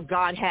what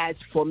God has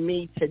for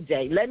me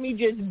today. Let me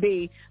just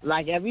be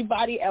like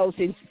everybody else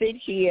and sit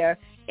here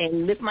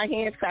and lift my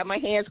hands, clap my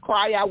hands,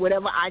 cry out,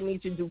 whatever I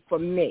need to do for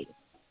me.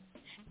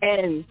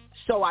 And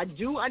so I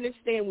do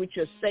understand what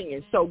you're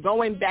saying. So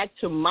going back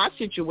to my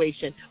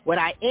situation, what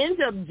I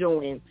end up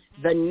doing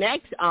the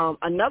next,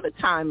 another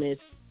time is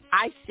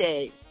I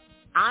said,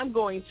 I'm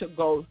going to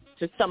go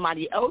to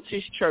somebody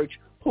else's church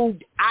who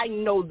I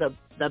know the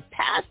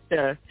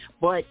pastor,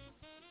 but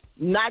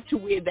not to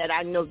where that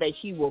I know that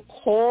he will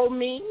call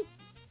me,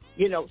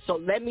 so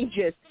let me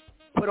just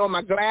put on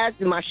my glasses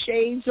and my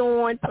shades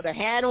on, put a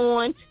hat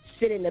on,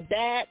 sit in the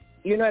back,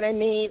 you know what I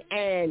mean,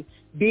 and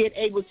being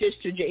able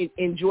just to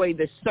enjoy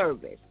the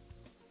service,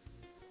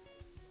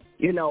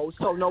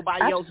 so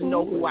nobody else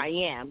know who I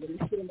am. Let me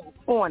sit in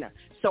that corner.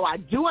 So I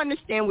do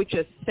understand what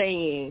you're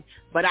saying,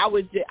 but I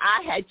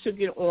had took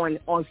it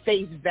on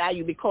face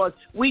value because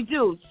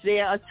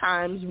there are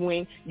times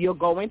when you're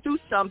going through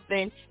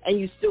something and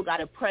you still got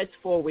to press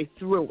forward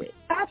through it.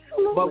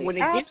 Absolutely. But when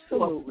it gets to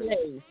a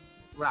place,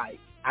 right,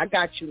 I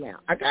got you now.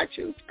 I got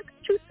you,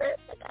 Steph.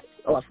 I got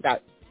you. Oh, I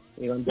forgot.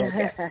 You're going to do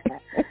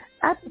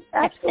that.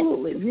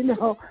 Absolutely.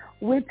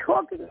 We're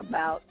talking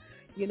about,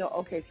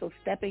 okay, so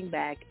stepping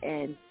back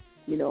and,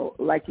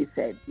 like you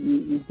said,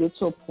 you get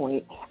to a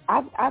point.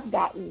 I've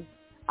gotten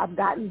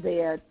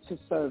there to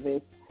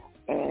service,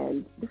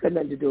 and this has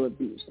nothing to do with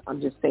abuse.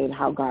 I'm just saying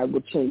how God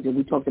would change it.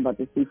 We talked about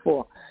this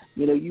before.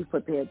 You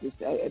prepared this.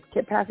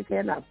 Pastor Ken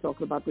and I've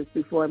talked about this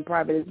before in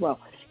private as well.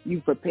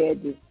 You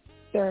prepared this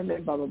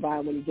sermon, blah, blah, blah,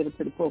 and when you get up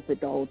to the pulpit,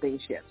 the whole thing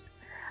shifts.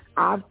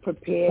 I've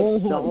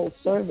prepared the whole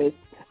service,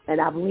 and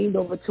I've leaned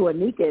over to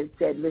Anika and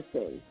said,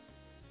 listen,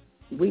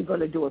 we're going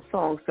to do a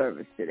song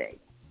service today.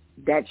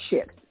 That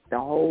shifts the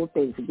whole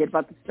thing. Forget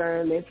about the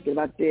sermon, forget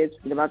about this,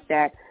 forget about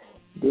that.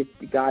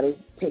 God is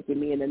taking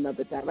me in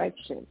another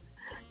direction.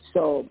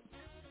 So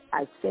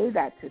I say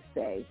that to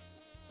say,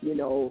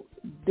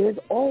 there's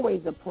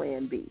always a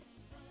plan B.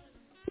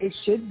 It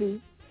should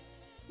be.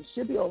 It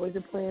should be always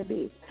a plan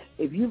B.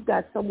 If you've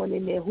got someone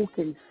in there who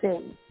can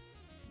sing,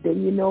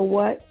 then you know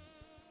what?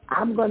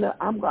 I'm gonna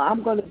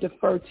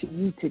defer to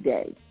you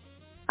today.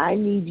 I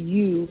need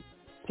you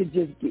to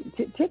just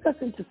take us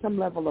into some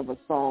level of a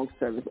song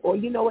service. Or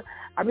you know what?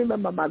 I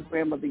remember my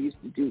grandmother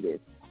used to do this.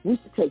 We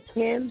used to take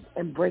hymns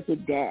and break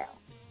it down.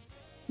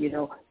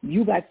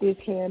 You got this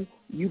hymn,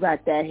 you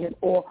got that hymn,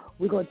 or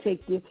we're going to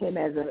take this hymn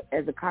as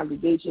a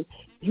congregation.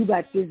 You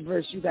got this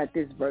verse, you got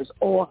this verse,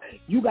 or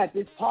you got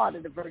this part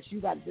of the verse, you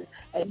got this,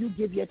 and you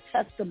give your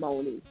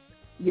testimony,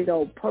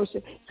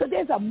 person. So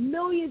there's a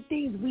million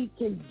things we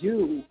can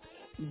do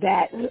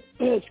that,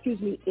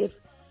 if,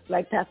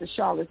 like Pastor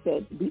Charlotte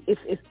said,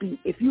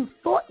 if you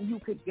thought you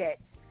could get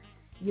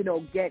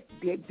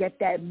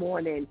that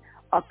morning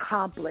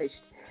accomplished,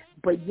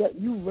 but yet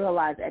you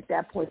realize at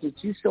that point that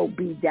you so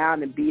beat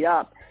down and beat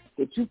up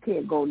that you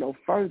can't go no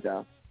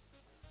further,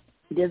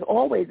 there's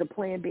always a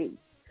plan B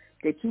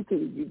that you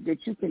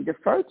can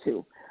defer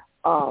to.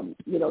 So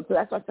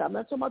that's what I said. I'm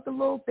not talking about the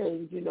little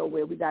things,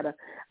 where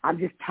I'm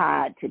just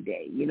tired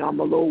today. I'm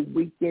a little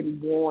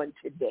weekend worn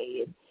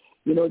today,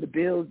 and the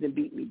bills done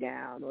beat me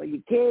down, or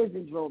your kids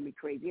done drove me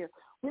crazy.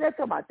 We're not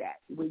talking about that.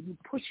 When you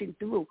pushing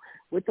through,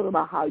 we're talking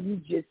about how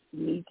you just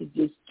need to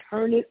just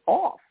turn it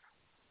off.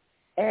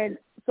 And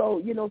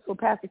so, so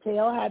Pastor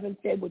KL, having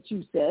said what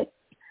you said,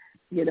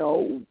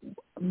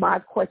 my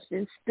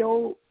question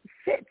still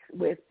fits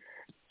with,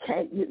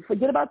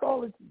 forget about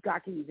all this,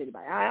 God can use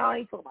anybody. I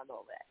ain't talking about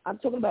all that. I'm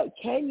talking about,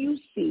 can you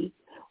see,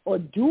 or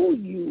do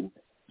you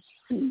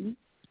see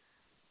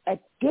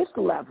at this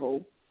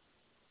level,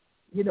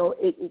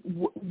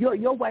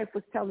 your wife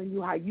was telling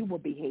you how you were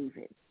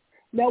behaving.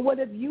 Now, what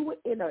if you were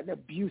in an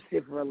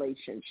abusive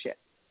relationship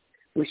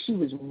where she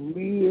was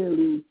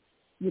really,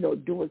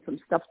 doing some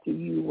stuff to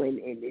you and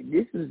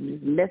this is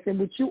just messing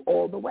with you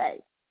all the way?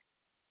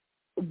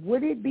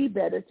 Would it be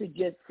better to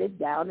just sit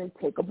down and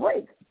take a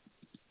break?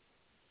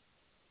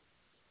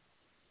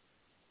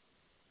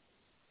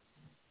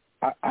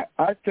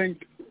 I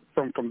think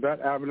from that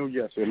avenue,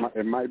 yes,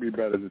 it might be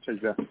better to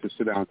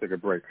sit down and take a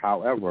break.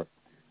 However,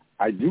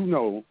 I do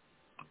know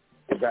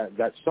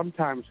that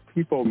sometimes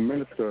people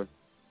minister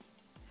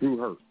through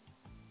hurt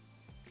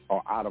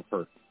or out of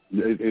hurt.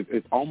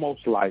 It's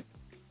almost like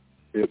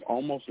the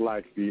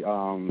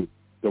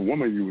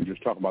woman you were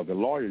just talking about, the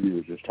lawyer you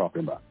were just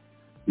talking about.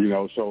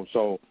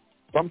 So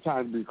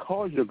sometimes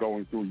because you're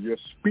going through, you're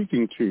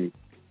speaking to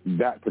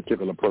that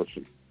particular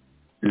person,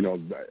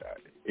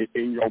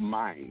 in your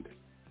mind,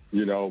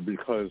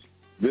 because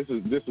this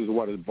is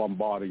what is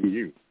bombarding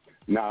you.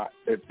 Now,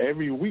 if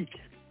every week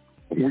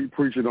we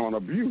preach it on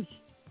abuse,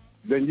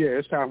 then yeah,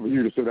 it's time for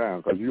you to sit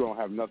down because you don't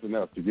have nothing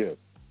else to give.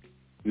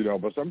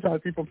 But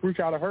sometimes people preach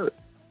out of hurt,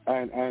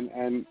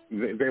 and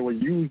they will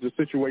use the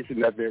situation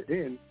that they're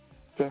in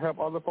to help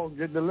other folks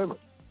get delivered.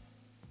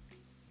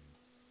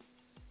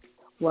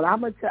 Well,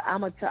 I'm as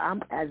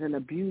an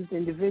abused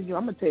individual,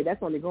 I'm gonna tell you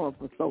that's only going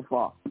for so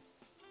far.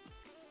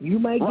 You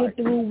might get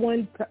through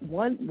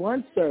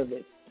one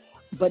service,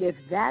 but if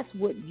that's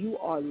what you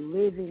are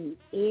living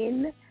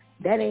in,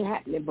 that ain't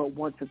happening but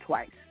once or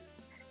twice.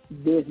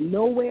 There's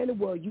nowhere in the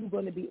world you're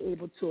going to be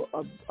able to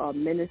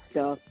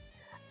minister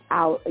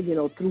out,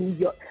 through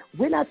your.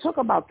 We're not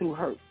talking about through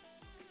hurt.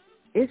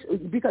 It's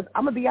because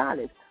I'm going to be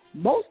honest.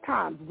 Most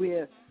times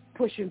we're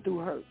pushing through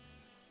hurt,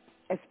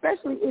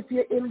 especially if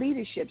you're in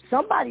leadership.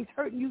 Somebody's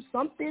hurting you.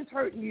 Something's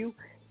hurting you.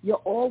 You're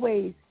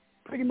always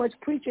pretty much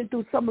preaching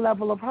through some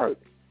level of hurt.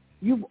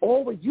 You've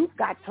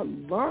got to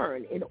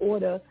learn in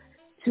order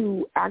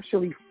to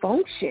actually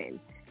function.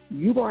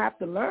 You're going to have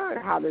to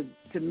learn how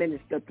to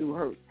minister through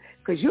hurt,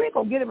 because you ain't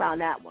going to get around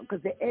that one,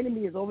 because the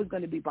enemy is always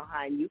going to be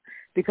behind you,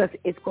 because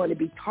it's going to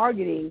be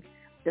targeting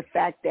the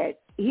fact that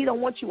he don't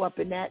want you up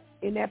in that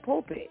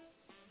pulpit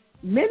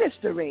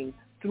ministering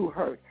through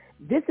hurt.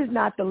 This is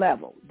not the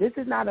level. This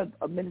is not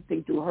a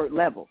ministering through hurt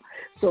level.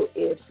 So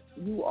if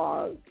you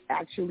are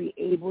actually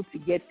able to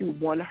get through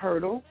one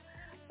hurdle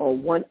or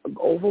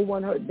over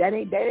one hurdle, that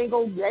ain't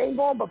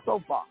going but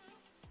so far.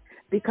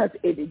 Because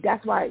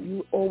that's why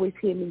you always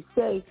hear me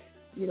say,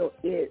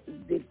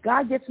 if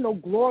God gets no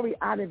glory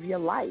out of your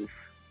life,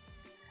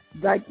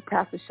 like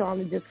Pastor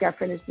Sean just got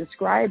finished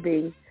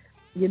describing,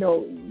 you ain't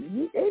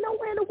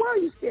nowhere in the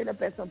world you stand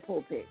up at some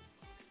pulpit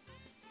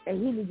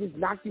and he would just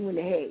knock you in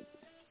the head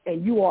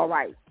and you all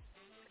right.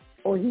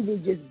 Or he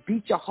would just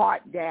beat your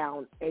heart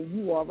down and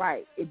you all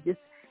right. It just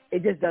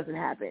doesn't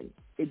happen.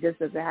 It just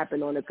doesn't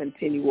happen on a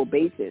continual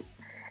basis.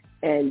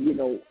 And,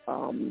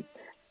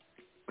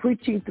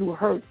 preaching through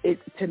hurt, it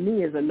to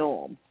me is a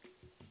norm.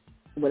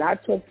 When I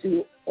talk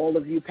to all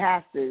of you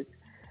pastors,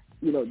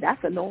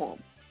 that's a norm,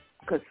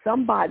 because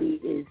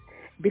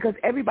because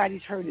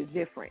everybody's hurt is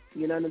different.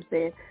 You know what I'm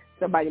saying?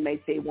 Somebody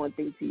may say one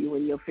thing to you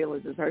and your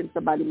feelings is hurt, and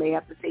somebody may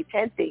have to say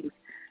 10 things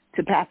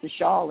to Pastor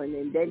Charlene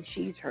and then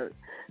she's hurt.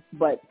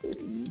 But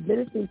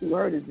ministering through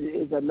hurt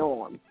is a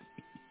norm.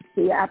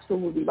 So you're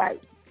absolutely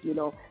right.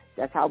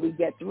 That's how we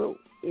get through,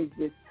 is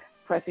just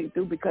pressing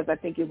through, because I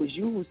think it was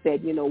you who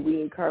said,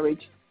 we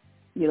encourage,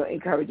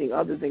 encouraging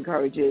others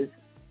encourages,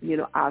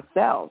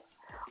 ourselves.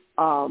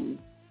 I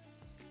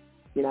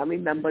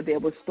remember there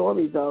were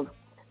stories of,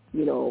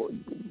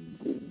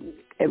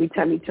 every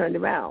time he turned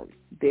around,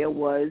 there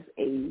was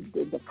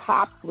the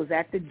cops was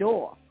at the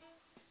door.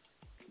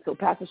 So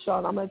Pastor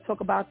Sean, I'm going to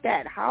talk about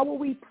that. How are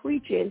we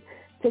preaching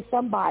to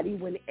somebody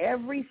when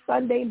every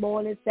Sunday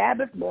morning,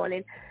 Sabbath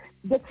morning,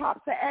 the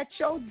cops are at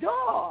your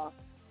door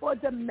for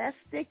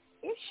domestic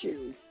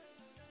issues?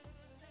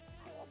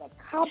 The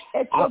cops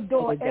at your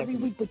door every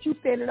week, but you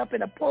standing up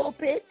in a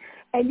pulpit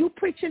and you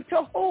preaching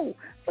to who?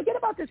 Forget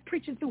about this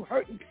preaching through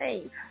hurt and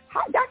pain.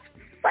 That's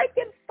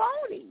freaking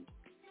phony.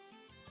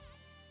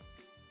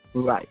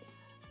 Right.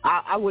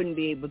 I wouldn't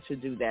be able to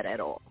do that at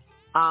all,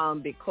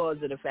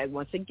 because of the fact,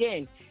 once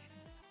again,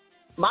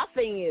 my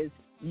thing is,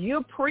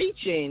 you're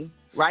preaching,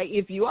 right?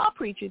 If you are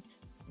preaching,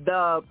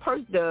 you're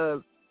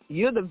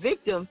the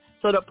victim,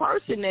 so the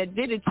person that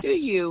did it to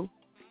you,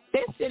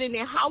 they're sitting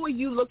there. How are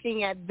you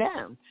looking at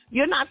them?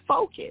 You're not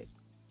focused.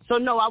 So,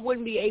 no, I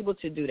wouldn't be able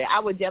to do that. I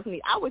would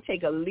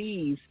take a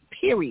leave,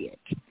 period.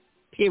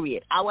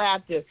 I would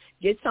have to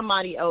get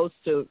somebody else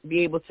to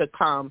be able to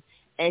come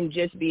and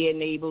just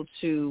being able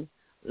to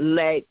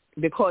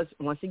because,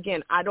 once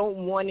again, I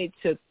don't want it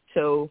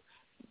to,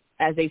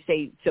 as they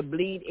say, to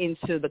bleed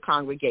into the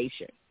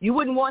congregation. You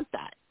wouldn't want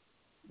that,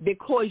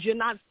 because you're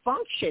not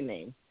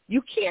functioning.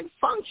 You can't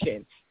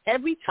function.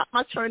 Every time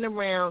I turn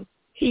around,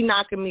 he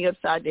knocking me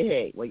upside the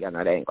head. Well, y'all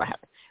know that ain't going to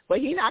happen. But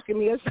he knocking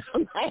me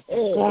upside my head.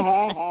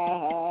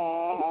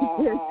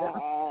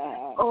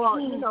 Or,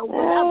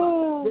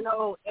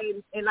 whatever.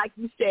 And like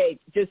you said,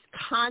 just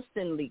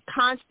constantly.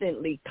 How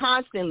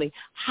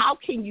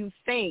can you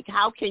think?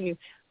 How can you?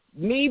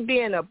 Me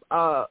being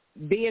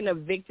a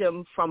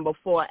victim from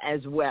before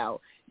as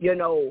well.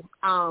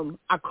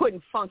 I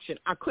couldn't function.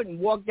 I couldn't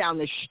walk down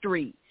the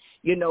street.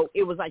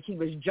 It was like he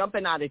was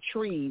jumping out of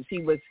trees. He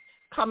was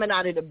coming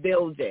out of the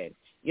building.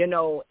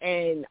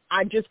 And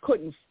I just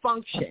couldn't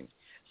function.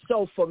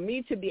 So for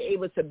me to be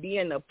able to be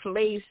in a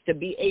place to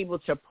be able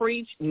to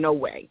preach, no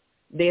way.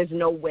 There's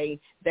no way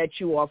that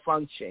you are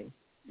functioning.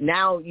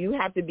 Now you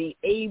have to be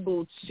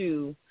able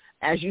to,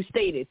 as you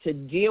stated, to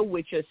deal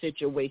with your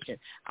situation.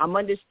 I'm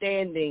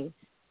understanding,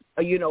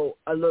 a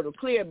little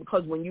clear,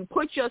 because when you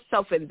put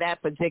yourself in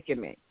that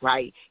predicament,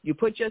 right, you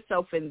put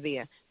yourself in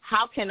there,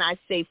 how can I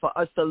say for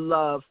us to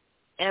love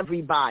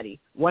everybody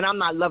when I'm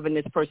not loving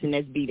this person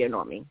that's beating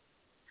on me?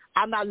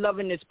 I'm not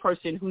loving this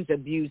person who's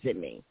abusing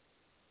me.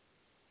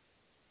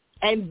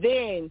 And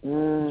then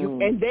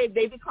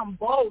they become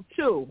bold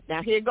too.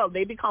 Now here you go.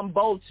 They become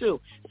bold too.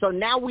 So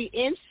now we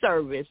in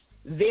service.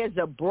 There's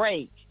a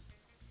break.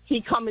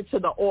 He come into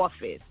the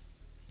office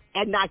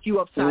and knock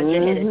you upside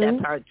your head, and that's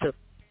hard too.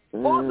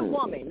 Or the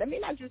woman. Let me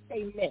not just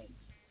say men.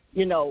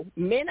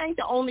 Men ain't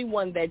the only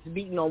one that's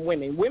beating on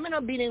women. Women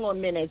are beating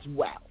on men as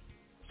well.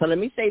 So let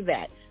me say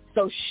that.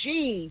 So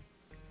she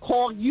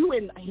called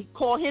him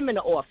in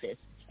the office,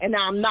 and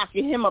now I'm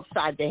knocking him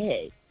upside the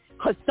head.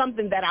 Because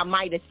something that I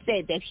might have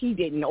said that he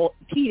didn't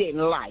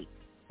like,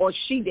 or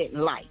she didn't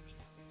like,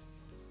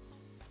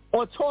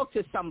 or talk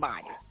to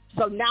somebody.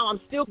 So now I'm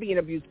still being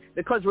abused,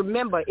 because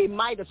remember, it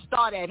might have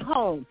started at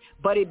home,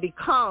 but it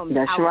becomes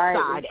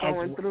outside as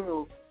well.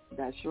 Through.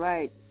 That's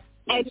right.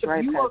 That's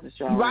right, Pastor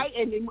Charlotte. Right,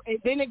 and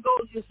then it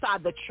goes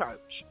inside the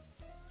church.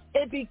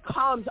 it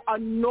becomes a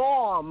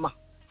norm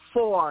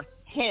for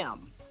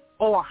him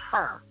or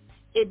her.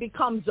 It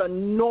becomes a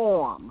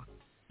norm.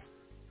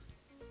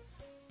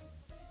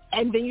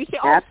 And then you say,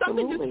 oh,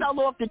 Absolutely. something just fell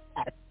off the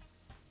desk.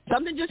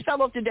 Something just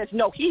fell off the desk.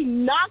 No, he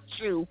knocked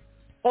you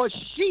or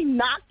she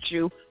knocked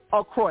you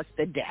across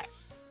the desk.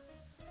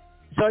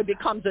 So it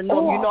becomes a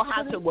norm. You know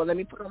how to, well, let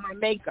me put on my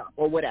makeup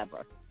or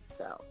whatever.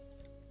 So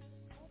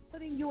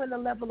putting you in a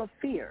level of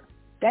fear,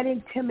 that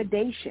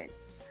intimidation,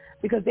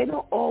 because they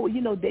don't all,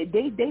 you know, they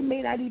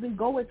may not even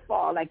go as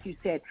far, like you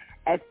said,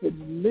 as to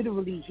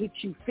literally hit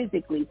you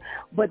physically,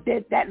 but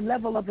that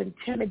level of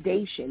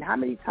intimidation. How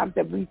many times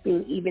have we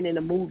seen, even in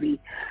a movie,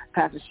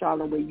 Pastor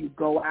Charlotte, where you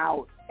go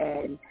out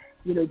and,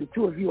 you know, the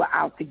two of you are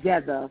out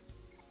together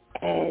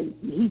and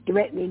he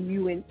threatening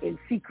you in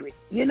secret,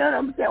 you know what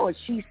I'm saying? Or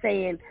she's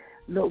saying,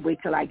 look, wait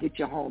till I get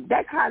you home.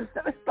 That kind of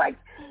stuff. It's like,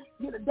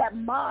 you know, that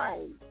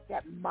mind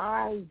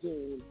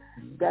game,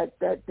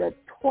 that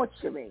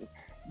torturing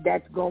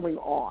that's going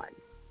on.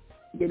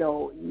 You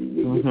know,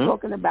 you're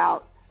talking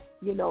about,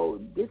 you know,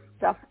 this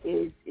stuff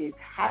is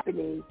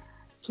happening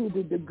to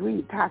the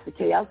degree, Pastor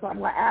K. So I'm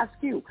going to ask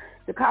you,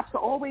 the cops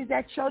are always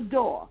at your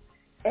door.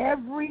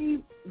 Every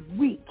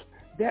week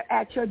they're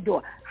at your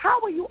door. How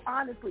are you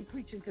honestly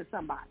preaching to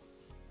somebody?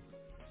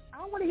 I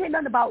don't want to hear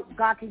nothing about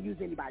God can use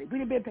anybody. We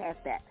done been past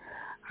that.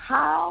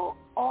 How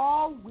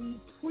are we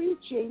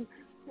preaching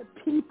to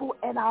people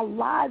and our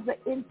lives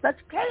are in such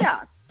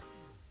chaos?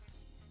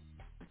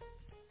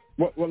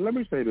 Well, let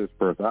me say this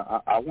first.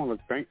 I want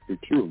to thank the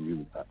two of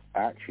you,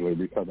 actually,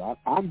 because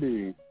I'm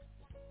being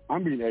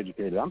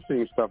educated. I'm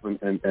seeing stuff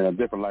in a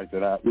different light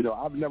that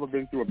I've never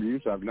been through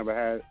abuse. I've never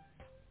had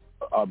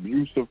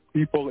abusive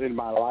people in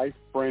my life,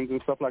 friends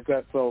and stuff like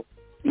that. So,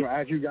 you know,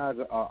 as you guys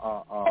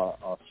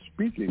are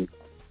speaking,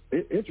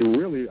 it's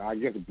really, I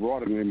guess,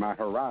 broadening my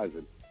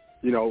horizon.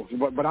 You know,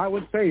 but I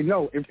would say,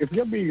 no, if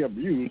you're being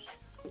abused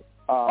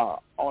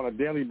on a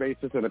daily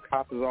basis and the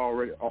cop is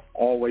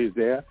always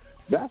there,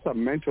 that's a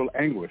mental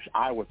anguish,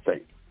 I would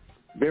think.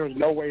 There is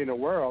no way in the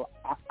world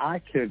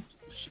I could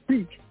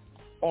speak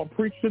or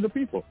preach to the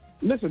people.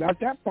 Listen, at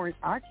that point,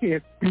 I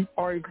can't speak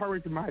or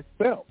encourage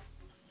myself,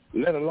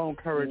 let alone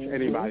encourage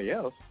anybody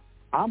else.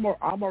 I'm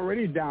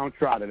already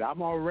downtrodden.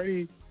 I'm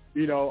already,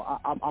 you know,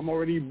 I'm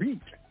already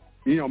beat,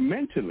 you know,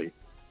 mentally,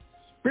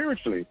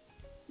 spiritually.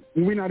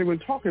 We're not even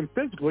talking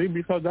physically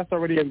because that's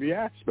already in the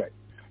aspect.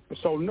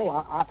 So, no,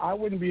 I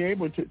wouldn't be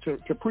able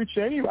to preach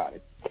to anybody.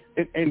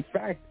 In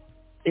fact,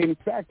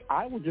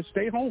 I would just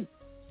stay home.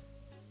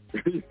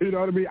 You know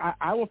what I mean?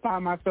 I would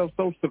find myself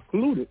so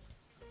secluded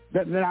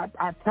that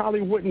I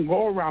probably wouldn't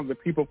go around the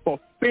people for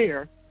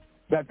fear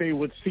that they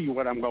would see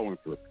what I'm going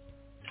through.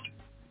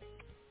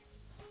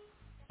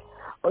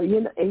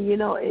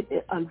 Well,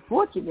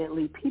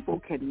 unfortunately,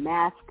 people can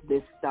mask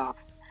this stuff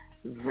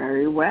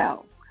very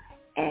well.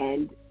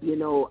 And, you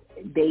know,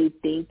 they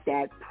think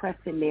that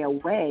pressing their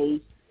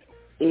way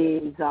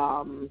is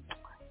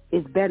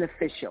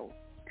beneficial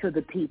to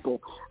the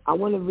people. I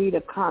want to read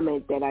a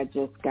comment that I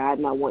just got,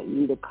 and I want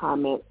you to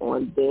comment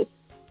on this,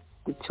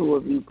 the two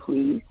of you,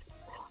 please.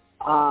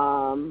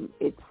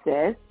 It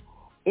says,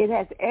 it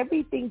has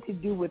everything to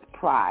do with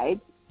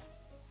pride.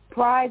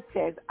 Pride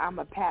says, I'm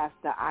a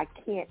pastor, I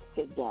can't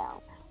sit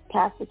down.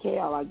 Pastor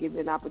K.L., I'll give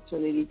you an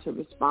opportunity to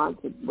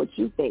respond to what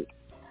you think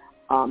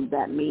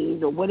that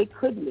means or what it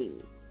could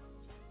mean.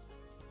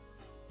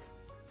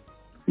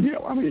 Yeah,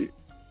 I mean,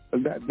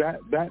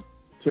 that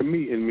to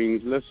me, it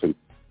means, listen,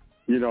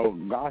 you know,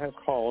 God has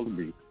called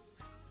me,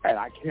 and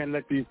I can't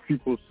let these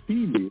people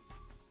see me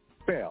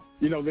fail.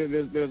 You know,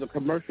 there's a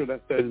commercial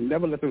that says,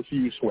 never let them see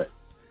you sweat.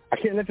 I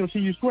can't let them see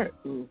you sweat.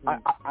 Mm-hmm.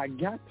 I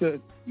got to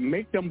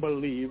make them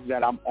believe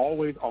that I'm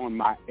always on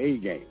my A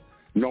game,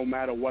 no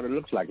matter what it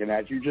looks like. And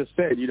as you just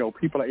said, you know,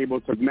 people are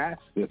able to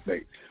mask this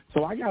thing.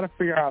 So I got to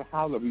figure out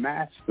how to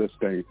mask this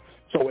thing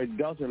so it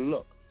doesn't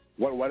look.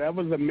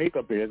 Whatever the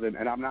makeup is,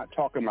 and I'm not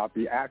talking about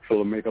the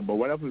actual makeup, but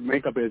whatever the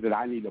makeup is that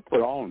I need to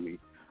put on me,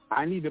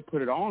 I need to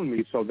put it on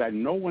me so that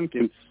no one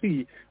can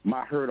see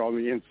my hurt on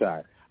the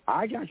inside.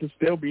 I got to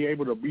still be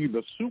able to be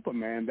the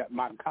Superman that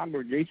my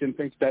congregation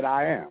thinks that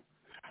I am.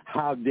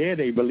 How dare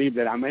they believe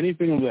that I'm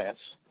anything less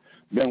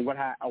than what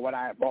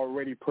I've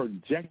already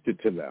projected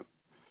to them?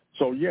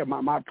 So, yeah,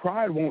 my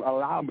pride won't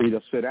allow me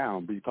to sit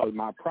down because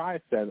my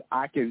pride says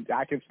I can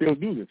still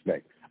do this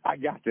thing. I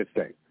got this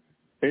thing.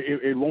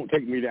 It won't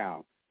take me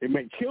down. It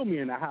may kill me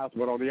in the house,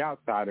 but on the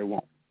outside it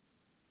won't.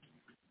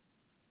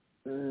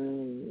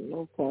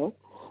 Okay.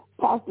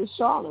 Pastor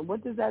Charlotte,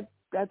 what does that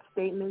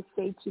statement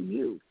say to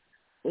you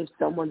if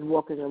someone's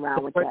walking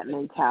around with that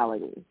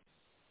mentality?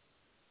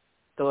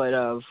 Thought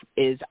of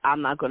is,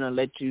 I'm not going to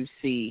let you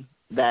see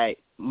that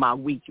my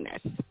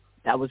weakness.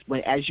 That was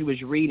when, as you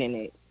was reading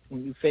it,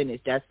 when you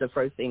finished, that's the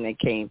first thing that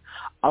came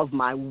of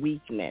my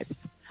weakness.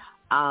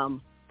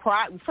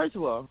 Pride, first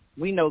of all,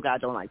 we know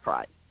God don't like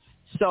pride.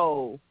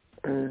 So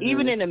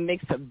even in the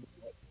mix of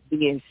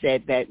being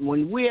said that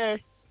when we're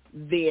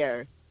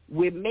there,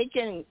 we're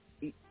making,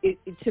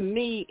 to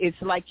me, it's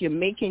like you're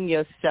making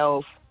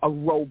yourself a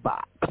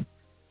robot.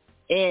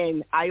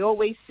 And I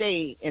always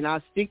say, and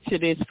I'll stick to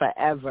this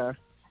forever,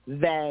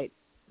 that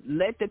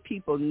let the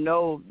people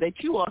know that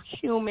you are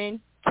human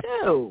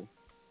too.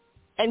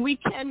 And we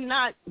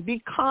cannot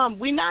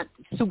we're not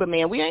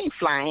Superman. We ain't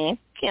flying.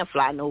 Can't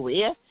fly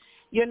nowhere.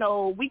 You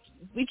know, we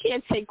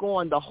can't take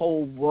on the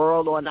whole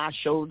world on our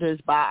shoulders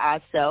by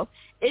ourselves.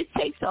 It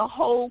takes a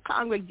whole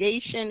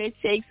congregation. It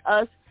takes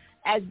us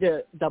as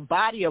the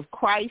body of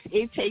Christ.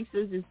 It takes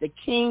us as the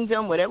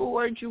kingdom, whatever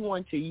word you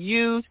want to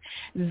use,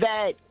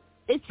 that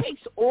it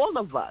takes all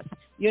of us,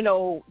 you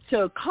know,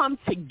 to come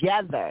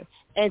together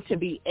and to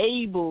be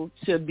able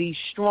to be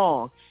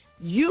strong.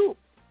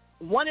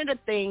 One of the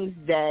things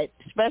that,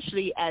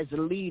 especially as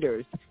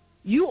leaders,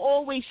 you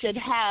always should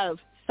have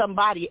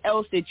somebody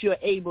else that you're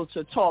able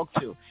to talk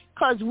to,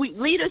 because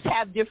leaders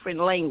have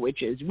different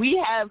languages.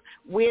 We have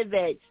where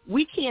that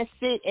we can't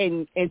sit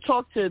and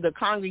talk to the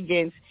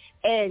congregants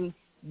and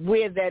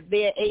where that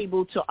they're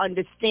able to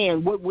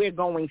understand what we're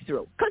going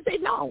through, because they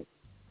don't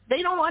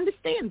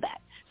understand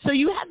that. So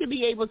you have to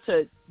be able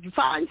to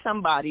find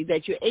somebody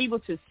that you're able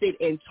to sit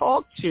and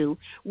talk to,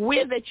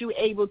 where that you're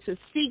able to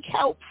seek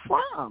help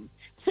from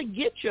to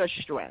get your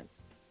strength,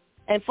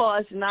 and for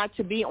us not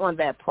to be on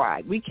that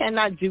pride. We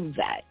cannot do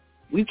that.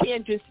 We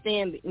can't just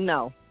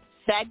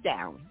sat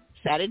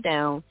it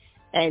down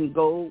and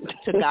go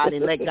to God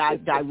and let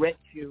God direct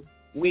you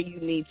where you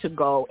need to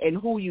go and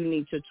who you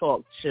need to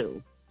talk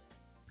to.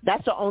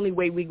 That's the only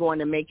way we're going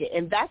to make it.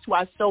 And that's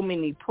why so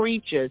many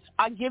preachers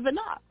are giving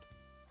up,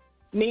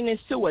 meaning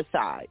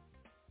suicide.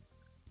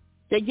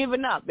 They're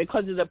giving up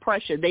because of the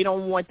pressure. They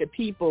don't want the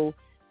people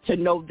to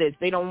know this.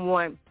 They don't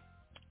want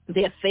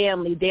their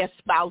family, their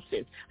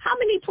spouses. How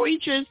many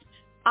preachers,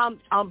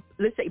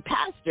 let's say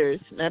pastors,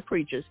 not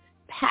preachers,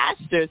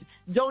 pastors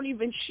don't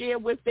even share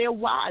with their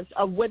wives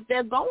of what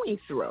they're going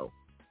through,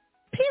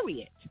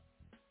 period.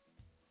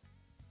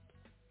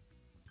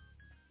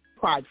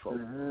 Prideful.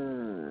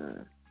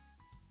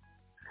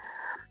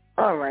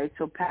 All right,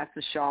 so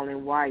Pastor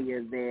Charlene, while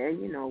you're there,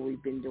 you know,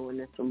 we've been doing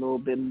this a little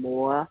bit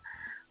more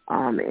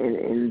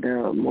in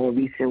the more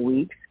recent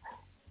weeks.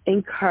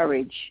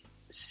 Encourage,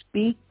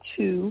 speak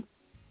to,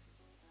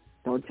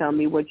 don't tell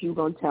me what you're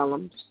going to tell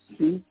them,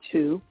 speak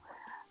to,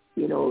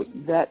 you know,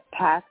 that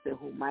pastor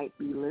who might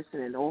be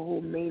listening or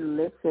who may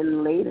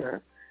listen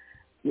later.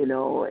 You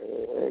know,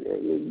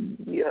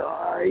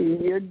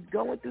 you're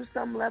going through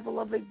some level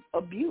of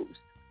abuse.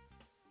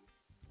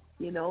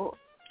 You know,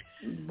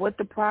 what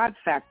the pride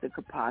factor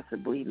could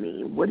possibly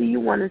mean. What do you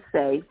want to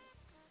say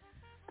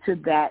to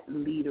that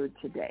leader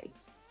today?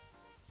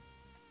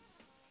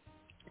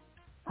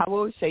 I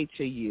will say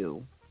to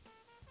you,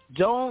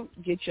 don't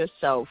get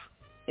yourself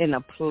in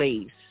a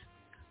place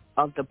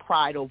of the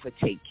pride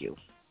overtake you.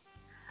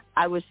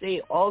 I would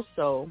say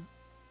also,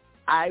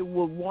 I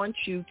would want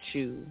you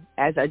to,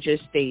 as I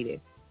just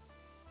stated,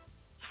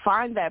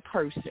 find that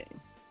person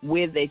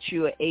where that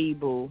you are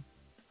able,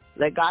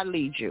 let God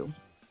lead you,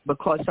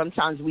 because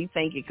sometimes we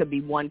think it could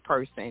be one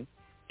person,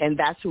 and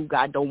that's who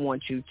God don't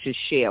want you to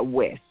share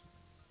with.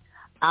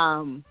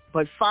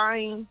 But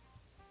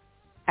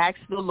ask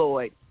the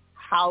Lord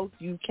how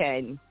you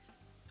can,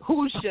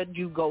 who should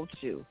you go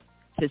to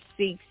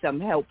seek some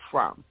help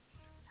from.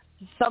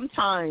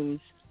 Sometimes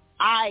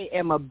I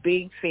am a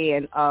big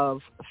fan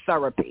of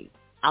therapy.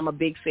 I'm a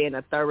big fan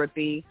of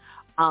therapy.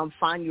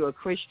 Find you a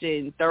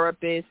Christian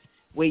therapist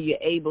where you're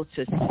able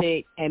to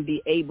sit and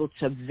be able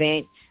to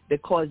vent,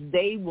 because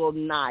they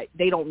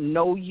don't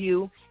know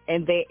you,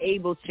 and they're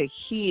able to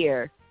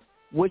hear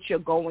what you're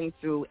going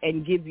through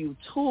and give you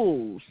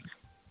tools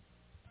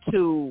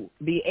to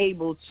be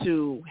able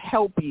to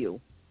help you.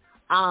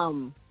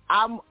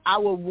 I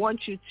would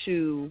want you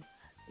to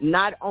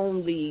not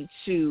only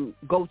to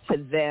go to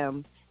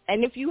them,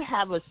 and if you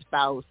have a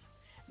spouse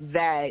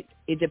that,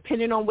 it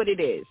depending on what it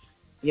is,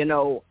 you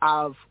know,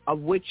 of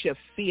what you're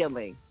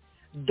feeling,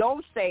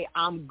 don't say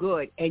I'm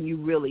good and you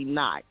really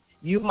not.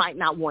 You might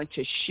not want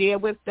to share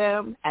with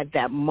them at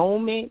that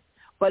moment,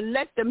 but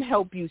let them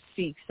help you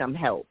seek some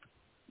help.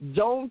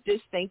 Don't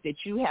just think that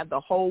you have the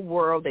whole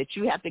world that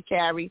you have to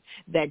carry,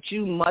 that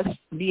you must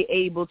be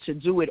able to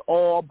do it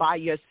all by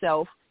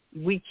yourself.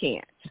 We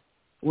can't.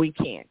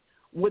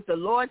 With the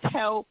Lord's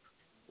help,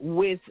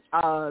 with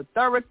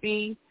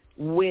therapy,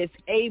 with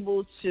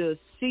able to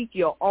seek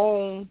your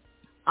own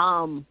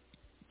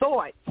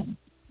thoughts,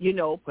 you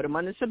know, put them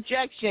under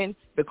subjection,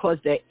 because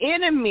the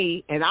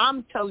enemy, and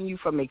I'm telling you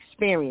from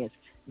experience,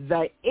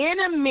 the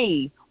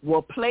enemy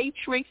will play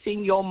tricks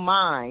in your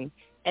mind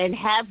and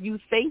have you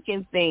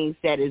thinking things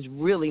that is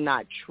really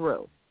not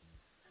true.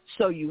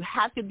 So you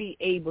have to be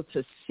able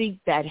to seek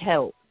that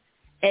help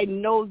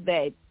and know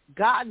that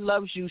God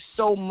loves you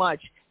so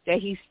much that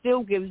he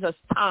still gives us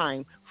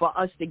time for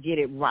us to get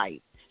it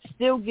right,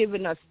 still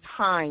giving us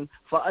time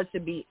for us to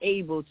be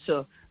able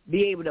to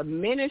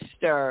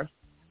minister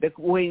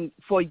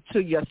to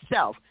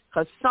yourself.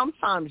 Because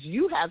sometimes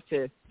you have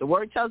to, the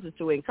word tells us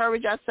to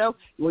encourage ourselves,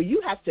 well,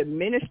 you have to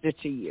minister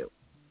to you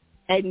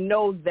and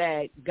know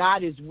that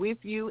God is with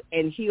you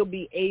and he'll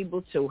be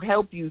able to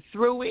help you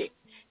through it.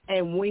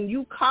 And when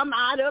you come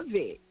out of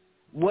it,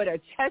 what a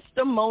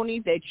testimony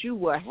that you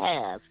will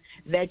have,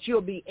 that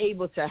you'll be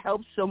able to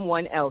help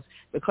someone else.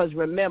 Because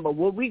remember,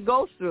 what we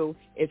go through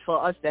is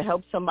for us to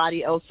help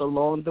somebody else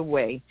along the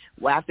way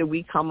after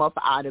we come up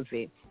out of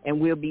it, and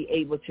we'll be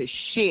able to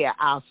share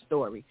our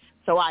story.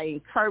 So I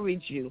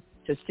encourage you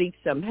to seek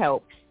some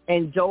help,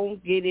 and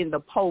don't get in the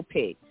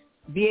pulpit.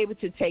 Be able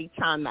to take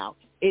time out.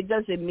 It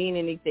doesn't mean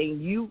anything.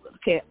 You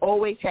can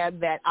always have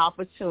that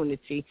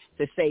opportunity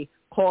to say,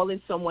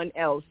 calling someone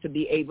else to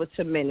be able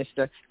to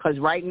minister, because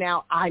right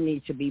now I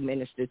need to be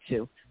ministered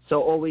to.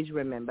 So always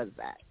remember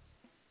that.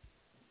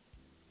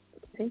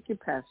 Thank you,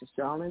 Pastor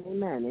Charlene.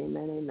 Amen,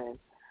 amen, amen.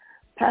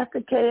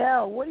 Pastor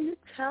KL, what are you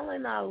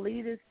telling our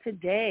leaders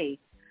today?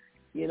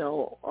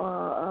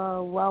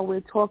 While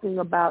we're talking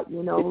about,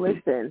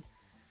 listen,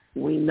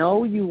 we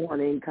know you want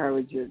to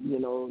encourage,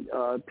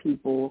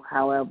 people,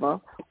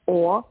 however,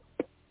 or,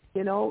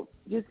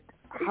 just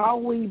how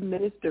we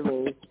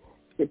ministering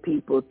to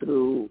people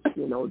through,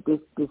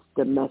 this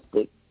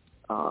domestic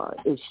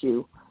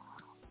issue.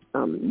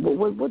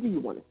 What do you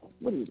want to say?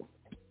 What do you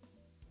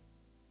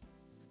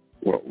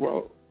want?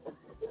 Well,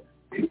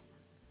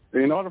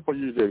 in order for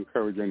you to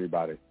encourage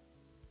anybody,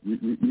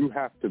 you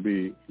have to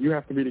be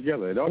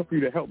together. In order for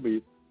you to help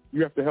me,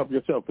 you have to help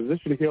yourself.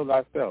 Position to heal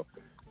thyself.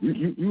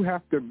 You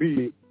have to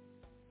be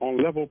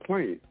on level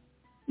plane.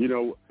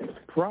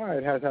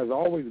 Pride has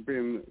always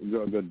been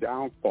the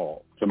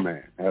downfall to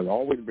man, has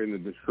always been the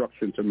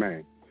destruction to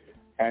man.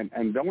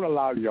 And don't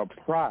allow your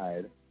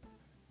pride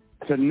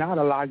to not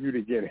allow you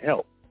to get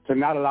help, to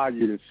not allow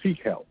you to seek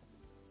help.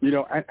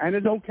 And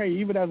it's okay,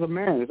 even as a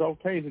man, it's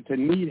okay to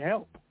need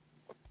help.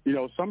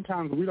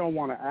 Sometimes we don't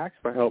want to ask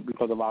for help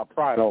because of our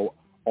pride or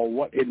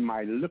what it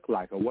might look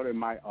like or what it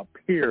might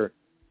appear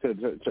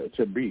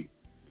to be.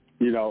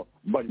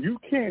 But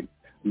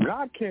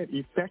God can't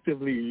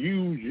effectively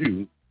use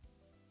you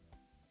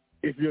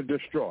if you're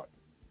distraught,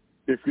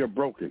 if you're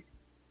broken.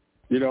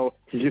 He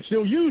can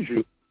still use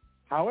you.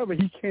 However,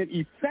 he can't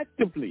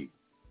effectively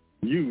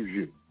use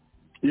you.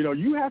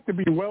 You have to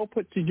be well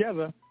put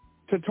together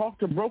to talk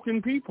to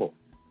broken people.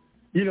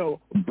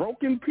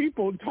 Broken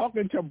people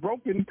talking to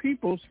broken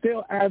people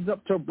still adds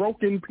up to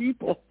broken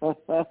people. So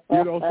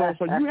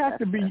you have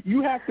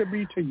to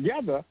be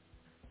together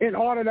in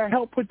order to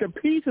help put the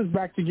pieces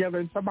back together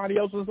in somebody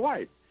else's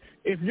life.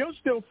 If you're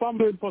still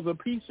fumbling for the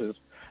pieces,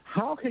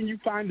 how can you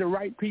find the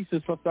right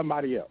pieces for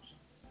somebody else?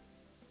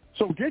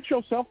 So get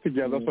yourself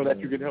together so that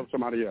you can help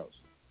somebody else.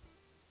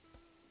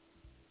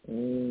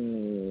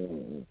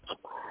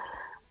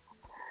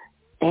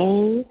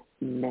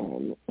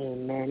 Amen,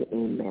 amen,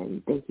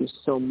 amen. Thank you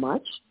so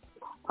much,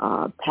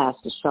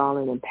 Pastor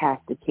Charlene and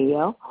Pastor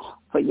KL,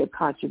 for your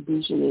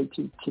contribution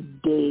into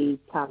today's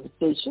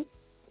conversation.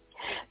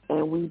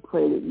 And we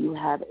pray that you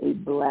have a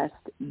blessed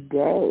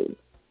day.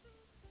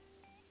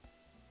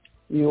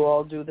 You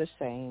all do the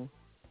same.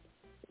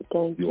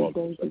 Thank you,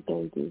 thank you,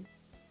 thank you.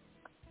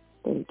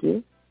 Thank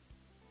you.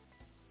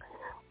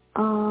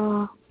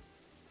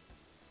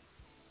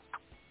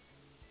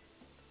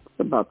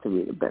 About to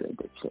read a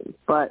benediction,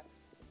 but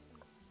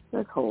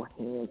let's hold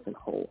hands and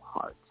hold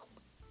hearts.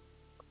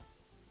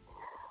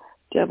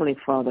 Heavenly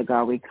Father,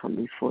 God, we come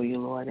before you,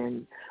 Lord,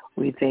 and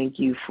we thank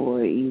you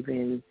for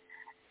even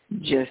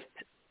just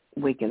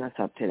waking us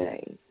up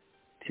today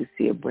to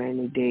see a brand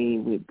new day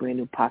with brand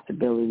new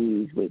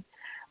possibilities, with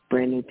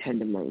brand new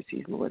tender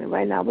mercies, Lord. And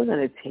right now we're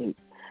going to take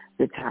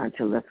the time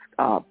to lift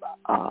up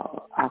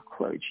our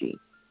clergy.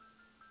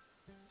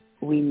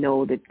 We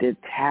know that the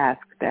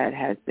task that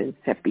has been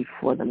set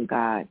before them,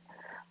 God,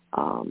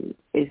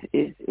 is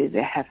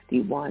a hefty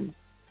one.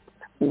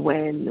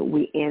 When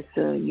we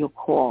answer your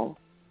call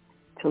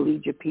to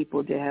lead your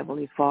people, dear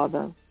Heavenly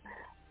Father,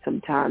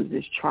 sometimes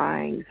it's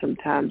trying,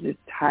 sometimes it's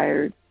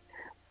tired,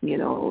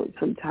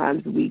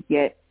 sometimes we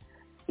get,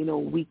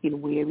 weak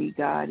and weary,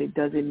 God. It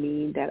doesn't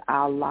mean that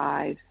our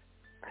lives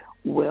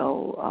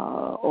will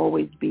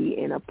always be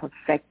in a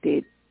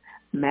perfected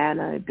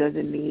manner. It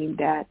doesn't mean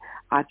that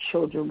our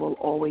children will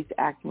always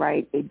act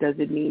right. It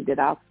doesn't mean that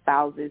our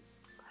spouses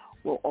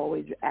will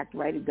always act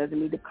right. It doesn't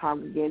mean the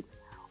congregants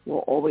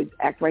will always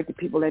act right. The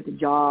people at the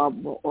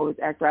job will always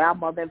act right. Our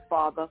mother and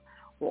father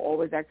will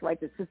always act right.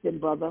 The sister and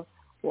brother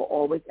will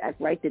always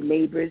act right. The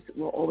neighbors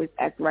will always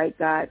act right,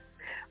 God.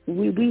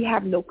 We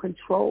have no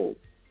control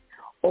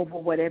over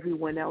what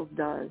everyone else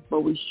does,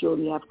 but we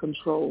surely have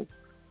control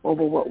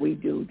over what we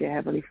do, dear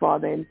Heavenly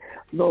Father. And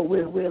Lord,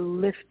 we're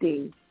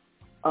lifting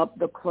up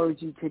the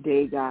clergy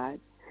today, God,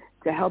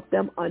 to help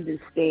them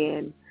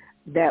understand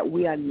that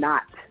we are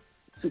not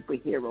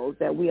superheroes,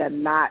 that we are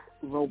not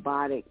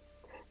robotic,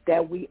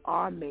 that we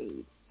are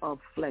made of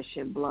flesh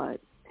and blood,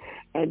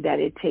 and that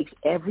it takes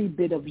every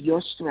bit of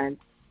your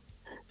strength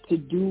to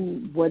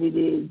do what it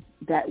is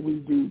that we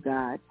do,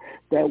 God,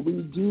 that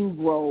we do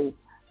grow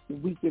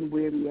weak and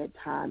weary at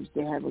times,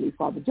 dear Heavenly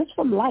Father, just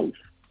from life,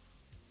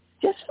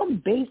 just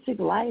from basic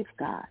life,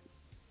 God.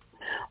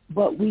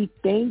 But we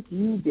thank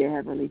you, dear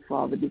Heavenly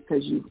Father,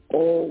 because you've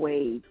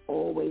always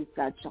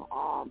got your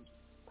arms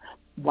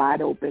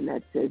wide open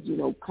that says,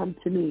 come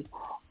to me,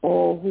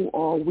 all who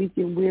are weak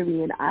and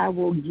weary, and I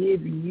will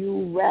give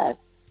you rest.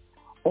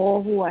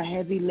 All who are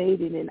heavy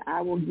laden, and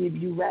I will give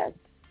you rest.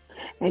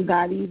 And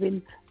God,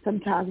 even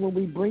sometimes when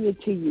we bring it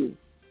to you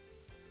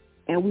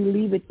and we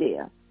leave it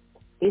there,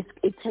 it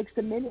takes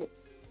a minute.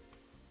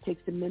 It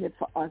takes a minute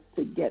for us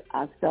to get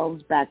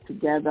ourselves back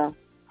together,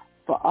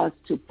 for us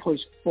to push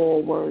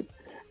forward.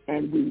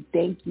 And we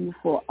thank you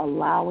for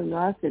allowing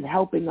us and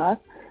helping us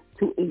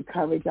to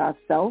encourage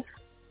ourselves,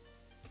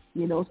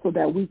 so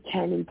that we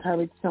can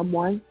encourage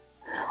someone.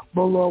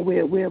 But Lord,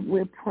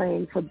 we're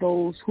praying for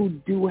those who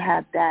do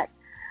have that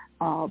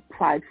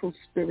prideful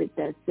spirit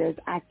that says,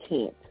 I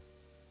can't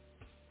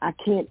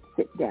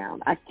sit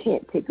down. I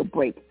can't take a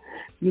break.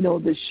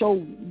 The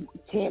show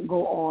can't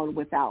go on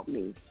without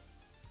me.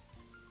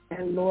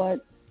 And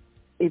Lord,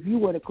 if you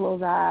were to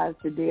close our eyes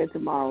today or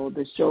tomorrow,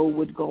 the show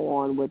would go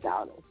on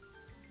without us.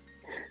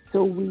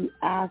 So we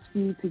ask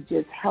you to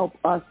just help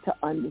us to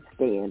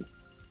understand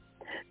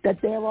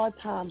that there are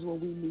times when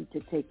we need to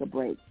take a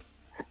break.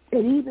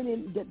 And even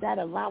in that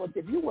allowance,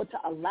 if you were to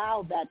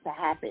allow that to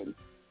happen,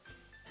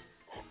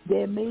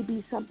 there may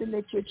be something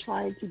that you're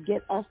trying to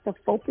get us to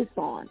focus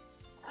on.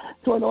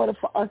 So in order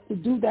for us to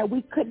do that,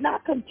 we could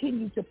not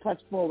continue to press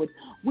forward.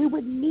 We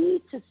would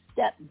need to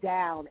step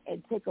down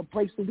and take a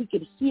break so we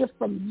can hear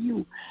from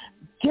you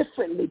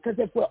differently. Because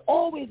if we're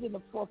always in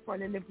the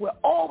forefront, and if we're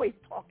always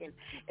talking,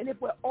 and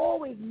if we're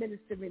always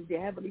ministering to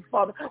Heavenly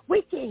Father,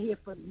 we can't hear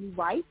from you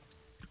right.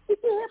 We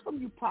can't hear from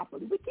you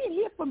properly. We can't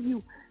hear from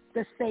you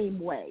the same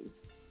way.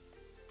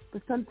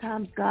 But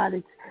sometimes, God,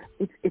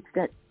 it's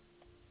that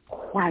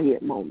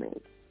quiet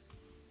moment.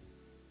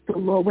 So,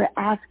 Lord, we're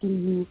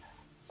asking you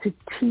to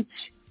teach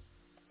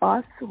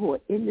us who are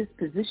in this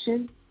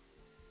position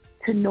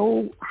to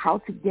know how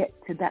to get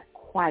to that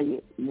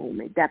quiet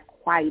moment, that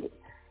quiet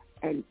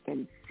and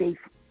safe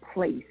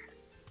place,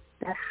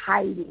 that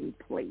hiding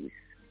place.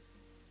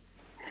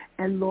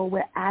 And, Lord,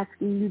 we're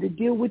asking you to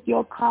deal with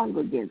your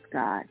congregants,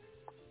 God,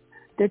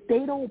 that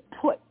they don't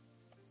put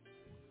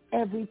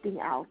everything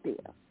out there,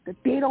 that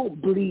they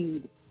don't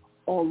bleed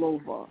all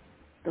over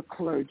the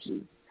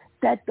clergy,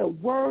 that the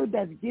word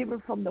that's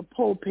given from the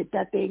pulpit,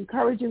 that the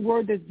encouraging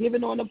word that's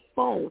given on the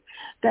phone,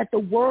 that the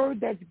word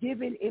that's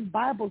given in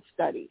Bible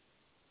study,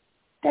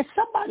 that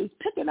somebody's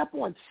picking up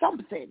on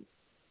something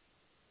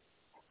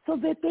so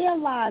that their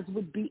lives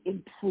would be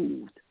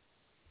improved.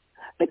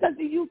 Because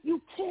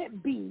you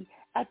can't be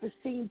at the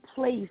same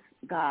place,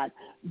 God,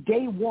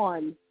 day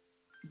 1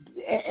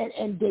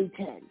 and day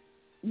 10.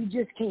 You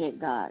just can't,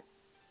 God.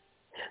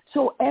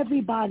 So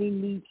everybody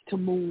needs to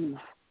move.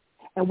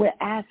 And we're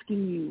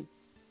asking you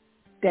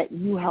that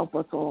you help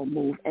us all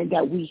move, and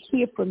that we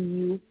hear from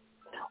you,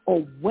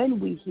 or when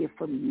we hear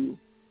from you,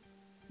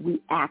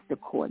 we act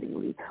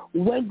accordingly.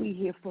 When we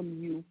hear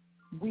from you,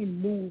 we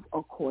move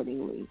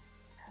accordingly,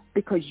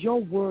 because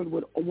your word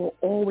will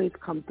always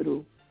come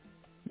through.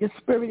 Your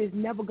spirit is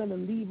never going to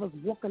leave us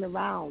walking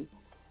around,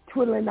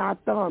 twiddling our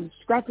thumbs,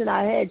 scratching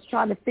our heads,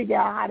 trying to figure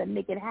out how to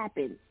make it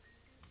happen.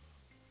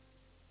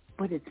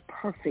 But it's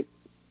perfect.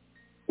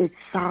 It's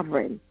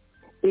sovereign.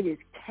 It is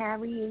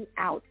carrying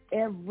out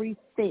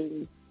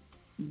everything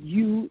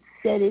you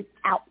set it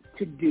out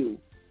to do.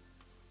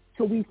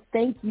 So we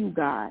thank you,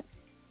 God,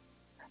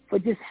 for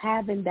just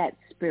having that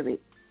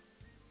spirit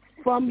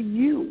from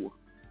you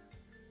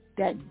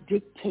that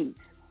dictates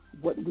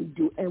what we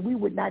do. And we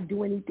would not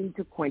do anything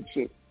to quench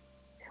it.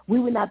 We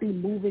would not be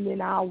moving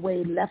in our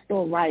way, left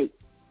or right,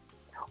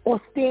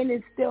 or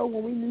standing still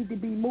when we need to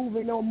be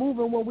moving, or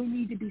moving when we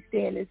need to be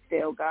standing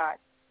still, God.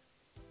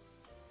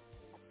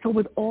 So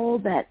with all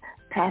that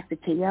Pastor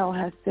KL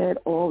has said,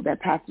 all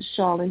that Pastor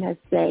Charlene has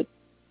said,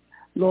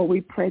 Lord,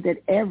 we pray that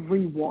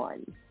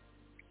everyone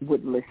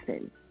would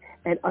listen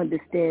and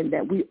understand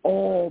that we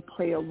all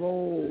play a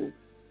role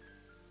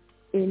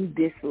in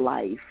this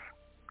life,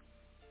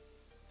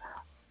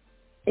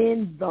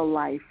 in the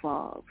life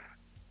of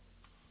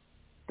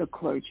the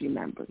clergy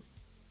members.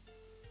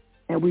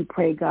 And we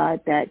pray,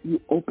 God, that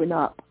you open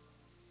up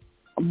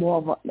more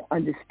of an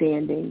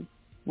understanding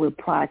where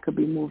pride could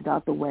be moved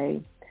out the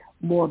way,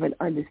 more of an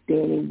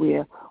understanding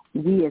where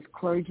we as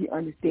clergy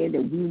understand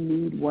that we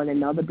need one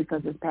another,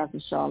 because as Pastor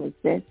Charlotte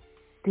said,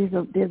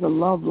 there's a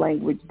love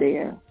language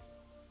there.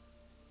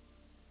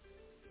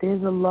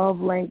 There's a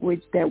love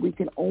language that we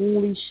can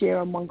only share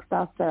amongst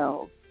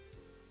ourselves,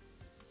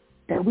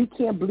 that we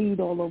can't bleed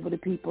all over the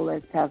people,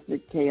 as Pastor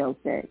K.O.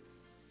 said.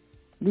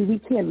 We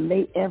can't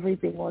lay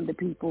everything on the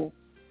people,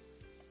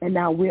 and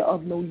now we're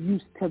of no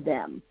use to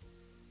them.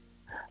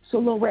 So,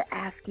 Lord, we're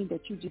asking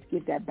that you just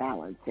give that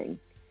balancing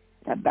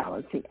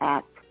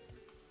act,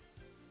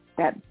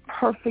 that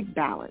perfect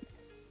balance,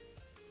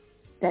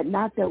 that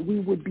not that we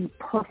would be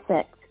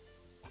perfect,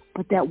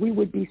 but that we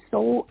would be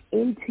so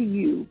into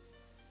you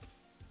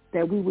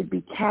that we would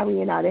be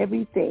carrying out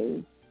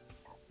everything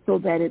so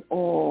that it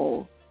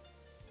all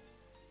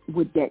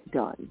would get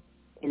done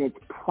in its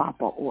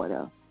proper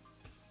order.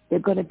 There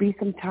are going to be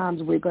some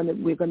times we're going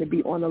to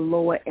be on the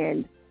lower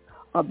end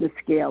of the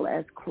scale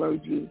as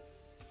clergy,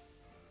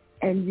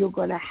 and you're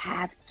going to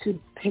have to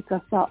pick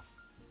us up.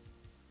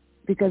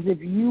 Because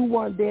if you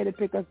weren't there to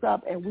pick us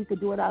up and we could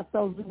do it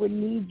ourselves, we wouldn't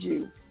need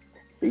you.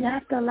 So you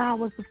have to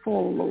allow us to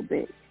fall a little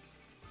bit.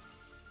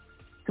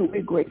 So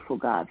we're grateful,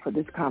 God, for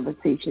this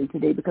conversation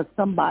today because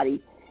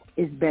somebody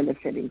is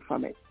benefiting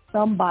from it.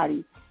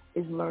 Somebody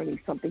is learning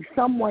something.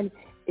 Someone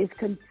is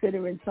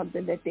considering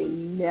something that they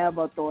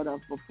never thought of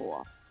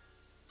before.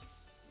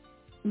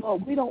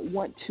 Lord, we don't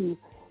want to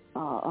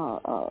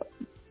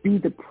be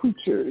the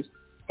preachers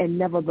and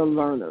never the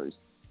learners.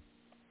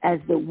 As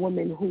the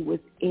woman who was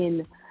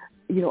in,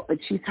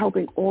 she's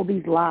helping all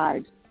these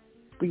lives,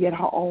 but yet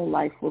her own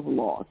life was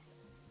lost.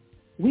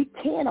 We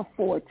can't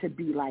afford to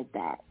be like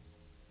that.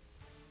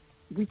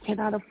 We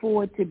cannot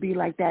afford to be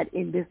like that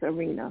in this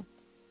arena.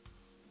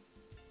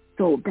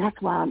 So that's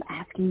why I'm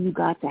asking you,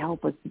 God, to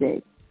help us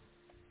today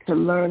to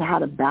learn how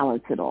to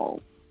balance it all,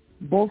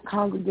 both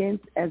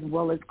congregants as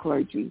well as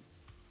clergy.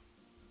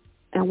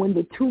 And when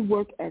the two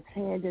work as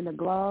hand in a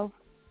glove,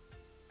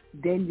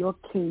 then your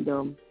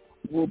kingdom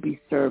will be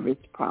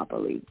serviced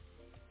properly.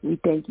 We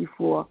thank you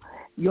for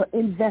your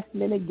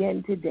investment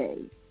again today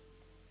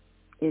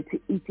into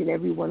each and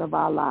every one of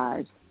our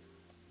lives.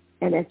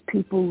 And as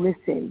people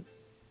listen,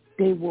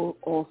 they will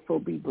also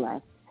be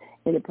blessed.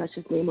 In the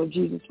precious name of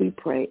Jesus we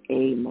pray,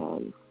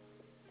 amen.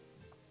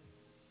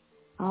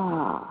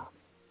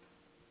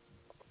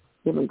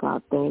 Giving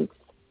God thanks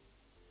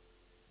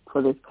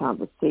for this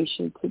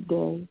conversation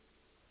today.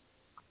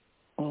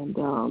 And,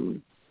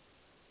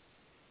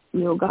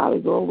 God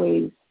is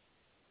always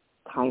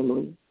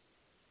timely.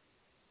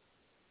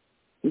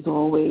 He's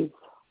always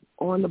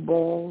on the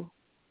ball.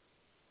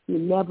 He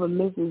never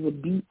misses a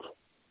beat.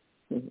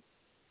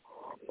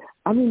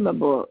 I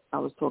remember I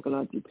was talking to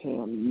Auntie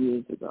Pam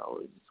years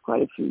ago. It was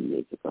quite a few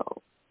years ago.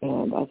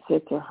 And I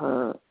said to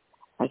her,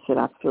 I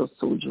feel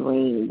so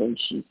drained. And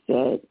she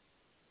said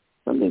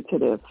something to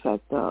the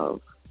effect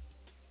of,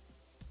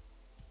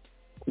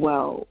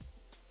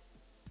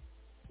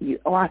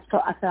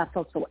 I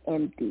felt so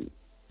empty.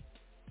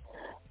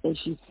 And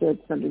she said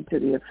something to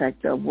the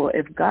effect of,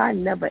 if God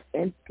never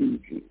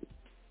emptied you,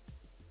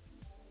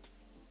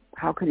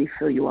 how could he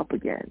fill you up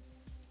again?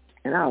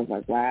 And I was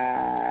like,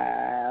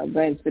 wow, go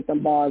ahead and spit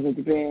them bars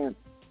into Japan.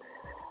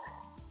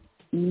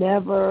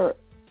 Never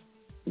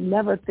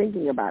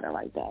thinking about it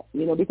like that,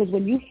 because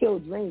when you feel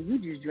drained, you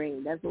just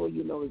drained. That's all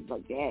you know is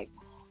like, dang,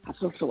 I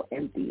feel so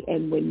empty.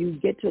 And when you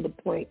get to the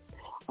point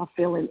of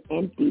feeling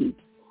empty,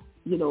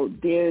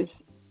 there's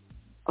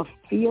a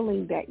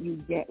feeling that you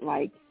get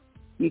like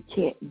you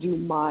can't do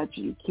much,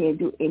 you can't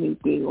do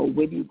anything, or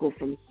where do you go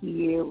from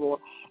here? Or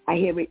I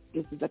hear it,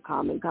 this is a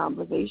common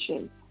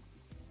conversation.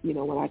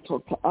 When I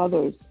talk to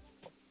others,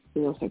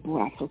 it's like,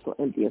 boy, I feel so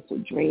empty, I'm so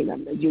drained.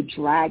 You're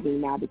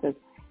dragging now because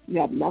you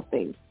have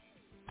nothing.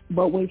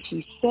 But when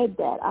she said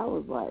that, I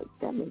was like,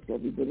 that makes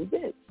every bit of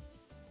sense.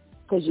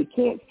 Because you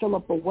can't fill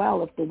up a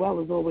well if the well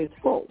is always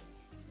full.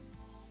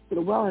 So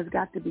the well has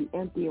got to be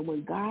empty. And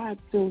when God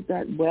fills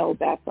that well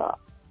back up,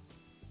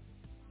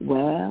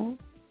 and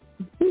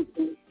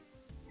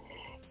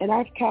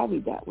I've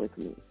carried that with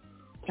me.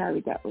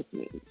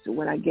 So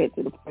when I get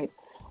to the point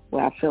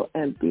where I feel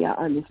empty, I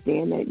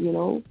understand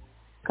that,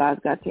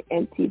 God's got to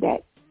empty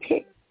that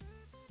pit.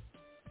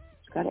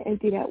 He's got to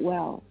empty that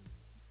well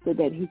so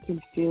that he can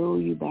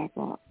fill you back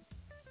up,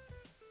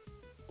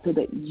 so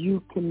that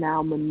you can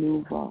now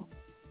maneuver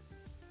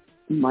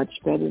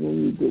much better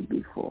than you did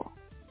before.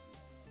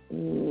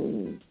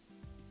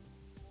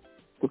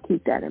 So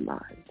keep that in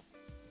mind.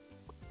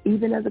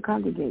 Even as a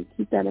congregant,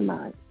 keep that in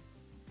mind.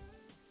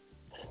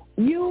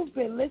 You've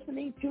been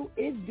listening to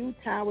It's Due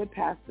Time with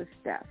Pastor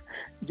Steph.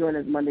 Join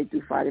us Monday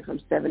through Friday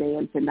from 7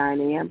 a.m. to 9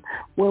 a.m.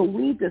 where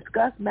we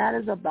discuss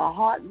matters of the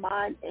heart,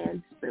 mind,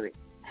 and spirit.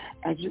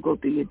 As you go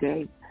through your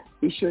day,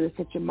 be sure to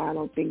set your mind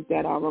on things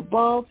that are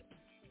above,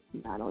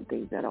 not on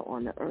things that are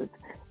on the earth.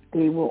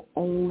 They will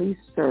only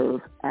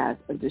serve as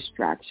a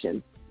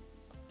distraction.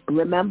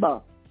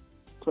 Remember,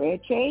 prayer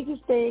changes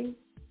things.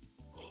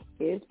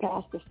 Here's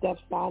Pastor Steph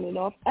signing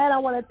off. And I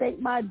want to thank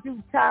my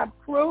Due Time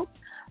crew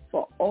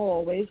for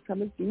always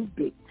coming through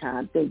big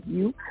time. Thank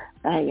you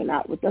for hanging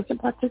out with us and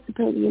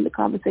participating in the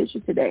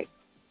conversation today.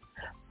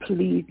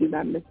 Please do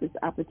not miss this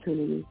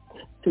opportunity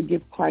to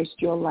give Christ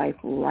your life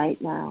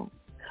right now,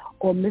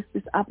 or miss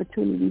this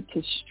opportunity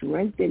to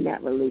strengthen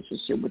that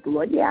relationship with the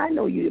Lord. Yeah, I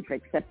know you've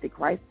accepted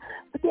Christ,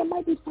 but there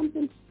might be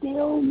something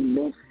still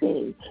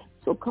missing.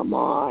 So come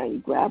on,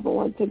 grab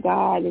on to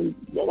God and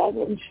let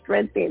him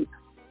strengthen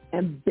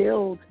and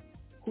build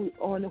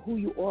on who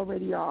you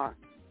already are.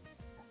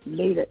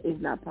 Later is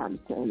not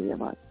promised to any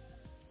of us.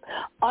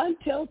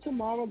 Until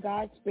tomorrow,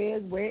 God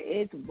spares, where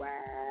it's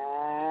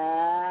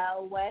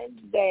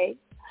Wednesday.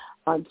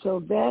 Until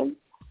then,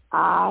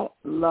 I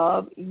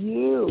love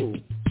you.